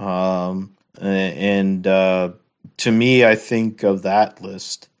 who? To me, I think of that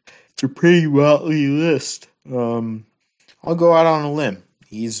list, it's a pretty motley list. I'll go out on a limb.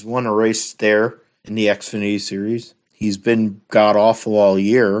 He's won a race there in the Xfinity Series. He's been god-awful all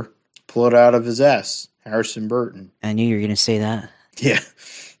year. Pull it out of his ass. Harrison Burton. I knew you were going to say that. Yeah.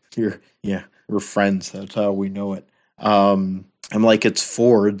 We're friends. That's how we know it. I'm like, it's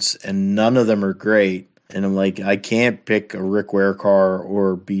Fords, and none of them are great. And I'm like, I can't pick a Rick Ware car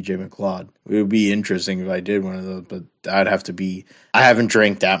or BJ McLeod. It would be interesting if I did one of those, but I haven't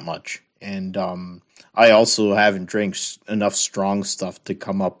drank that much. And I also haven't drank enough strong stuff to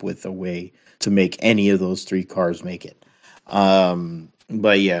come up with a way to make any of those 3 cars make it.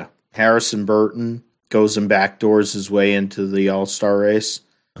 But yeah, Harrison Burton goes and backdoors his way into the All-Star race.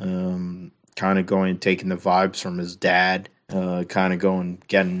 Kind of taking the vibes from his dad,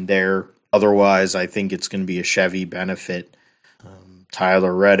 getting there. Otherwise, I think it's going to be a Chevy benefit.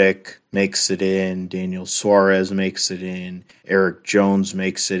 Tyler Reddick makes it in. Daniel Suarez makes it in. Eric Jones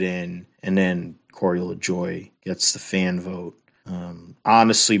makes it in. And then Corey LaJoie gets the fan vote.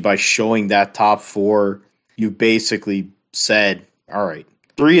 Honestly, by showing that top 4, you basically said, all right,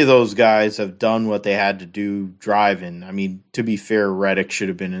 three of those guys have done what they had to do driving. I mean, to be fair, Reddick should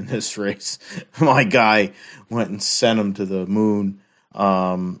have been in this race. My guy went and sent him to the moon,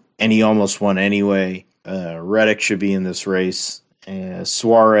 and he almost won anyway. Reddick should be in this race.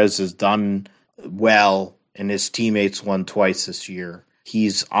 Suarez has done well, and his teammates won twice this year.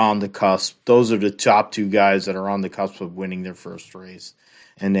 He's on the cusp. Those are the top two guys that are on the cusp of winning their first race.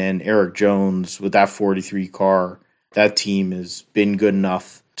 And then Eric Jones with that 43 car, that team has been good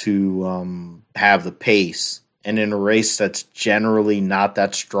enough to have the pace. And in a race that's generally not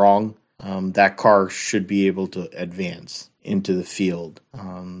that strong, that car should be able to advance into the field.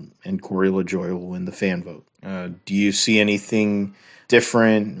 And Corey LaJoie will win the fan vote. Do you see anything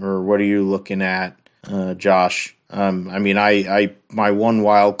different, or what are you looking at, Josh? I mean, I my one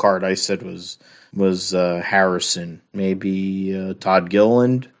wild card I said was Harrison, maybe Todd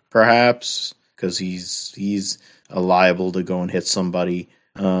Gilliland, perhaps, because he's liable to go and hit somebody.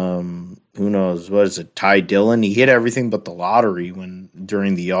 Who knows? What is it? Ty Dillon? He hit everything but the lottery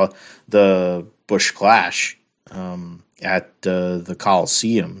during the Busch Clash at the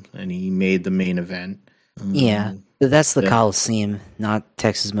Coliseum, and he made the main event. Yeah, but that's the Coliseum, not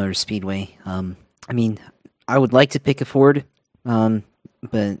Texas Motor Speedway. I mean, I would like to pick a Ford, but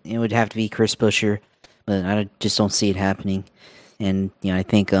it would have to be Chris Buescher, but I just don't see it happening. And I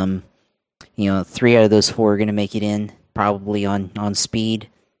think 3 out of those 4 are going to make it in, probably on speed.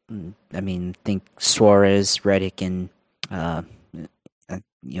 I mean, I think Suarez, Reddick, and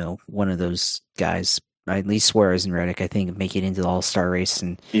one of those guys, at least Suarez and Reddick, I think make it into the All-Star race.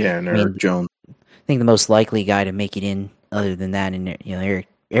 And Eric Jones. I think the most likely guy to make it in, other than that, and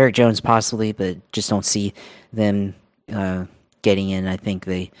Eric Jones possibly, but just don't see them getting in. I think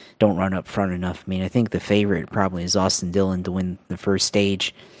they don't run up front enough. I mean, I think the favorite probably is Austin Dillon to win the first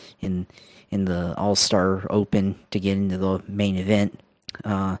stage in the All-Star Open to get into the main event.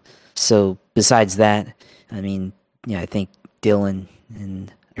 So besides that, I mean, I think Dillon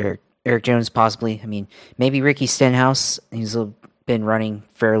and Eric Jones possibly. I mean, maybe Ricky Stenhouse. He's been running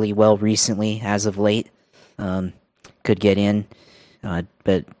fairly well recently as of late. Could get in.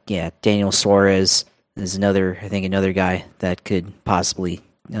 But yeah, Daniel Suarez is another guy that could possibly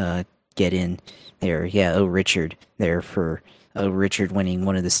get in there. Yeah, Richard there for Richard winning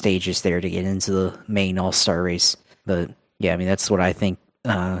one of the stages there to get into the main All-Star race. But yeah, I mean, that's what I think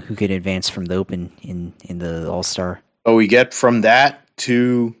who could advance from the Open in the All-Star. But we get from that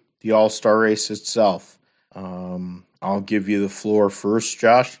to the All-Star race itself. I'll give you the floor first,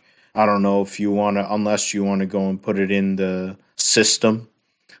 Josh. I don't know if you want to, unless you want to go and put it in the system.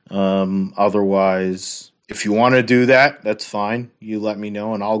 Otherwise, if you want to do that, that's fine. You let me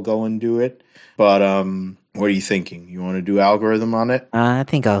know and I'll go and do it. But what are you thinking? You want to do algorithm on it? I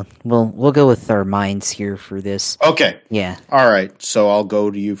think we'll go with our minds here for this. Okay. Yeah. All right. So I'll go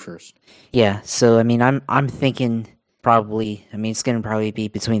to you first. Yeah. So I mean, I'm thinking probably. I mean, it's going to probably be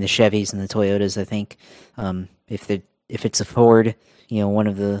between the Chevys and the Toyotas. I think if it's a Ford, one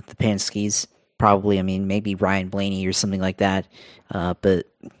of the Penske's, probably. I mean, maybe Ryan Blaney or something like that. But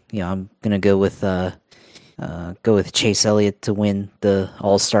I'm gonna go with Chase Elliott to win the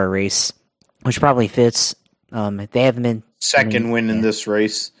All-Star race, which probably fits. They haven't been second win in this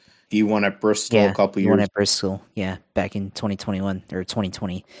race. He won at Bristol a couple years. He won at Bristol, back in 2021 or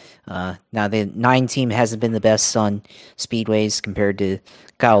 2020. Now the 9 team hasn't been the best on speedways compared to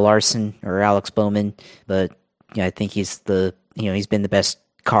Kyle Larson or Alex Bowman, but I think he's he's been the best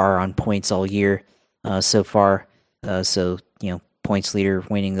car on points all year so far. So points leader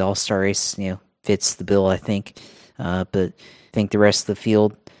winning the All-Star race, fits the bill, I think. But I think the rest of the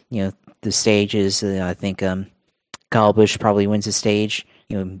field, the stages, I think Kyle Busch probably wins a stage.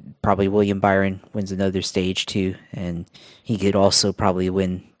 Probably William Byron wins another stage too, and he could also probably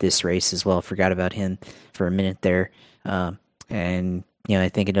win this race as well. Forgot about him for a minute there. And I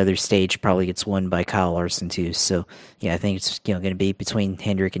think another stage probably gets won by Kyle Larson too. So I think it's going to be between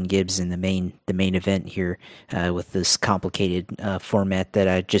Hendrick and Gibbs in the main event here with this complicated format that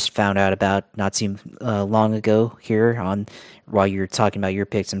I just found out about not too long ago here on while you're talking about your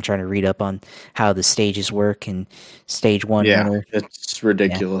picks. I'm trying to read up on how the stages work, and stage 1 winner. It's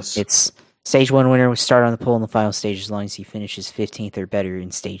ridiculous. It's stage 1 winner will start on the pole in the final stage as long as he finishes 15th or better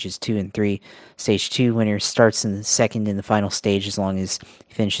in stages 2 and 3. Stage 2 winner starts in the second in the final stage as long as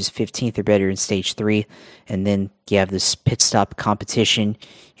he finishes 15th or better in stage 3. And then you have this pit stop competition,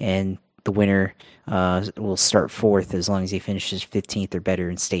 and the winner will start 4th as long as he finishes 15th or better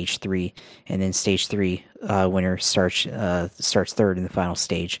in stage 3. And then stage 3 winner starts 3rd in the final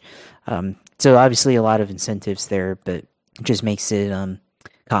stage. So obviously a lot of incentives there, but it just makes it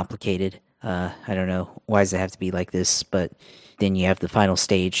complicated. I don't know why does it have to be like this, but then you have the final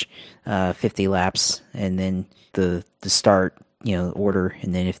stage, 50 laps, and then the start, order,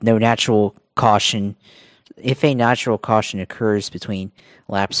 and then if a natural caution occurs between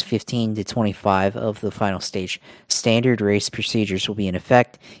laps 15 to 25 of the final stage, standard race procedures will be in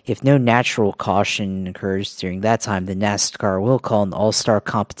effect. If no natural caution occurs during that time, the NASCAR will call an all-star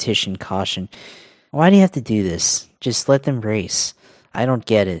competition caution. Why do you have to do this? Just let them race. I don't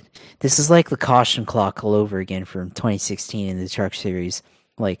get it. This is like the caution clock all over again from 2016 in the Truck Series.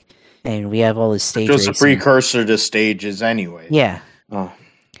 And we have all this stage Just racing. a precursor to stages anyway. Yeah. Oh.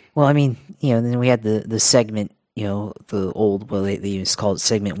 Well, I mean, then we had the segment, the old, they used to call it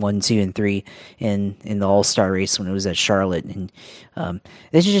segment 1, 2, and 3 in the All-Star race when it was at Charlotte. And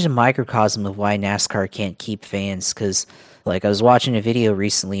this is just a microcosm of why NASCAR can't keep fans. Because, I was watching a video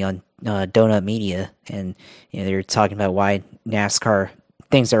recently on Donut Media, and, they were talking about why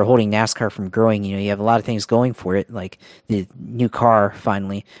things that are holding NASCAR from growing. You have a lot of things going for it, like the new car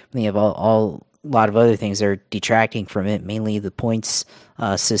finally. You have a lot of other things that are detracting from it, mainly the points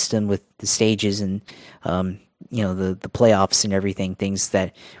system with the stages and the playoffs and everything, things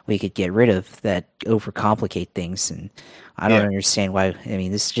that we could get rid of that overcomplicate things. And I don't understand why. I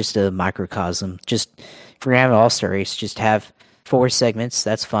mean, this is just a microcosm. Just if we're gonna have an all-star race, just have 4 segments.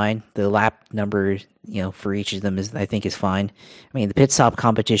 That's fine. The lap number, for each of them I think is fine. I mean, the pit stop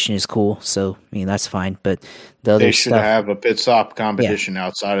competition is cool, so that's fine. But the other they should have a pit stop competition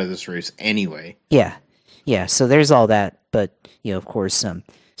outside of this race anyway. Yeah. So there's all that, but of course,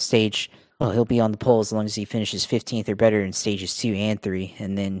 stage. Well, he'll be on the pole as long as he finishes 15th or better in stages 2 and 3,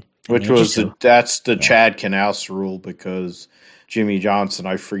 and then that's the Chad Knaus rule, because Jimmy Johnson,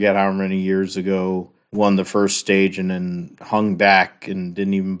 I forget how many years ago, won the first stage and then hung back and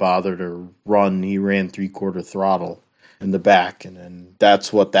didn't even bother to run. He ran 3/4 throttle in the back, and then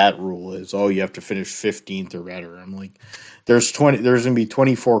that's what that rule is. Oh, you have to finish 15th or better. I'm like, there's going to be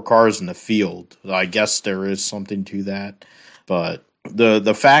 24 cars in the field. I guess there is something to that, but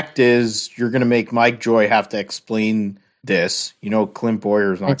the fact is, you're going to make Mike Joy have to explain this. Clint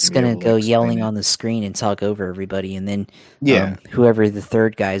Boyer's not. It's going to go yelling on the screen and talk over everybody, and then whoever the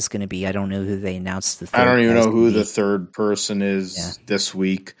third guy is going to be, I don't know who they announced the third. I don't even know who the third person is this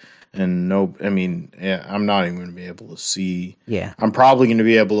week, and I'm not even going to be able to see. Yeah, I'm probably going to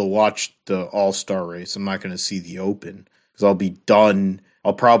be able to watch the All-Star race. I'm not going to see the Open because I'll be done.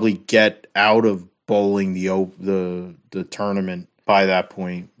 I'll probably get out of bowling the tournament by that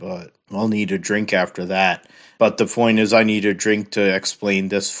point, but I'll need a drink after that. But the point is, I need a drink to explain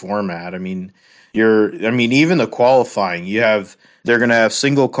this format. Even the qualifying, they're going to have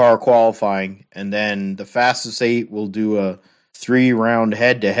single car qualifying, and then the fastest 8 will do a 3-round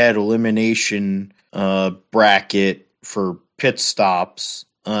head-to-head elimination bracket for pit stops,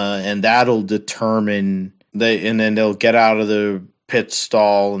 and that'll determine and then they'll get out of the pit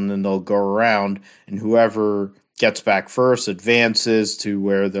stall, and then they'll go around, and whoever gets back first advances to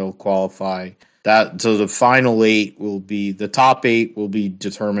where they'll qualify. So the final 8 the top 8 will be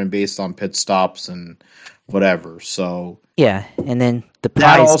determined based on pit stops and whatever. So yeah, and then the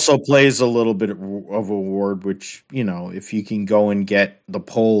prize that also plays a little bit of award, which if you can go and get the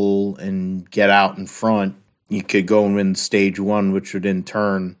pole and get out in front, you could go and win stage 1, which would in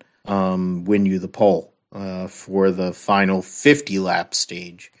turn win you the pole for the final 50 lap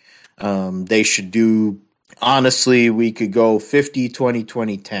stage. They should do. Honestly, we could go 50, 20,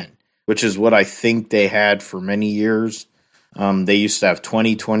 20, 10, which is what I think they had for many years. They used to have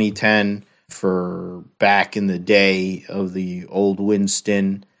 20, 20, 10 for back in the day of the old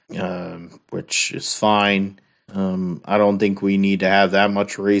Winston, which is fine. I don't think we need to have that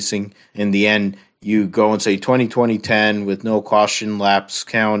much racing. In the end, you go and say 20, 20, 10 with no caution laps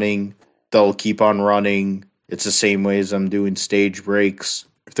counting. They'll keep on running. It's the same way as I'm doing stage breaks.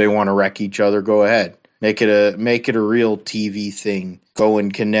 If they want to wreck each other, go ahead. Make it a real TV thing. Go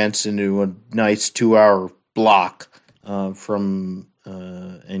and condense into a nice 2-hour block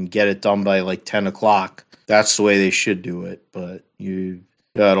and get it done by 10 o'clock. That's the way they should do it. But you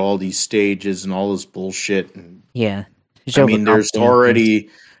got all these stages and all this bullshit. And there's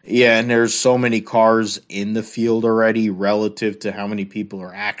already and there's so many cars in the field already relative to how many people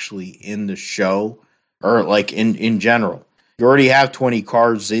are actually in the show, or in general. You already have 20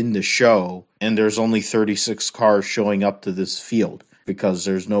 cars in the show, and there's only 36 cars showing up to this field because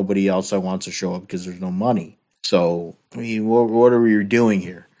there's nobody else that wants to show up because there's no money. So, what are we doing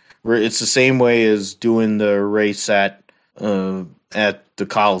here? It's the same way as doing the race at the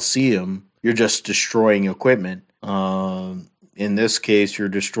Coliseum. You're just destroying equipment. In this case, you're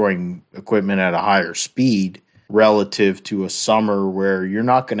destroying equipment at a higher speed relative to a summer where you're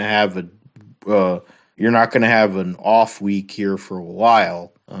not going to have a you're not going to have an off week here for a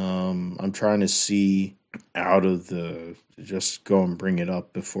while. I'm trying to see out of the, just go and bring it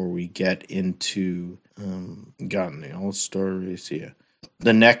up before we get into gotten the All-Star race. Yeah,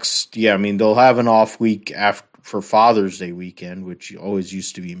 the next, I mean, they'll have an off week after for Father's Day weekend, which always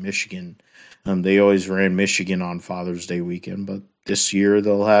used to be Michigan. They always ran Michigan on Father's Day weekend, but this year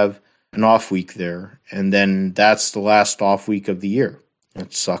they'll have an off week there, and then that's the last off week of the year.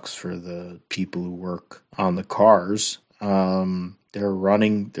 It sucks for the people who work on the cars. They're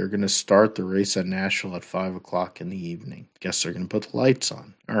going to start the race at Nashville at 5 o'clock in the evening. Guess they're going to put the lights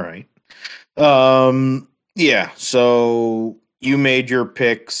on. All right. Yeah, so you made your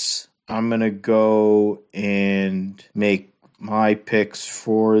picks. I'm going to go and make my picks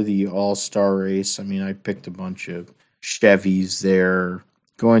for the All-Star race. I mean, I picked a bunch of Chevys there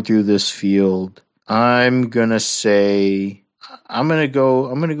going through this field. I'm going to go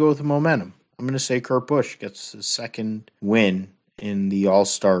with the momentum. I'm going to say Kurt Busch gets the second win in the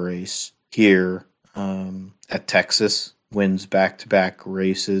All-Star race here at Texas, wins back-to-back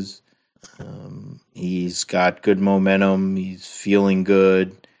races. He's got good momentum. He's feeling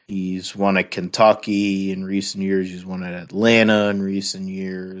good. He's won at Kentucky in recent years. He's won at Atlanta in recent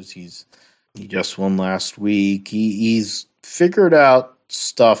years. He just won last week. He's figured out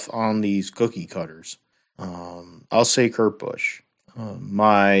stuff on these cookie cutters. I'll say Kurt Busch.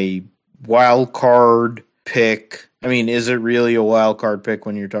 My wild card pick. I mean, is it really a wild card pick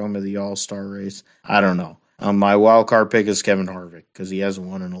when you're talking about the All-Star race? I don't know. My wild card pick is Kevin Harvick because he hasn't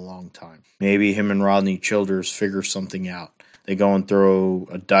won in a long time. Maybe him and Rodney Childers figure something out. They go and throw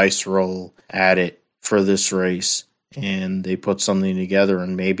a dice roll at it for this race, and they put something together,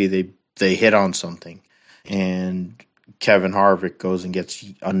 and maybe they hit on something. And Kevin Harvick goes and gets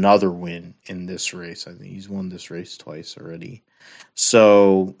another win in this race. I think he's won this race twice already.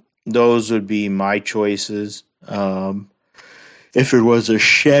 So those would be my choices. If it was a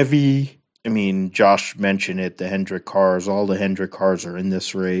Chevy, I mean, Josh mentioned it, the Hendrick cars, all the Hendrick cars are in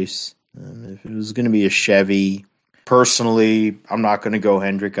this race. If it was going to be a Chevy, personally, I'm not going to go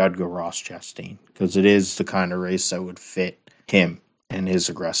Hendrick. I'd go Ross Chastain because it is the kind of race that would fit him and his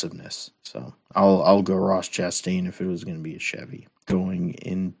aggressiveness. So I'll go Ross Chastain if it was going to be a Chevy. Going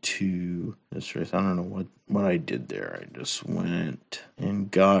into this race, I don't know what I did there. I just went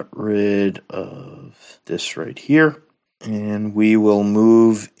and got rid of this right here. And we will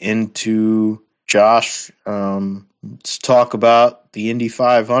move into Josh. Let's talk about the Indy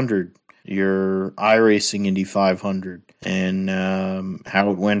 500, your iRacing Indy 500, and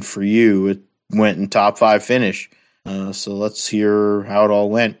how it went for you. It went in top 5 finish. So let's hear how it all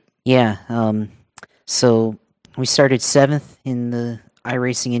went. Yeah. So we started 7th in the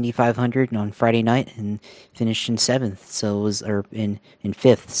iRacing Indy 500 on Friday night and finished in 7th. So it was in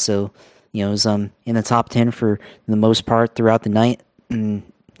 5th. So it was in the top 10 for the most part throughout the night, and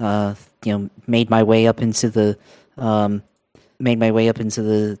made my way up into the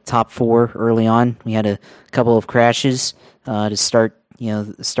top 4 early on. We had a couple of crashes to start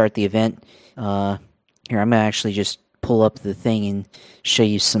the event. Here, I'm gonna actually just pull up the thing and show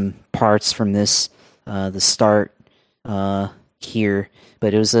you some parts from this the start here.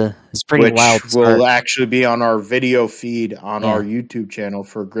 But it was pretty wild. Which will actually be on our video feed on our YouTube channel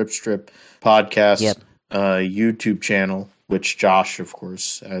for Gripstrip Podcast YouTube channel, which Josh, of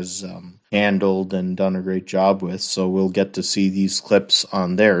course, has handled and done a great job with. So we'll get to see these clips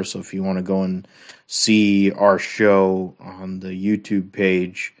on there. So if you want to go and see our show on the YouTube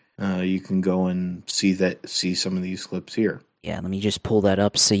page, you can go and see some of these clips here. Yeah, let me just pull that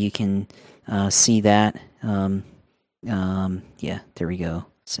up so you can see that. Yeah, there we go.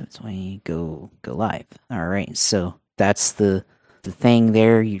 So it's when you go live. All right, so that's the thing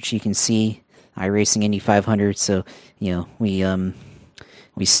there. You can see iRacing Indy 500. So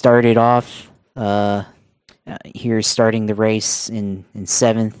we started off here, starting the race in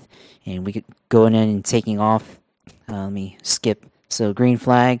 7th, and we going in and taking off. Let me skip. So green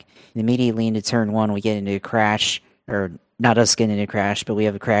flag. Immediately into turn 1, we get into a crash, or not us getting into a crash, but we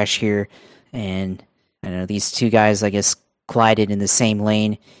have a crash here, and I don't know, these two guys, I guess, collided in the same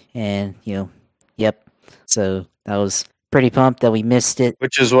lane, and yep. So that was pretty pumped that we missed it.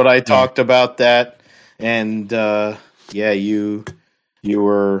 Which is what I talked about that, and you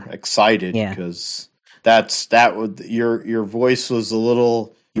were excited because your voice was a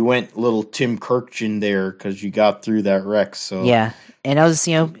little. You went a little Tim Kirkjian there because you got through that wreck. So yeah, and I was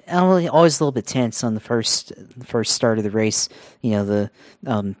always a little bit tense on the first start of the race.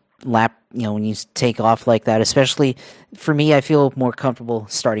 lap, when you take off like that, especially for me, I feel more comfortable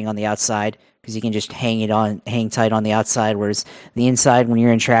starting on the outside because you can just hang tight on the outside. Whereas the inside, when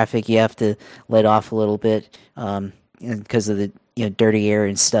you're in traffic, you have to let off a little bit because of the dirty air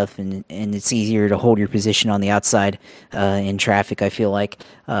and stuff, and it's easier to hold your position on the outside in traffic. I feel like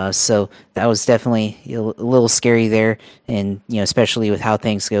so that was definitely a little scary there, and especially with how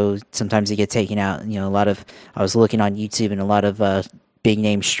things go, sometimes they get taken out. I was looking on YouTube, and a lot of big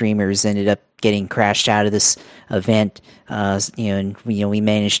name streamers ended up getting crashed out of this event. And we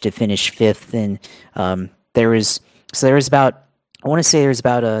managed to finish fifth, and there was about, I want to say there's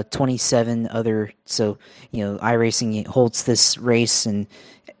about 27 other. So iRacing holds this race, and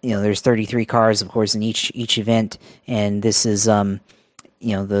there's 33 cars, of course, in each event, and this is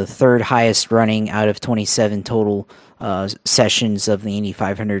the third highest running out of 27 total sessions of the Indy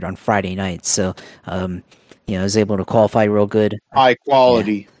 500 on Friday night. So I was able to qualify real good. High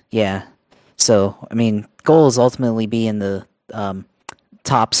quality. Yeah. So I mean, goal is ultimately be in the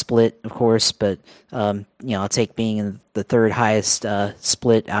top split, of course, but I'll take being in the third highest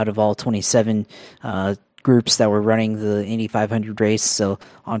split out of all 27 groups that were running the Indy 500 race. So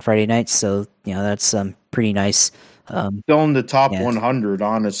on Friday night, so that's pretty nice. Still in the top 100,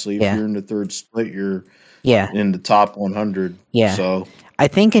 honestly. If you're in the third split, you're in the top 100. Yeah. So I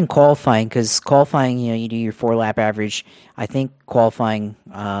think in qualifying, because qualifying, you do your 4-lap average. I think qualifying,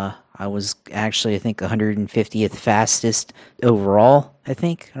 I was actually, 150th fastest overall. I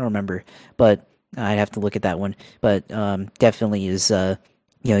think, I don't remember, but I'd have to look at that one. But definitely is,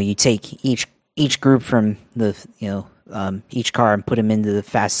 you take each group from the each car and put them into the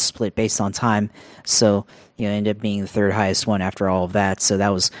fastest split based on time. So end up being the third highest one after all of that. So that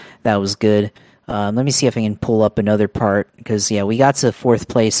was good. Let me see if I can pull up another part, because we got to fourth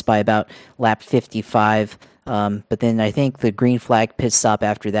place by about lap 55. But then I think the green flag pit stop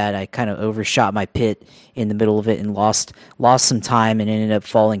after that, I kind of overshot my pit in the middle of it and lost some time and ended up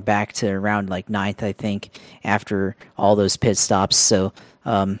falling back to around like ninth, I think, after all those pit stops. So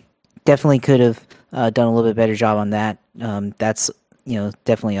definitely could have done a little bit better job on that. That's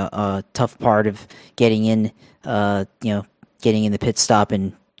definitely a tough part of getting in, getting in the pit stop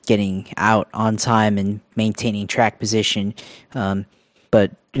and getting out on time and maintaining track position.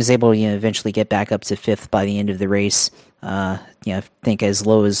 But was able to eventually get back up to fifth by the end of the race. I think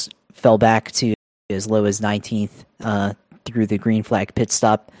fell back to as low as 19th through the green flag pit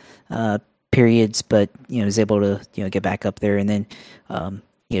stop periods, but was able to get back up there, and then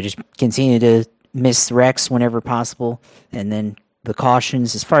just continue to miss wrecks whenever possible. And then the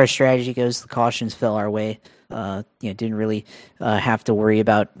cautions, as far as strategy goes, the cautions fell our way. Didn't really have to worry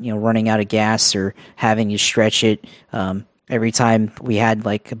about running out of gas or having to stretch it. Every time we had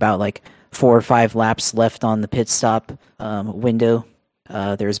about 4 or 5 laps left on the pit stop window,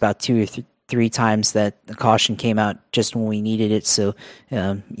 there was about 2 or 3 times that the caution came out just when we needed it. So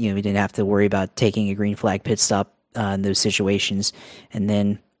we didn't have to worry about taking a green flag pit stop in those situations. And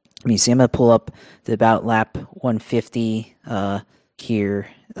then let me see, I'm gonna pull up to about lap 150 here.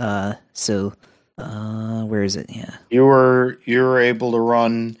 So where is it? Yeah, you were able to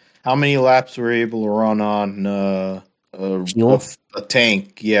run. How many laps were you able to run on fuel? A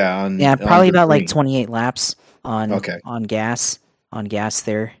tank? Yeah, probably about like 28 laps on gas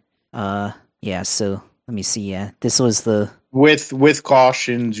there. So let me see. Yeah, this was the with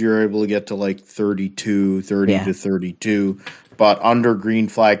cautions, you're able to get to like 30 to 32, but under green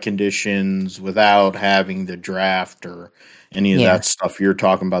flag conditions, without having the draft or any of that stuff, you're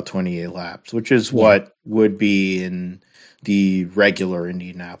talking about 28 laps, which is what would be in the regular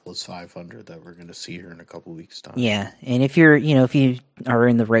Indianapolis 500 that we're going to see here in a couple weeks' time. Yeah, and if you're, if you are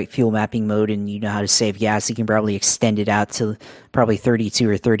in the right fuel mapping mode and you know how to save gas, you can probably extend it out to probably 32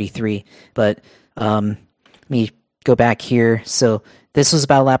 or 33. But let me go back here. So this was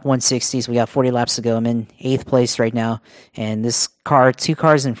about lap 160. So we got 40 laps to go. I'm in 8th place right now, and this car, 2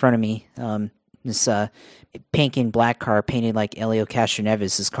 cars in front of me, this pink and black car painted like Elio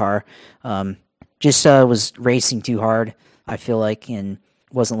Castroneves' car, just was racing too hard, I feel like, and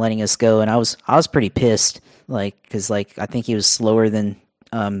wasn't letting us go. And I was pretty pissed, because I think he was slower than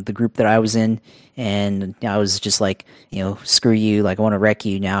the group that I was in, and I was just like, screw you, I want to wreck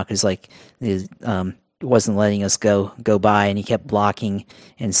you now, because wasn't letting us go by, and he kept blocking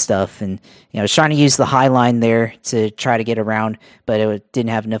and stuff. And I was trying to use the high line there to try to get around, but it didn't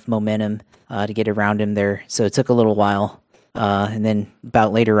have enough momentum to get around him there, so it took a little while. And then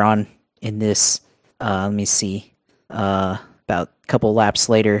about later on in this, let me see, about a couple laps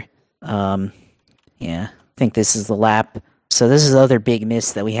later, I think this is the lap. So this is the other big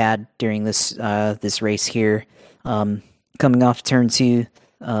miss that we had during this this race here. Coming off turn 2,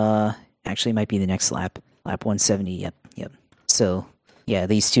 Actually, it might be the next lap. Lap 170. Yep. So, yeah,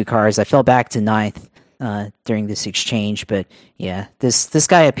 these two cars. I fell back to ninth during this exchange, but yeah, this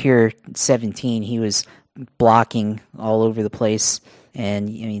guy up here, 17, he was blocking all over the place, and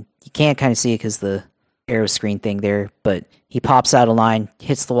I mean, you can't kind of see it because the arrow screen thing there, but he pops out of line,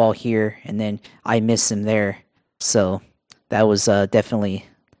 hits the wall here, and then I miss him there. So that was definitely,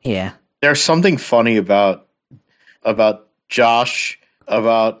 yeah. There's something funny about Josh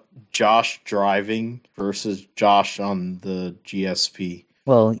about Josh driving versus Josh on the GSP.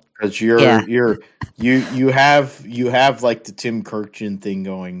 Well, because you have like the Tim Kirkjian thing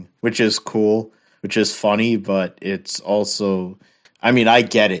going, which is cool, which is funny, but it's also, I mean, I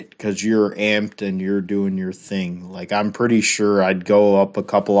get it because you're amped and you're doing your thing. Like, I'm pretty sure I'd go up a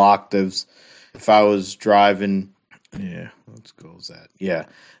couple octaves if I was driving. Yeah, let's go with that. Yeah,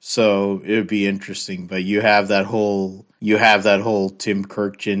 so it would be interesting. But you have that whole Tim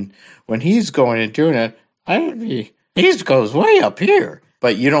Kirkjian when he's going and doing it. He goes way up here,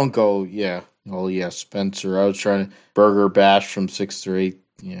 but you don't go. Yeah, oh yeah, Spencer. I was trying to Burger Bash from 6 to 8.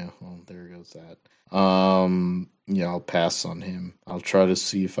 Yeah, well there goes that. Yeah, I'll pass on him. I'll try to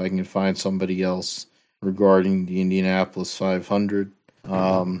see if I can find somebody else regarding the Indianapolis 500.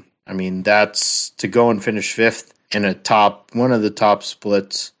 I mean, that's to go and finish fifth in one of the top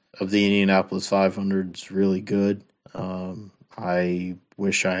splits of the Indianapolis 500 is really good. I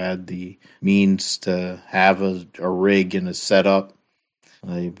wish I had the means to have a rig and a setup.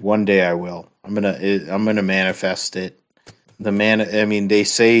 One day I will. I'm gonna manifest it. I mean, they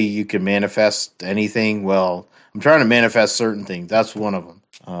say you can manifest anything. Well, I'm trying to manifest certain things. That's one of them.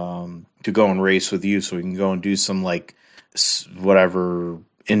 To go and race with you, so we can go and do some like whatever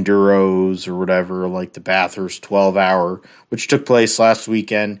enduros or whatever, like the Bathurst 12-hour, which took place last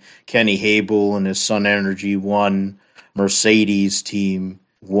weekend. Kenny Habel and his Sun Energy won. Mercedes team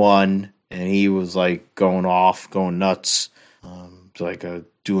won, and he was like going nuts, like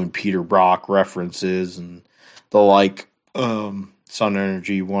doing Peter Brock references and the like. Sun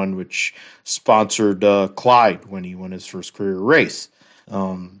Energy won, which sponsored Clyde when he won his first career race.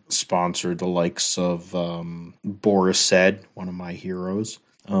 Sponsored the likes of Boris Said, one of my heroes,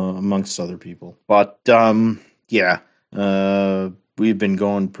 amongst other people. But yeah, we've been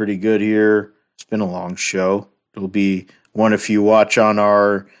going pretty good here. It's been a long show. It'll be one if you watch on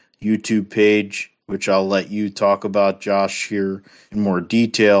our YouTube page, which I'll let you talk about, Josh, here in more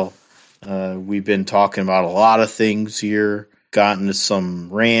detail. We've been talking about a lot of things here, gotten to some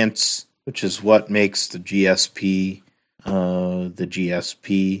rants, which is what makes the GSP the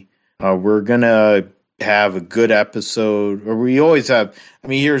GSP. We're going to have a good episode, or we always have. I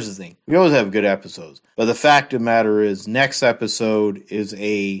mean, here's the thing. We always have good episodes. But the fact of the matter is, next episode is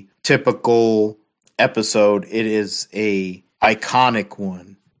a typical episode. It is a iconic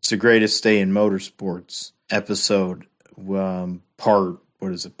one. It's the greatest day in motorsports episode.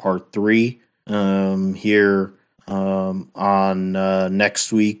 Part 3 here on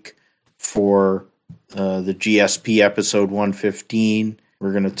next week for the GSP episode 115.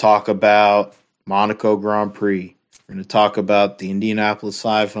 We're going to talk about Monaco Grand Prix. We're going to talk about the Indianapolis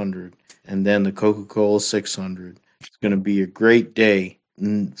 500 and then the Coca-Cola 600. It's going to be a great day.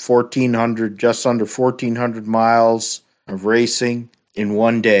 1,400, just under 1,400 miles of racing in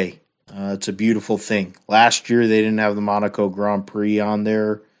one day. It's a beautiful thing. Last year, they didn't have the Monaco Grand Prix on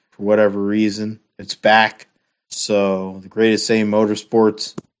there for whatever reason. It's back. So the greatest day in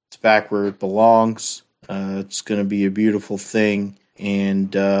motorsports, it's back where it belongs. It's going to be a beautiful thing.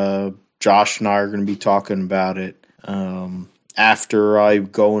 And Josh and I are going to be talking about it after I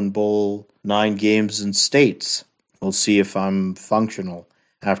go and bowl 9 games in states. We'll see if I'm functional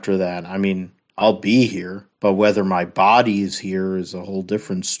after that. I mean, I'll be here, but whether my body is here is a whole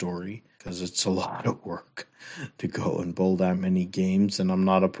different story because it's a lot of work to go and bowl that many games, and I'm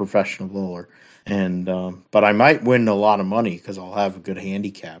not a professional bowler. And but I might win a lot of money because I'll have a good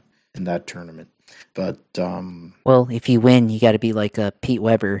handicap in that tournament. But well, if you win, you got to be like Pete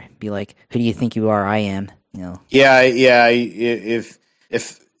Weber. Be like, who do you think you are? I am. You know. Yeah.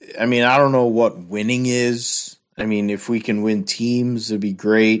 If I mean, I don't know what winning is. I mean, if we can win teams, it'd be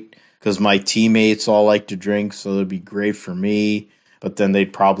great because my teammates all like to drink, so it'd be great for me. But then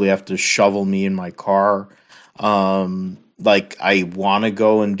they'd probably have to shovel me in my car. Like, I want to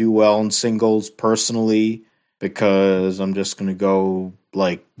go and do well in singles personally because I'm just going to go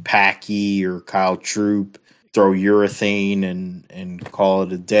like Packy or Kyle Troop, throw urethane and call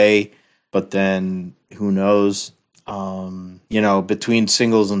it a day. But then who knows? Between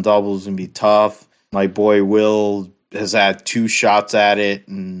singles and doubles can be tough. My boy Will has had 2 shots at it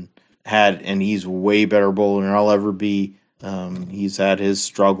and he's a way better bowler than I'll ever be. He's had his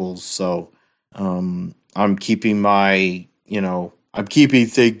struggles, so I'm keeping I'm keeping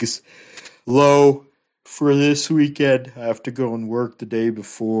things low for this weekend. I have to go and work the day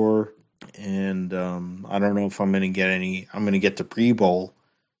before, and I don't know if I'm going to get any. I'm going to get the pre-bowl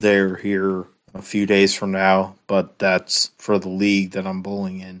there here a few days from now, but that's for the league that I'm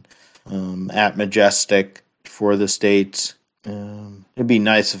bowling in at Majestic for the States. It'd be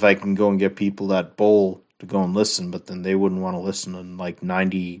nice if I can go and get people that bowl to go and listen, but then they wouldn't want to listen to like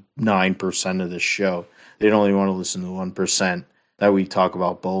 99% of this show. They'd only want to listen to 1% that we talk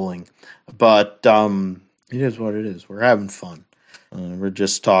about bowling. But it is what it is. We're having fun. We're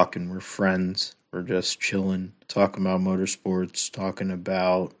just talking. We're friends. We're just chilling, talking about motorsports, talking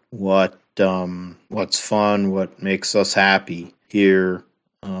about what's fun, what makes us happy here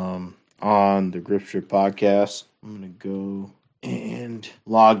on the Grip Strip Podcast. I'm gonna go and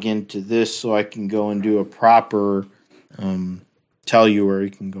log into this so I can go and do a proper tell you where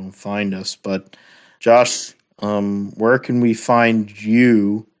you can go and find us. But Josh, where can we find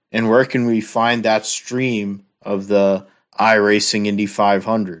you, and where can we find that stream of the iRacing Indy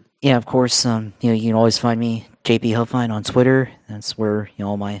 500? Yeah, of course. You can always find me JP Huffine on Twitter. That's where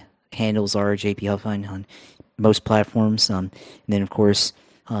all my handles are, JP Huffine on most platforms. And then of course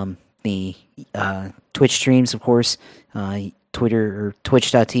the Twitch streams, of course, Twitter or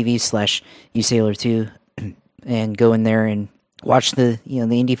twitch.tv/usailor2, and go in there and watch the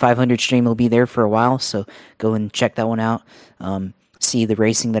the Indy 500 stream. Will be there for a while, so go and check that one out. See the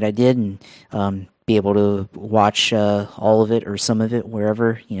racing that I did, and be able to watch all of it or some of it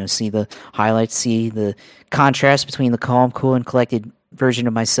wherever, see the highlights, see the contrast between the calm, cool, and collected version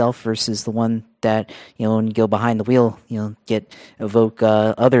of myself versus the one that, when you go behind the wheel, evoke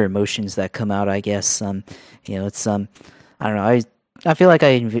other emotions that come out, I guess. It's, I don't know, I feel like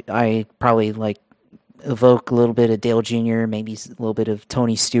I probably evoke a little bit of Dale Jr., maybe a little bit of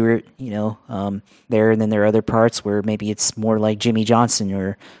Tony Stewart, there, and then there are other parts where maybe it's more like Jimmy Johnson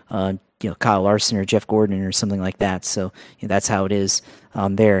or, Kyle Larson or Jeff Gordon or something like that. So that's how it is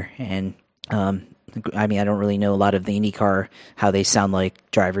there. And I don't really know a lot of the IndyCar, how they sound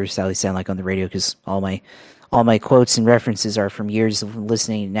like drivers, how they sound like on the radio, because all my quotes and references are from years of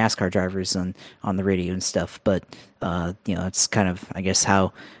listening to NASCAR drivers on the radio and stuff. But it's kind of, I guess,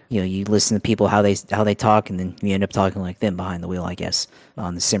 how you listen to people, how they talk, and then you end up talking like them behind the wheel, I guess,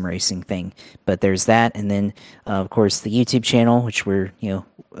 on the sim racing thing. But there's that, and then of course the YouTube channel, which we're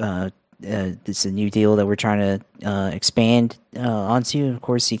it's a new deal that we're trying to expand onto. And of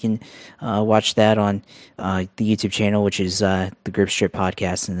course, you can watch that on the YouTube channel, which is the Grip Strip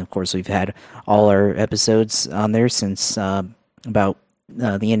Podcast. And of course, we've had all our episodes on there since about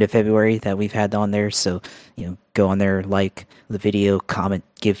the end of February that we've had on there. So, go on there, like the video, comment,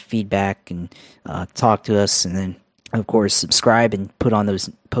 give feedback, and talk to us. And then, of course, subscribe and put on those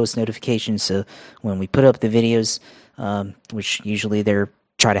post notifications. So when we put up the videos, which usually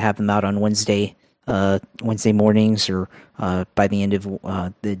try to have them out on Wednesday mornings, or by the end of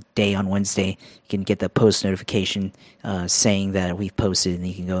the day on Wednesday, you can get the post notification saying that we've posted, and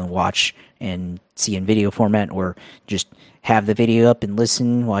you can go and watch and see in video format, or just have the video up and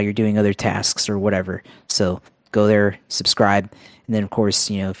listen while you're doing other tasks or whatever. So go there, subscribe, and then of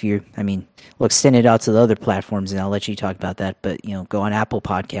course, if we'll extend it out to the other platforms, and I'll let you talk about that. But go on Apple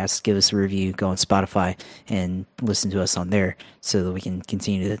Podcasts, give us a review. Go on Spotify and listen to us on there, so that we can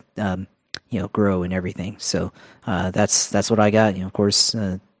continue to grow and everything. So that's what I got. Of course,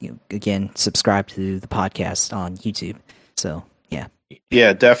 again, subscribe to the podcast on YouTube. So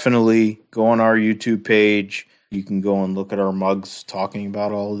yeah, definitely go on our YouTube page. You can go and look at our mugs talking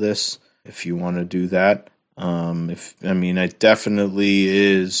about all of this if you want to do that. It definitely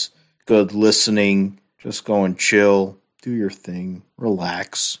is good listening. Just go and chill, do your thing,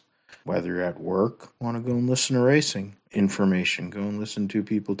 relax. Whether you're at work, want to go and listen to racing information, go and listen to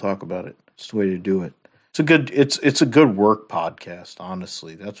people talk about it. It's the way to do it. It's a good work podcast,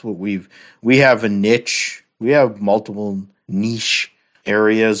 honestly. That's what we have a niche. We have multiple niche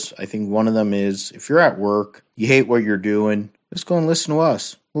areas. I think one of them is, if you're at work, you hate what you're doing, just go and listen to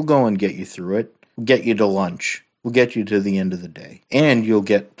us. We'll go and get you through it. We'll get you to lunch. We'll get you to the end of the day. And you'll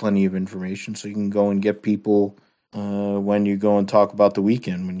get plenty of information, so you can go and get people when you go and talk about the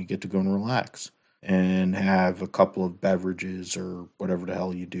weekend, when you get to go and relax and have a couple of beverages or whatever the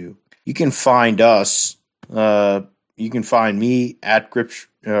hell you do. You can find us. You can find me at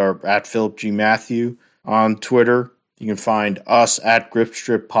at Philip G. Matthew on Twitter. You can find us at Grip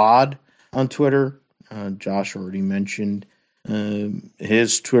Strip Pod on Twitter. Josh already mentioned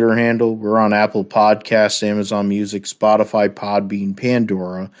his Twitter handle. We're on Apple Podcasts, Amazon Music, Spotify, Podbean,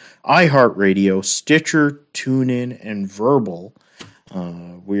 Pandora, iHeartRadio, Stitcher, TuneIn, and Verbal.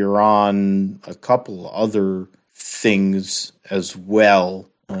 We are on a couple other things as well.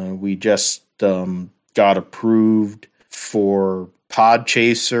 We just got approved for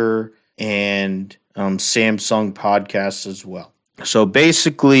Podchaser and Samsung Podcasts as well. So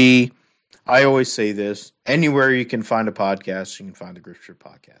basically, I always say this: anywhere you can find a podcast, you can find the Grip Strip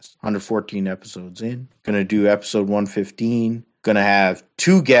Podcast. 114 episodes in. Going to do episode 115. Going to have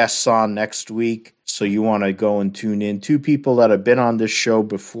 2 guests on next week. So you want to go and tune in. 2 people that have been on this show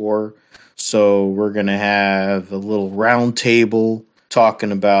before. So we're going to have a little round table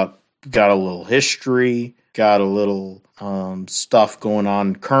talking about, got a little history, got a little stuff going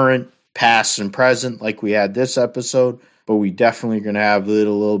on current, past, and present like we had this episode. But we definitely going to have a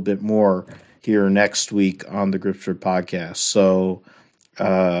little bit more here next week on the Grip Strip Podcast. So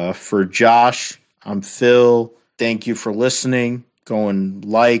for Josh, I'm Phil. Thank you for listening. Go and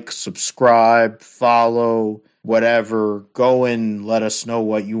like, subscribe, follow, whatever. Go and let us know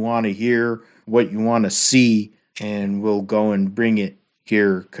what you want to hear, what you want to see, and we'll go and bring it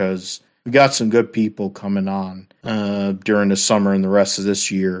here because we got some good people coming on during the summer and the rest of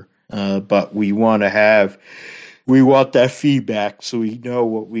this year. But we want that feedback so we know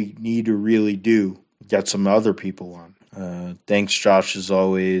what we need to really do. Got some other people on. Thanks, Josh, as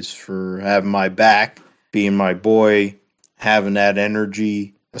always, for having my back, being my boy, having that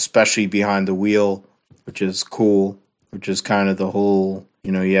energy, especially behind the wheel, which is cool, which is kind of the whole,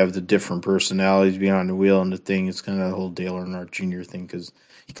 you have the different personalities behind the wheel, and the thing is kind of the whole Dale Earnhardt Jr. thing, because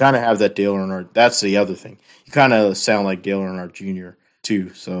you kind of have that Dale Earnhardt. That's the other thing. You kind of sound like Dale Earnhardt Jr.,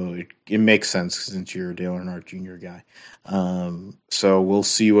 too, so it makes sense since you're a Dale Earnhardt Jr. guy. So we'll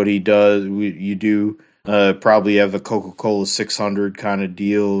see what he does. You do probably have the Coca-Cola 600 kind of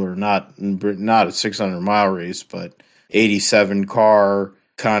deal, or not a 600-mile race, but 87 car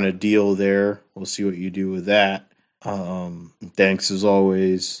kind of deal there. We'll see what you do with that. Thanks as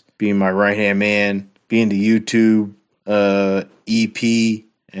always, being my right-hand man, being the YouTube EP,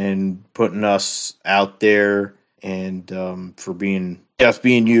 and putting us out there, and for being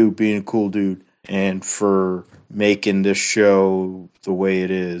you, being a cool dude, and for making this show the way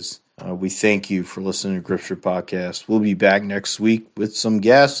it is. We thank you for listening to Grip Strip Podcast. We'll be back next week with some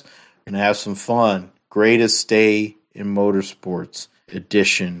guests. We're going to have some fun. Greatest Day in Motorsports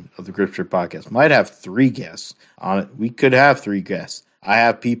edition of the Grip Strip Podcast. Might have 3 guests on it. We could have 3 guests. I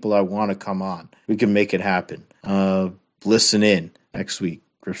have people I want to come on. We can make it happen. Listen in next week.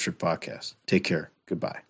 Grip Strip Podcast. Take care. Goodbye.